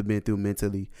I never been through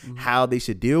mentally how they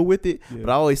should deal with it. Yeah.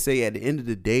 But I always say at the end of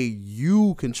the day,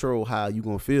 you control how you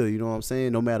gonna feel. You know what I'm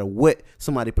saying? No matter what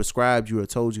somebody prescribed you or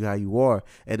told you how you are,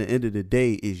 at the end of the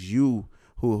day, it's you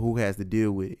who has to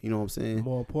deal with it. You know what I'm saying?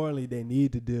 More importantly, they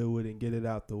need to deal with it and get it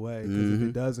out the way. Because if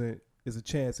it doesn't, there's a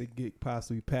chance it get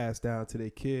possibly passed down to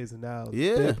their kids, and now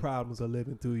their problems are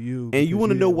living through you. And you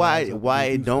want to know why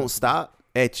it don't stop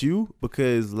at you?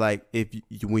 Because like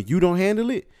when you don't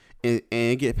handle it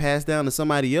and get passed down to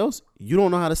somebody else, you don't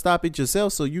know how to stop it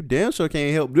yourself. So you damn sure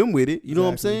can't help them with it. You know what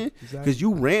I'm saying? Because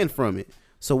you ran from it.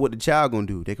 So what the child gonna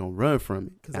do? They gonna run from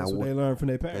it. Because that's what they learn from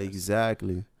their parents.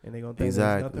 Exactly. And they gonna think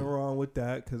there's nothing wrong with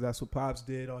that because that's what Pops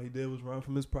did. All he did was run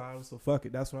from his problems. So fuck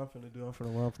it. That's what I'm finna do. I'm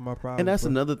finna run from my problems. And that's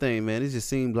another thing, man. It just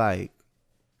seemed like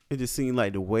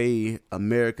the way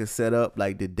America set up,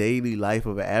 like the daily life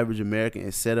of an average American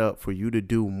is set up for you to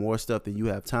do more stuff than you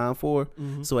have time for.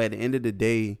 So at the end of the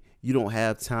day, you don't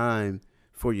have time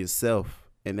for yourself.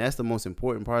 And that's the most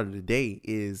important part of the day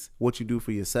is what you do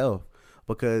for yourself.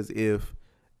 Because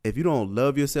if you don't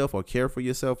love yourself or care for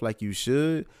yourself like you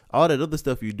should, all that other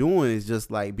stuff you're doing is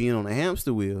just like being on a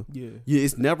hamster wheel. Yeah.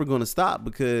 It's never going to stop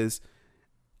because,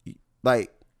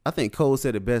 like, I think Cole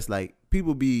said it best, like,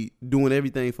 people be doing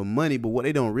everything for money, but what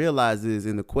they don't realize is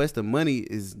in the quest of money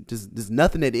is just, there's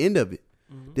nothing at the end of it.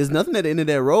 There's nothing at the end of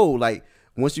that road. Like,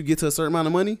 once you get to a certain amount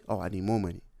of money, oh, I need more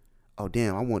money. Oh,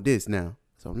 damn, I want this now.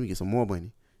 So let me get some more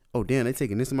money. Oh, damn, they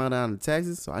taking this amount out of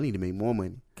taxes, so I need to make more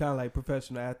money. Kind of like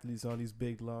professional athletes on these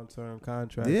big long-term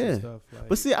contracts and stuff. Like.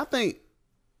 But see, I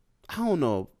don't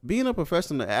know, being a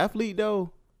professional athlete,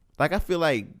 though, like, I feel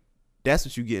like that's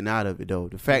what you're getting out of it, though.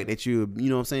 The fact that you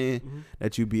know what I'm saying,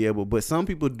 that you be able, but some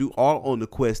people do all on the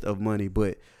quest of money,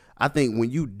 but I think when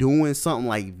you doing something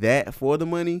like that for the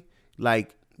money,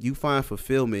 like, you find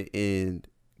fulfillment in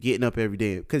getting up every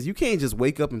day, because you can't just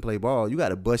wake up and play ball. You got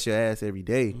to bust your ass every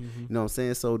day. You know what I'm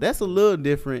saying? So that's a little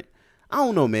different. I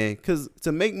don't know, man, because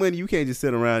to make money, you can't just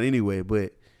sit around anyway.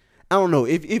 But I don't know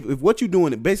if what you're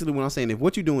doing, basically what I'm saying, if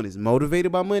what you're doing is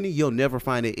motivated by money, you'll never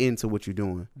find an end to what you're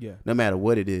doing. Yeah. No matter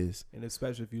what it is. And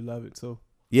especially if you love it too.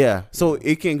 Yeah. So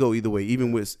it can go either way,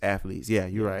 even with athletes. Yeah,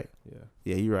 you're right.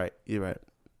 Yeah, you're right. You're right.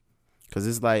 Because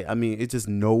it's like, I mean, it's just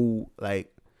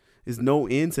there's no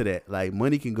end to that. Like,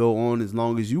 money can go on as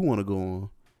long as you want to go on.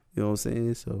 You know what I'm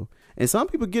saying? So, and some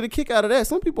people get a kick out of that.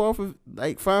 Some people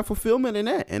find fulfillment in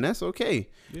that, and that's okay.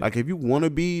 Yeah. Like, if you want to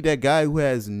be that guy who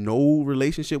has no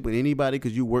relationship with anybody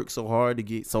because you work so hard to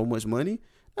get so much money,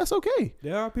 that's okay.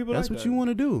 There are people that's like what that. You want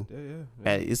to do.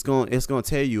 Yeah. It's gonna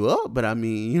tear you up, but I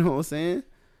mean, you know what I'm saying?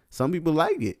 Some people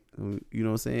like it. You know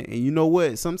what I'm saying? And you know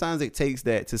what? Sometimes it takes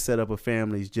that to set up a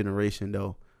family's generation,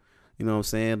 though. You know what I'm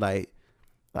saying? Like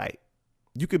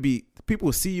you could be,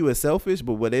 people see you as selfish,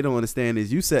 but what they don't understand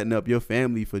is you setting up your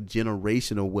family for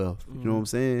generational wealth. You know what I'm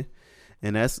saying?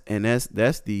 And I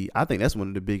think that's one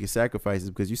of the biggest sacrifices,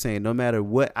 because you're saying no matter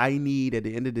what I need at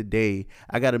the end of the day,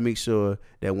 I got to make sure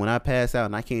that when I pass out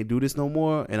and I can't do this no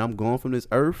more and I'm gone from this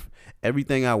earth,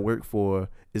 everything I work for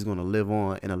is going to live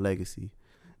on in a legacy,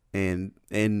 and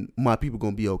my people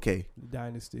going to be okay.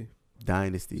 Dynasty,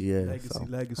 yeah.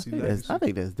 Legacy. I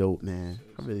think that's dope, man.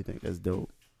 I really think that's dope.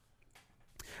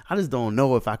 I just don't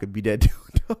know if I could be that dude,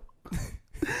 though.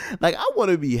 Like, I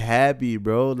want to be happy,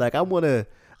 bro. Like, I want to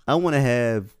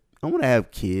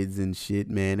have kids and shit,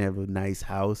 man, have a nice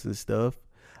house and stuff.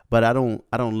 But I don't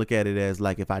look at it as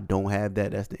like, if I don't have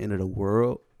that, that's the end of the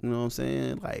world. You know what I'm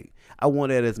saying? Like, I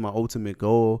want that as my ultimate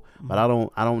goal, but I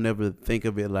don't never think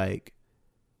of it like,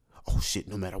 oh shit,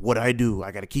 no matter what I do,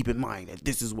 I got to keep in mind that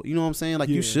this is what, you know what I'm saying? Like,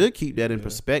 you should keep that in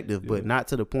perspective, but not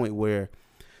to the point where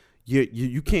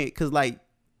you can't, because like,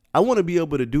 I want to be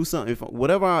able to do something. If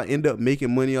whatever I end up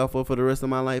making money off of for the rest of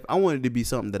my life, I want it to be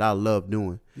something that I love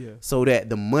doing. Yeah. So that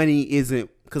the money isn't,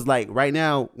 because like right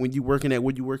now, when you working at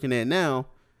what you working at now,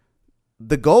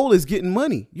 the goal is getting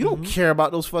money. You don't care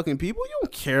about those fucking people. You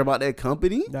don't care about that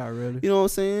company. Not really. You know what I'm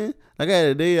saying? Like I had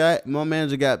a day,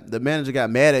 the manager got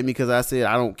mad at me because I said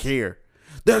I don't care.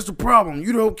 That's the problem.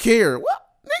 You don't care. What?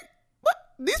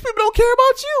 These people don't care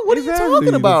about you. What are you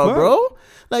talking about, bro?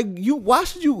 Like why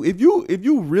should you? If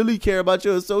you really care about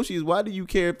your associates, why do you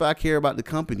care if I care about the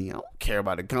company? I don't care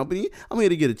about the company. I'm here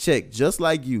to get a check, just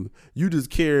like you. You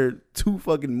just care too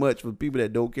fucking much for people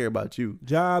that don't care about you.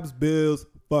 Jobs, bills,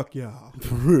 fuck y'all.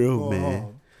 For real,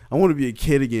 man. I want to be a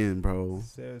kid again, bro.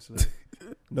 Seriously.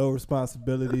 No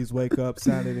responsibilities. Wake up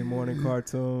Saturday morning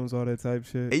cartoons, all that type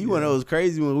shit. And you want to know what's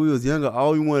crazy? When we was younger,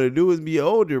 all we wanted to do was be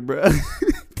older, bro.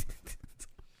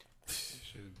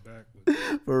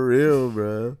 For real,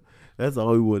 bro. That's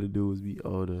all we want to do is be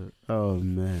older. Oh,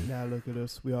 man. Now look at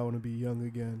us. We all want to be young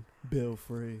again. Bill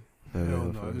free. Hell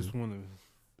no, I just want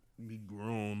to be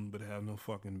grown but have no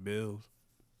fucking bills.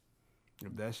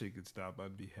 If that shit could stop,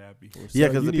 I'd be happy. Yeah,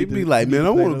 because the people be like, man,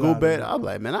 I want to go back. I'm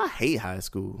like, man, I hate high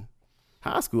school.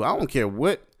 High school, I don't care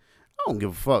what. I don't give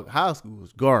a fuck. High school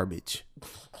is garbage.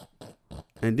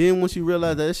 And then once you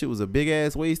realize that shit was a big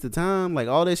ass waste of time, like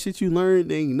all that shit you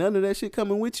learned, ain't none of that shit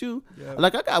coming with you. Yeah.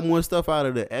 Like I got more stuff out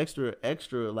of the extra,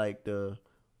 like the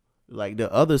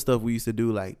other stuff we used to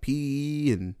do, like PE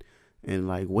and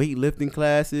like weightlifting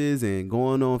classes and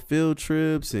going on field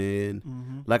trips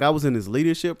and like I was in this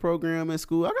leadership program at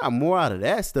school. I got more out of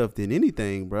that stuff than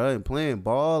anything, bro. And playing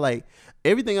ball, like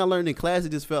everything I learned in class, it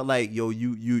just felt like, yo,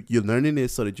 you're learning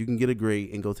this so that you can get a grade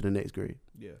and go to the next grade.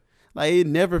 Yeah. Like, it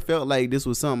never felt like this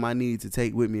was something I needed to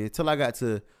take with me until I got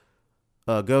to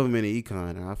government and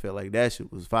econ, and I felt like that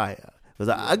shit was fire. Cause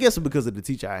I guess because of the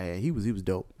teacher I had, he was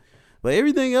dope. But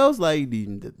everything else, like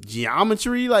the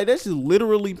geometry, like that's just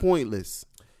literally pointless.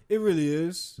 It really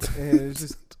is, and it's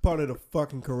just part of the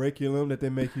fucking curriculum that they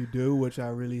make you do, which I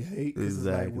really hate. Exactly. It's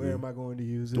like, where am I going to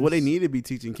use this? What they need to be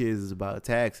teaching kids is about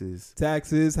taxes,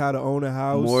 how to own a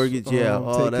house, mortgage, all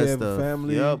take that care stuff. Of a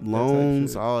family,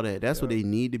 loans, all that. That's what they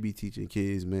need to be teaching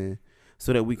kids, man,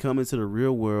 so that we come into the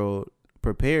real world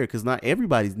prepared. Because not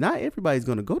everybody's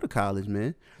going to go to college,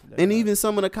 man. And even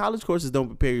some of the college courses don't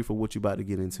prepare you for what you about to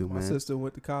get into, man. My sister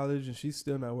went to college and she's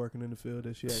still not working in the field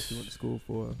that she actually went to school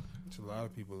for. It's a lot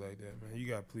of people like that, man. You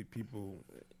got people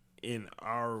in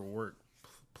our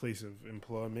workplace of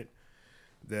employment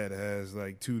that has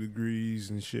like 2 degrees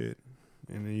and shit.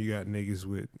 And then you got niggas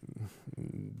with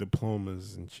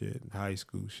diplomas and shit, high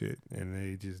school shit, and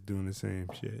they just doing the same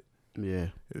shit. Yeah.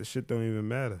 The shit don't even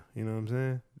matter. You know what I'm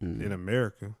saying? In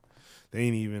America. They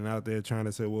ain't even out there trying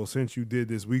to say, well, since you did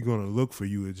this, we're going to look for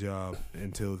you a job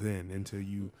until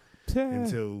you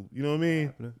know what I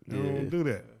mean? They don't do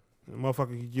that. The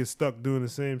motherfucker can get stuck doing the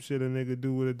same shit a nigga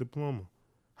do with a diploma.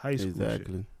 High school shit.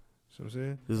 Exactly. You know what I'm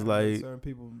saying? It's like, certain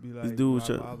people be like, this dude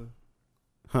why bother?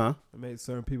 Huh? It made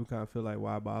certain people kind of feel like,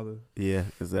 why bother? Yeah,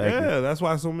 exactly. Yeah, that's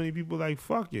why so many people like,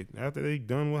 fuck it. After they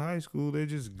done with high school, they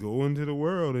just go into the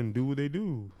world and do what they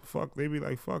do. Fuck, they be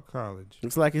like, fuck college.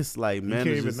 It's like managers. You can't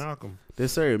even knock them.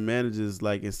 There's certain managers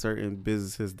like in certain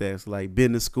businesses that's like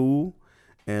been to school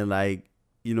and like,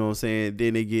 you know what I'm saying,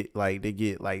 then they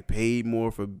get paid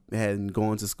more for having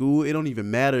going to school. It don't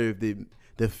even matter if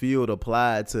the field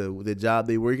applied to the job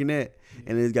they working at.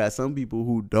 And it's got some people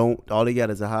who don't, all they got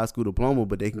is a high school diploma,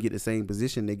 but they can get the same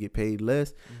position, they get paid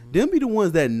less. Them be the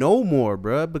ones that know more,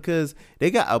 bruh, because they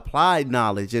got applied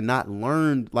knowledge and not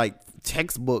learned like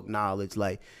textbook knowledge.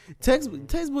 Like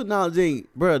textbook knowledge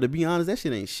ain't, bruh, to be honest, that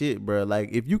shit ain't shit, bruh. Like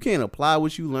if you can't apply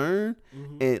what you learn,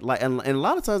 and a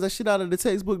lot of times that shit out of the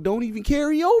textbook don't even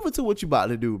carry over to what you about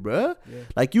to do, bruh. Yeah.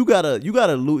 Like you gotta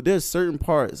there's certain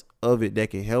parts of it that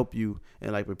can help you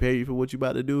and like prepare you for what you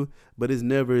about to do, but it's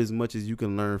never as much as you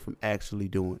can learn from actually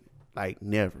doing it. Like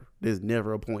never. There's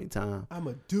never a point in time. I'm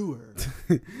a doer.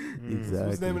 Exactly.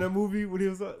 What's the name of that movie when he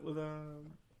was with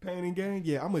Pain and Gang?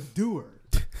 Yeah, I'm a doer.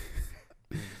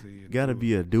 Gotta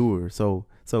be a doer. So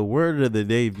word of the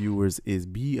day, viewers, is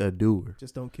be a doer.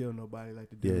 Just don't kill nobody like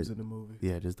the dudes in the movie.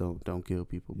 Yeah, just don't kill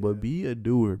people. Yeah. But be a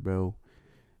doer, bro.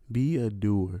 Be a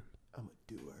doer. I'm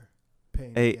a doer.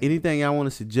 Hey, anything I want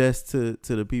to suggest to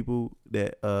the people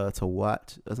that to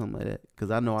watch or something like that?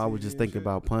 Because I know I was just thinking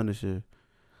about Punisher.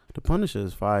 The Punisher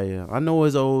is fire. I know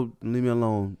it's old. Leave me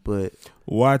alone. But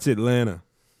watch Atlanta.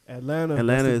 Atlanta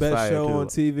is the best show on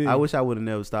TV. I wish I would have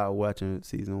never started watching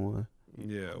season 1.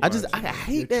 Yeah, I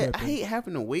hate that. I hate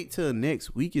having to wait till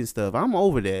next week and stuff. I'm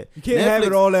over that. You can't have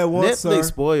it all at once. Netflix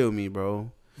spoiled me,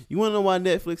 bro. You want to know why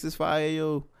Netflix is fire,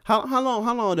 yo? How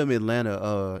long them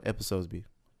Atlanta episodes be?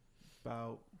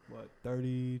 About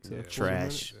 30 to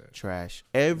trash.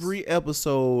 Every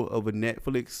episode of a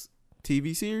Netflix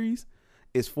TV series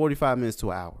is 45 minutes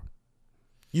to an hour.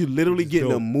 You literally getting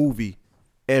dope. a movie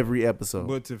every episode.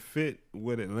 But to fit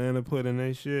what Atlanta put in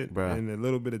their shit, Bruh. and a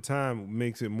little bit of time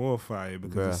makes it more fire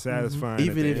because it's Bruh. satisfying.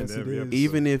 Even at the if- end of every Yes, it episode.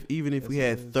 is. even if we Yes,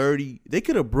 had it is. 30, they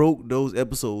could have broke those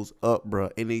episodes up, bro,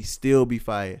 and they still be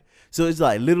fire. So it's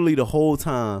like literally the whole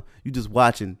time you just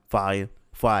watching fire.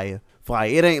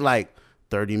 It ain't like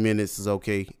 30 minutes is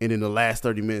okay, and then the last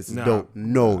 30 minutes is Nah. dope.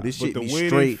 No, this But shit the be way they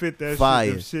straight fit that fire.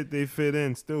 shit, the shit they fit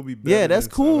in still be better. Yeah, that's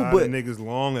than cool, a lot but- of niggas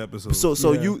long episodes.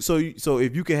 So Yeah.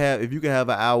 if you could have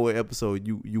an hour episode,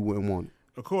 you wouldn't want it.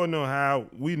 according to how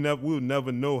we'll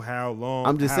never know how long.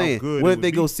 I'm just how saying, Good what it if would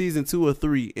they be. go season 2 or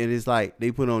 3 and it's like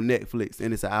they put on Netflix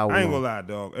and it's an hour I ain't long? gonna lie,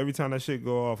 dog. Every time that shit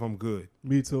go off, I'm good.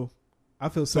 Me too. I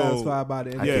feel So, satisfied by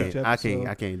the end I of each can't, episode.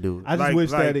 I can't do it. I just Like-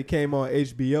 wish like- that it came on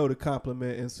HBO to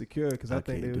complement Insecure because I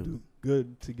think they can't would do do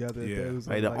good together. Yeah. If they was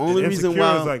Like, on the like only that. reason Insecure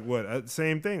why- is like what?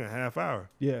 Same thing, a half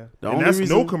hour. Yeah, The And only that's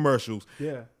reason no commercials.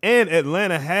 yeah. And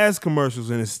Atlanta has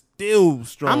commercials and it's still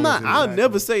strong. I'm not. as it I'll is.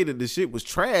 never say that the shit was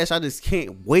trash. I just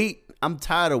can't wait. I'm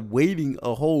tired of waiting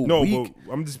a whole No, week.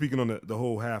 but I'm just speaking on the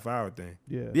whole half hour thing.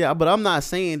 Yeah. Yeah, but I'm not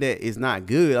saying that it's not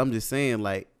good. I'm just saying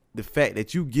like the fact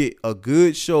that you get a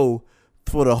good show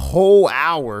for the whole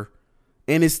hour,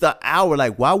 and it's the hour.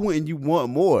 Like, why wouldn't you want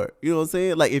more? You know what I'm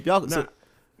saying? Like, if y'all. Nah, So,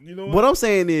 you know what I'm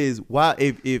saying is, why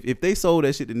if they sold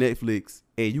that shit to Netflix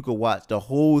and you could watch the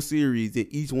whole series and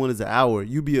each one is an hour,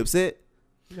 you be upset?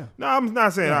 No, I'm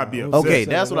not saying Nah, I'd be I'm upset. Okay,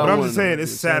 that's what But I I'm wanna just saying know.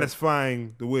 it's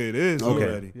satisfying the way it is Okay.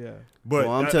 already. Yeah. But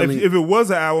Well, I'm if, telling you- if it was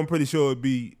an hour, I'm pretty sure it'd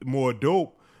be more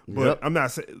dope. But Yep. I'm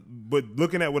not saying. But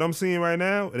looking at what I'm seeing right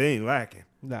now, it ain't lacking.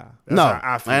 Nah. That's No, how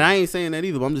I feel. and I ain't saying that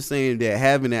either. But I'm just saying that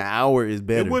having an hour is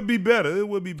better. It would be better. It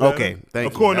would be better. Okay,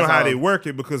 thank you. According to That's how all. they work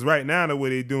it, because right now the way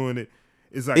they doing it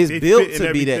is like It's they built fit in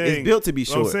to be that. It's everything. built to be You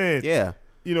know short. what I'm saying, Yeah.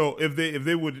 you know, if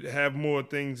they would have more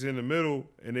things in the middle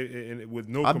and with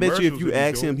no, I bet you if commercials, you it'd be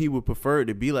ask him, dope. he would prefer it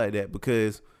to be like that,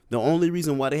 because the only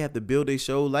reason why they have to build a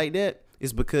show like that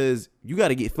is because you got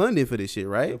to get funding for this shit,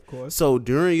 right? Of course. So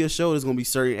during your show, there's gonna be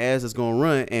certain ads that's gonna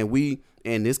run,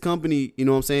 and this company, you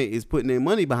know what I'm saying, is putting their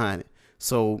money behind it.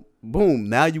 So boom,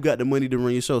 now you got the money to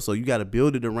run your show. So you got to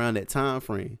build it around that time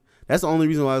frame. That's the only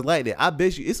reason why it's like that. I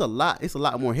bet you it's a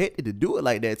lot more hectic to do it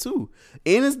like that too,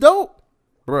 and it's dope,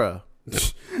 bruh.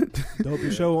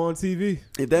 Dopest show on TV.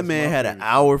 If that man my had an favorite.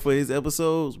 hour for his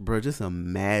episodes, bro, just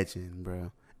imagine,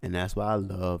 bro. And that's why I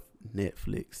love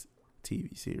Netflix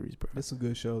TV series, bro. There's some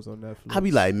good shows on Netflix. I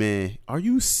be like, man, are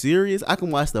you serious? I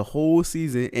can watch the whole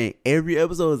season and every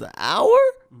episode is an hour?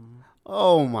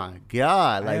 Oh my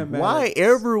God. I Like, am mad why at-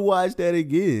 ever watch that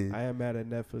again? I am mad at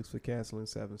Netflix for canceling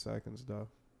 7 Seconds, though.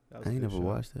 That was I a ain't good never show.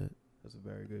 watched that. That's a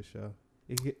very good show.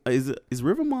 It hit- Is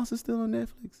River Monsters still on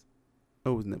Netflix?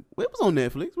 Oh, it was on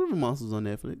Netflix. River Monsters was on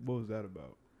Netflix. what was that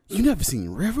about? You never seen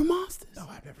River Monsters? No,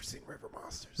 I've never seen River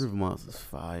Monsters. River Monsters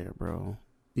fire, bro.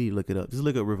 You need to look it up. Just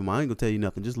look up River Monsters. I ain't gonna tell you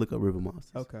nothing. Just look up River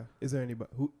Monsters. Okay. Is there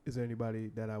anybody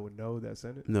that I would know that's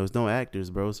in it? No, it's no actors,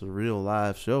 bro. It's a real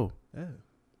live show. Yeah.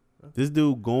 This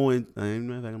dude going. I'm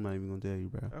not even gonna tell you,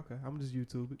 bro. Okay. I'm just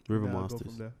YouTube it. River Then I'll Monsters. Go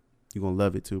from there. You gonna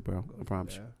love it too, bro. Go I from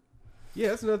promise you. there. Yeah,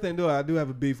 that's another thing, though. I do have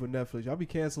a beef with Netflix. Y'all be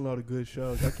canceling all the good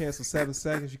shows. Y'all canceled 7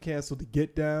 Seconds. You canceled The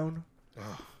Get Down.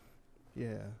 Yeah.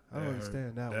 I don't That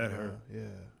understand that That one. hurt. Yeah.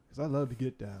 Because I love The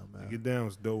Get Down, man. Get Down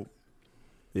was dope.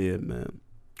 Yeah, man.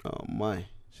 Oh my.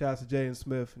 Shout out to Jaden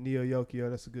Smith, Neo Yokio.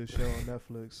 That's a good show on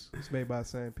Netflix. It's made by the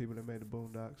same people that made the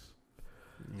Boondocks.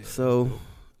 Yeah, So that's dope.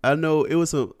 I know it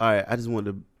was all right. I just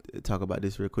wanted to talk about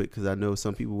this real quick because I know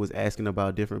some people was asking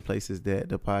about different places that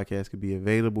the podcast could be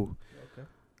available. Okay.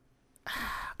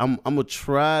 I'm gonna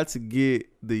try to get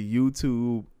the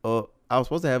YouTube up. I was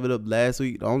supposed to have it up last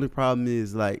week. The only problem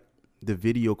is like the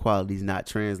video quality is not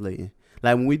translating.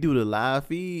 Like when we do the live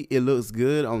feed, it looks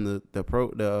good on the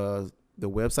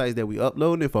websites that we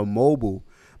upload it for mobile,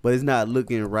 but it's not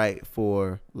looking right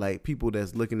for like people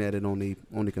that's looking at it on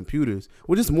the computers.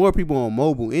 Well, just more people on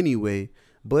mobile anyway.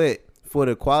 But for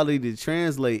the quality to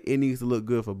translate, it needs to look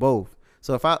good for both.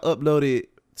 So if I upload it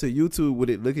to YouTube with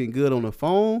it looking good on the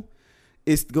phone,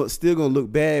 it's still gonna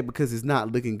look bad because it's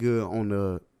not looking good on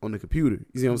the computer.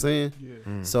 You see what I'm saying?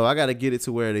 Yeah. So I gotta get it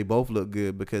to where they both look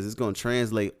good because it's gonna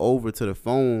translate over to the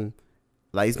phone.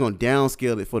 Like it's gonna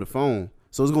downscale it for the phone,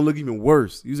 so it's gonna look even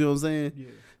worse. You see what I'm saying? Yeah.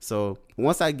 So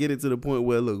once I get it to the point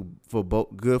where it look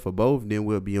good for both, then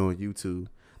we'll be on YouTube.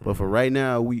 But for right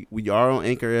now, we are on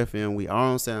Anchor FM, we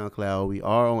are on SoundCloud, we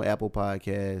are on Apple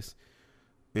Podcasts,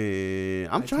 and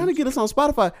I'm trying to get us on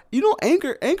Spotify. You know,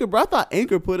 Anchor, bro. I thought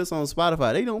Anchor put us on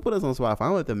Spotify. They don't put us on Spotify. I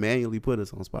don't have to manually put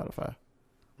us on Spotify.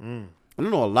 I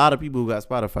don't know a lot of people who got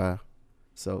Spotify.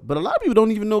 So, but a lot of people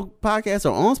don't even know podcasts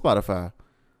are on Spotify.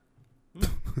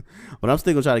 But I'm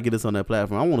still gonna try to get us on that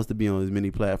platform. I want us to be on as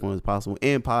many platforms as possible,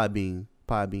 and Podbean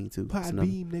too.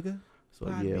 Podbean, nigga. So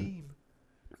yeah.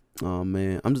 Oh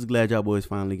man, I'm just glad y'all boys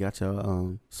finally got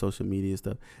y'all social media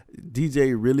stuff.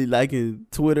 DJ really liking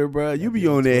Twitter, bro. You be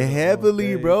on there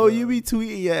heavily, bro. You be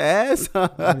tweeting your ass.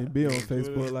 I didn't be on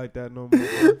Facebook like that no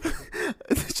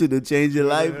more. Should have changed your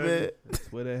life, man.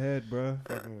 Twitter head, bro.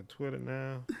 Fucking with Twitter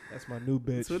now. That's my new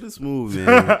bitch. Twitter smooth,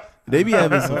 man. They be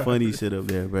having some funny shit up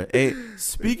there, bro. Hey,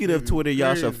 speaking of Twitter,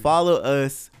 y'all should follow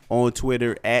us on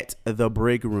Twitter at The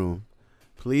Break Room.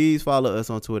 Please follow us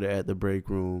on Twitter at The Break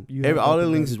Room. All the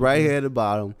links is right here at the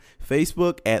bottom.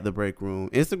 Facebook at The Break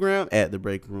Room. Instagram at The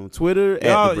Break Room. Twitter at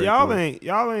The Break Room.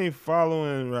 Y'all ain't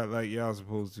following right like y'all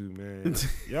supposed to, man.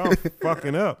 Y'all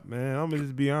fucking up, man. I'm gonna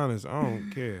just be honest. I don't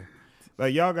care.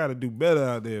 Like, y'all got to do better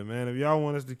out there, man. If y'all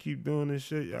want us to keep doing this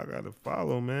shit, y'all got to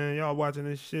follow, man. Y'all watching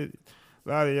this shit. A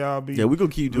lot of y'all be we gonna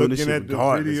keep doing this shit looking at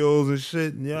regardless. the videos and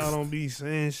shit, and y'all don't be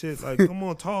saying shit like, come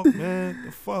on, talk, man.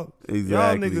 The fuck? Exactly.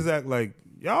 Y'all niggas act like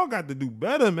y'all got to do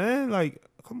better, man. Like,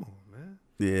 come on, man.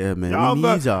 Yeah, man. We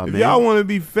need y'all, man. If y'all want to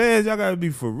be fans, y'all got to be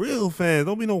for real fans.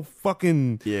 Don't be no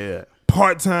fucking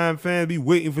part-time fans be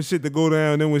waiting for shit to go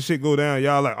down. Then when shit go down,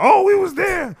 y'all like, oh, we was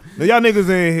there. Now, y'all niggas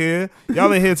ain't here.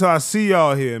 Y'all ain't here till I see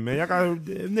y'all here, man. Y'all got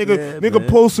nigga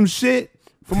post some shit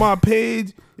from my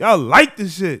page. Y'all like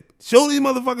this shit. Show these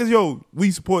motherfuckers, yo,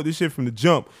 we support this shit from the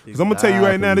jump. Because I'm going to tell you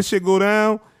right now, this shit go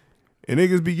down, and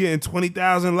niggas be getting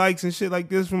 20,000 likes and shit like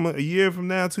this from a year from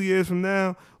now, 2 years from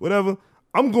now, whatever.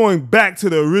 I'm going back to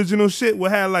the original shit where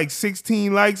had like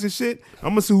 16 likes and shit. I'm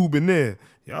going to see who been there.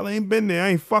 Y'all ain't been there. I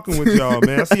ain't fucking with y'all,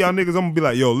 man. I see y'all niggas, I'm gonna be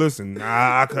like, yo, listen,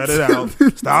 nah, I cut it out.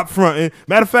 Stop fronting.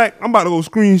 Matter of fact, I'm about to go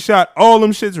screenshot all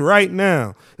them shits right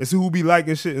now and see who be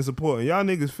liking shit and supporting. Y'all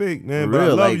niggas fake, man. But I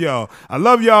love y'all. I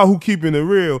love y'all who keeping it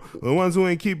real. The ones who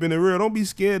ain't keeping it real, don't be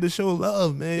scared to show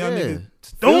love, man. Y'all niggas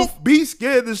don't be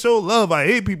scared to show love. I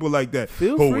hate people like that.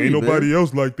 Ain't nobody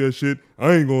else like that shit.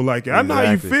 I ain't gonna like it. I know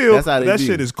how you feel. That's how that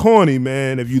shit is corny,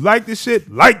 man. If you like this shit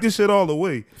all the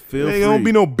way. Don't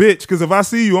be no bitch, because if I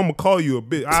see you, I'm gonna call you a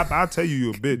bitch. I'll tell you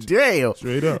a bitch. Damn.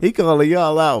 Straight up. He calling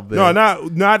y'all out, man. No,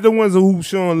 not the ones who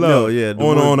showing love.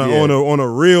 On a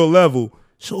real level.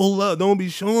 Show love. Don't be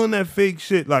showing that fake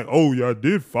shit like, oh, y'all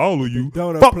did follow you.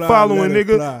 Fuck following,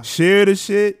 nigga. Share the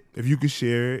shit if you can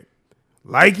share it.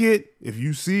 Like it. If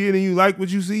you see it and you like what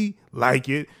you see, like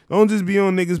it. Don't just be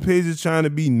on niggas' pages trying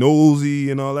to be nosy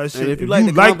and all that shit. And if you like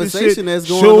the conversation that's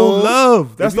going show on,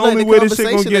 love. That's the only way this shit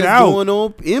gonna get out. Going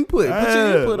on, input. Put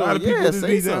your input on.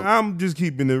 Say something. I'm just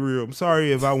keeping it real. I'm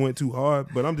sorry if I went too hard,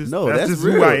 but I'm just that's just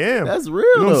real. who I am. That's real.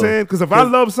 You know what I'm saying? Because if I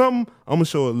love something, I'm gonna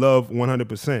show it love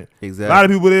 100%. Exactly. A lot of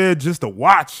people there just to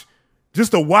watch.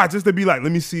 Just to be like,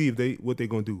 let me see what they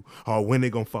gonna do, or when they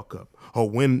gonna fuck up, or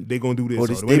when they gonna do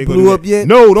this, or they blew up yet.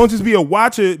 No, don't just be a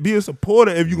watcher. Be a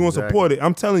supporter if you gonna support it.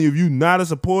 I'm telling you, if you not a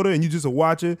supporter and you just a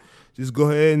watcher, just go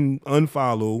ahead and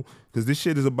unfollow, because this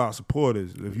shit is about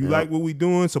supporters. If you like what we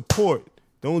doing, support.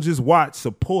 Don't just watch.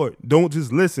 Support. Don't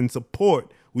just listen. Support.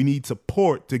 We need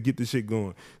support to get this shit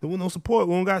going. If with no support,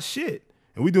 we don't got shit.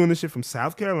 And we doing this shit from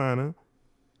South Carolina.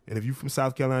 And if you from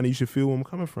South Carolina, you should feel where I'm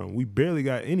coming from. We barely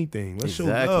got anything. Let's show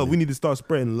love. We need to start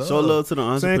spreading love. Show love to the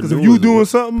entrepreneurs. Because if you doing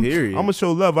something, period. I'm going to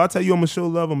show love. I tell you I'm going to show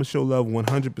love. I'm going to show love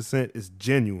 100%. It's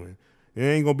genuine. It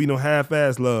ain't going to be no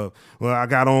half-ass love. Well, I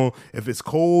got on, if it's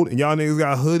cold and y'all niggas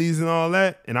got hoodies and all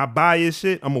that, and I buy your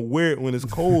shit, I'm going to wear it when it's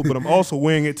cold, but I'm also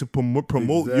wearing it to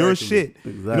promote your shit.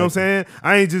 You know what I'm saying?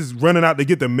 I ain't just running out to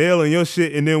get the mail and your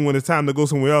shit, and then when it's time to go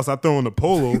somewhere else, I throw on the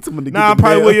polo. Nah, I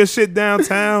probably wear your shit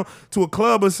downtown to a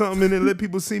club or something and then let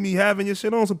people see me having your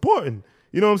shit on, supporting.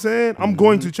 You know what I'm saying? I'm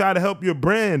going to try to help your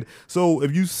brand. So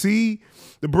if you see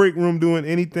the Break Room doing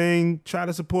anything, try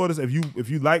to support us. If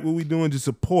you like what we doing, just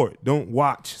support. Don't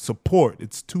watch. Support.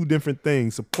 It's two different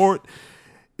things. Support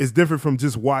is different from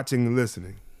just watching and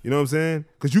listening. You know what I'm saying?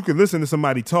 Because you can listen to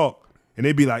somebody talk and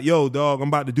they be like, yo, dog, I'm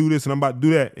about to do this and I'm about to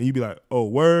do that. And you be like, oh,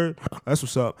 word? That's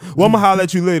what's up. Well, I'm going to holler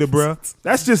at you later, bro.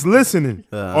 That's just listening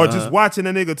or just watching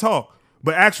a nigga talk.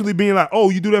 But actually being like,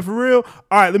 oh, you do that for real?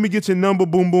 All right, let me get your number.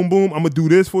 Boom, boom, boom. I'm going to do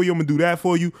this for you. I'm going to do that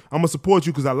for you. I'm going to support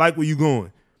you because I like where you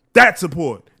going. That's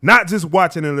support. Not just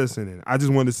watching and listening. I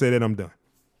just wanted to say that I'm done.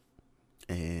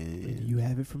 And you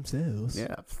have it from sales.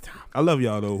 Yeah. I love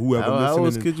y'all, though. Whoever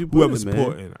listening, whoever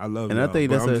supporting. I love y'all. I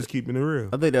think I'm just keeping it real.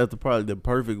 I think that's probably the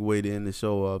perfect way to end the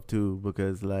show off, too,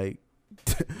 because, like,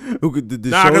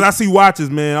 because I see watches,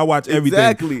 man. I watch everything.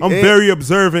 Exactly. I'm very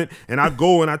observant, and I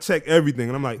go and I check everything,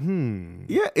 and I'm like,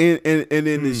 Yeah, and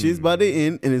then the shit's about to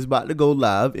end, and it's about to go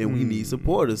live, and we need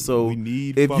supporters. So we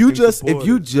need if you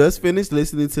just finished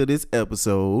listening to this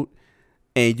episode,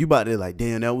 and you about to like,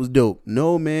 damn, that was dope.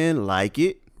 No, man, like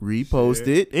it, repost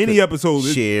it. Any episode,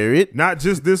 share it. Not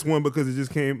just this one because it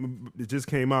just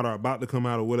came out or about to come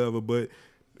out or whatever. But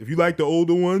if you like the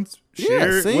older ones,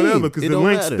 share it, whatever, because the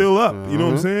link's still up. You know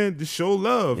what I'm saying? Just show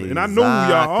love. Exactly. And I know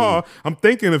who y'all are. I'm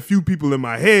thinking a few people in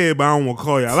my head, but I don't want to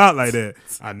call y'all out like that.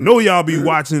 I know y'all be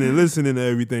watching and listening to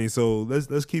everything. So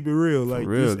let's keep it real. Like,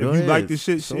 if you like this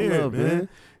shit, share it, man.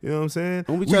 You know what I'm saying?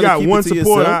 We got one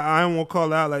supporter. I don't want to call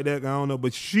her out like that. I don't know,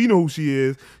 but she know who she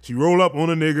is. She roll up on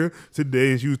a nigga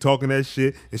today, and she was talking that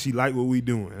shit, and she liked what we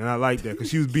doing, and I like that because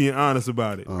she was being honest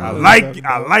about it. I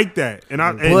like that,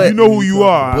 and you know who you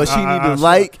are. But she need to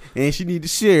like and she need to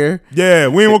share. Yeah,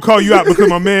 we ain't gonna call you out because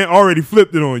my man already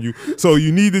flipped it on you, so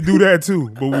you need to do that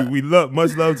too. But we love,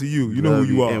 much love to you. You know who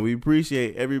you are, and we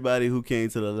appreciate everybody who came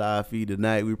to the live feed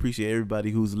tonight. We appreciate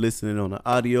everybody who's listening on the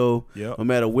audio. Yep. No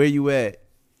matter where you at.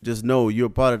 Just know you're a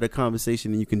part of the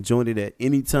conversation and you can join it at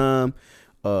any time.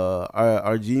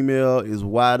 Our Gmail is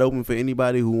wide open for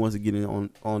anybody who wants to get in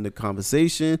on the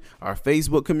conversation. Our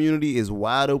Facebook community is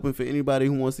wide open for anybody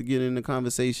who wants to get in the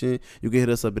conversation. You can hit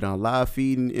us up in our live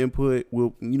feed and input.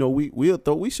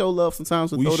 We show love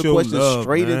sometimes and throw the questions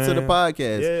straight into the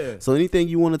podcast. Yeah. So anything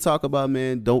you want to talk about,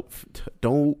 man,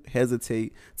 don't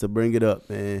hesitate to bring it up,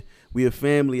 man. We a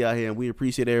family out here, and we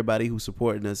appreciate everybody who's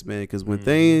supporting us, man. Because when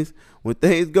things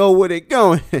go where they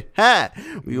going,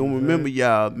 we gonna remember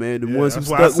y'all, man. The ones who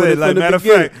stuck with it from the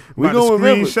beginning. We gonna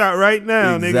remember. Screenshot right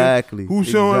now, exactly. Nigga. Who's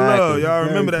showing love? Y'all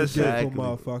remember that shit?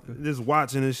 Motherfucker. Just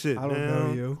watching this shit. I don't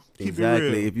know you.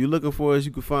 Exactly. If you're looking for us,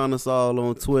 you can find us all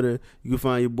on Twitter. You can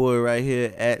find your boy right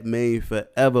here at Main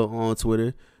Forever on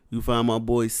Twitter. You can find my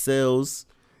boy Cells.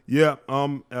 Yeah.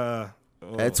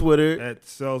 At Twitter at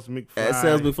Cells McFly. At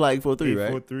Cells McFly 843, right?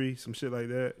 843, some shit like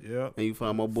that. Yeah. And you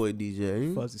find my boy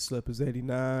DJ Fuzzy Slippers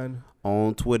 89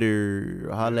 on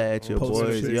Twitter. Holla at your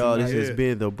boys, y'all. This has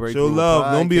been the Break Show Room love.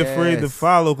 Podcast. Don't be afraid to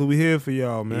follow, because we here for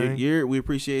y'all, man. We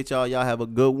appreciate y'all. Y'all have a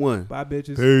good one. Bye,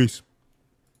 bitches. Peace.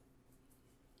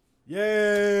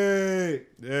 Yay!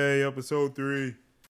 Yay! Episode 3.